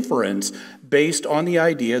post-biblical inference based on the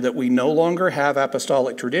idea that we no longer have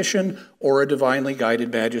apostolic tradition or a divinely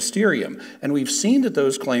guided magisterium. And we've seen that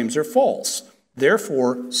those claims are false.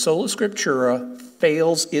 Therefore, Sola Scriptura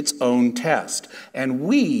fails its own test, and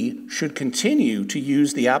we should continue to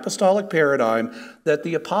use the apostolic paradigm that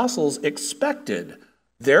the apostles expected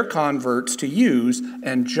their converts to use,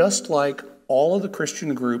 and just like all of the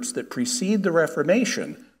Christian groups that precede the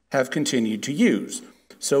Reformation have continued to use.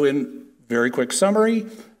 So in very quick summary,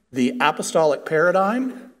 the apostolic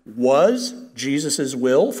paradigm was Jesus'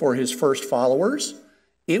 will for his first followers.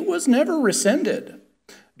 It was never rescinded.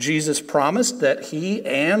 Jesus promised that he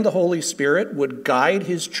and the Holy Spirit would guide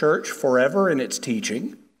his church forever in its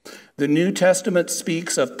teaching. The New Testament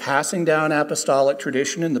speaks of passing down apostolic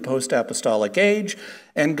tradition in the post-apostolic age,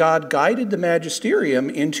 and God guided the magisterium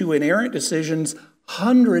into inerrant decisions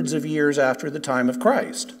hundreds of years after the time of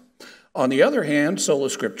Christ. On the other hand, Sola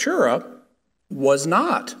Scriptura was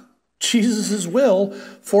not Jesus' will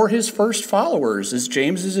for his first followers, as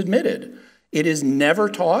James has admitted. It is never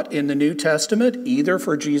taught in the New Testament, either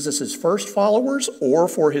for Jesus' first followers or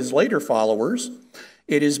for his later followers.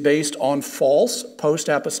 It is based on false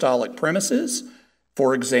post-apostolic premises.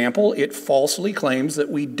 For example, it falsely claims that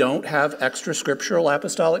we don't have extra-scriptural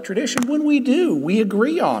apostolic tradition when we do. We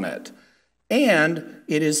agree on it. And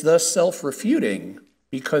it is thus self-refuting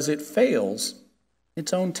because it fails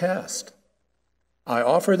its own test. I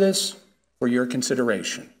offer this for your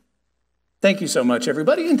consideration. Thank you so much,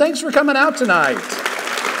 everybody, and thanks for coming out tonight.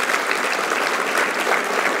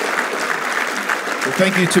 Well,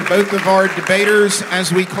 thank you to both of our debaters.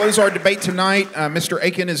 As we close our debate tonight, Mr.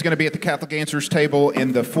 Akin is going to be at the Catholic Answers table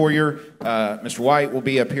in the foyer. Mr. White will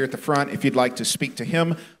be up here at the front if you'd like to speak to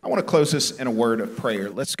him. I want to close this in a word of prayer.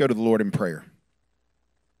 Let's go to the Lord in prayer.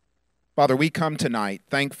 Father, we come tonight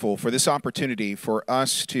thankful for this opportunity for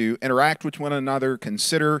us to interact with one another,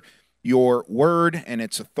 consider your word and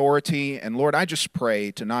its authority. And Lord, I just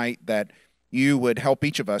pray tonight that you would help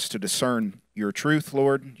each of us to discern your truth,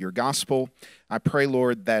 Lord, your gospel. I pray,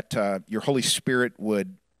 Lord, that your Holy Spirit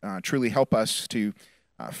would truly help us to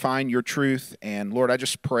find your truth. And Lord, I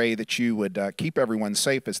just pray that you would keep everyone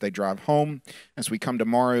safe as they drive home. As we come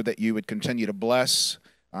tomorrow, that you would continue to bless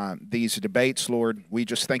these debates, Lord. We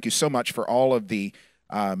just thank you so much for all of the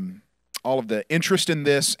interest in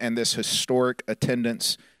this and this historic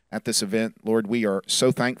attendance at this event. Lord, we are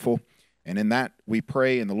so thankful. And in that, we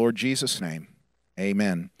pray in the Lord Jesus' name.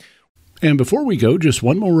 Amen. And before we go, just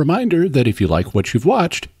one more reminder that if you like what you've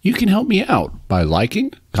watched, you can help me out by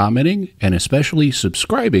liking, commenting, and especially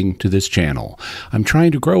subscribing to this channel. I'm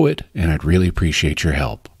trying to grow it, and I'd really appreciate your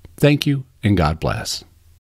help. Thank you, and God bless.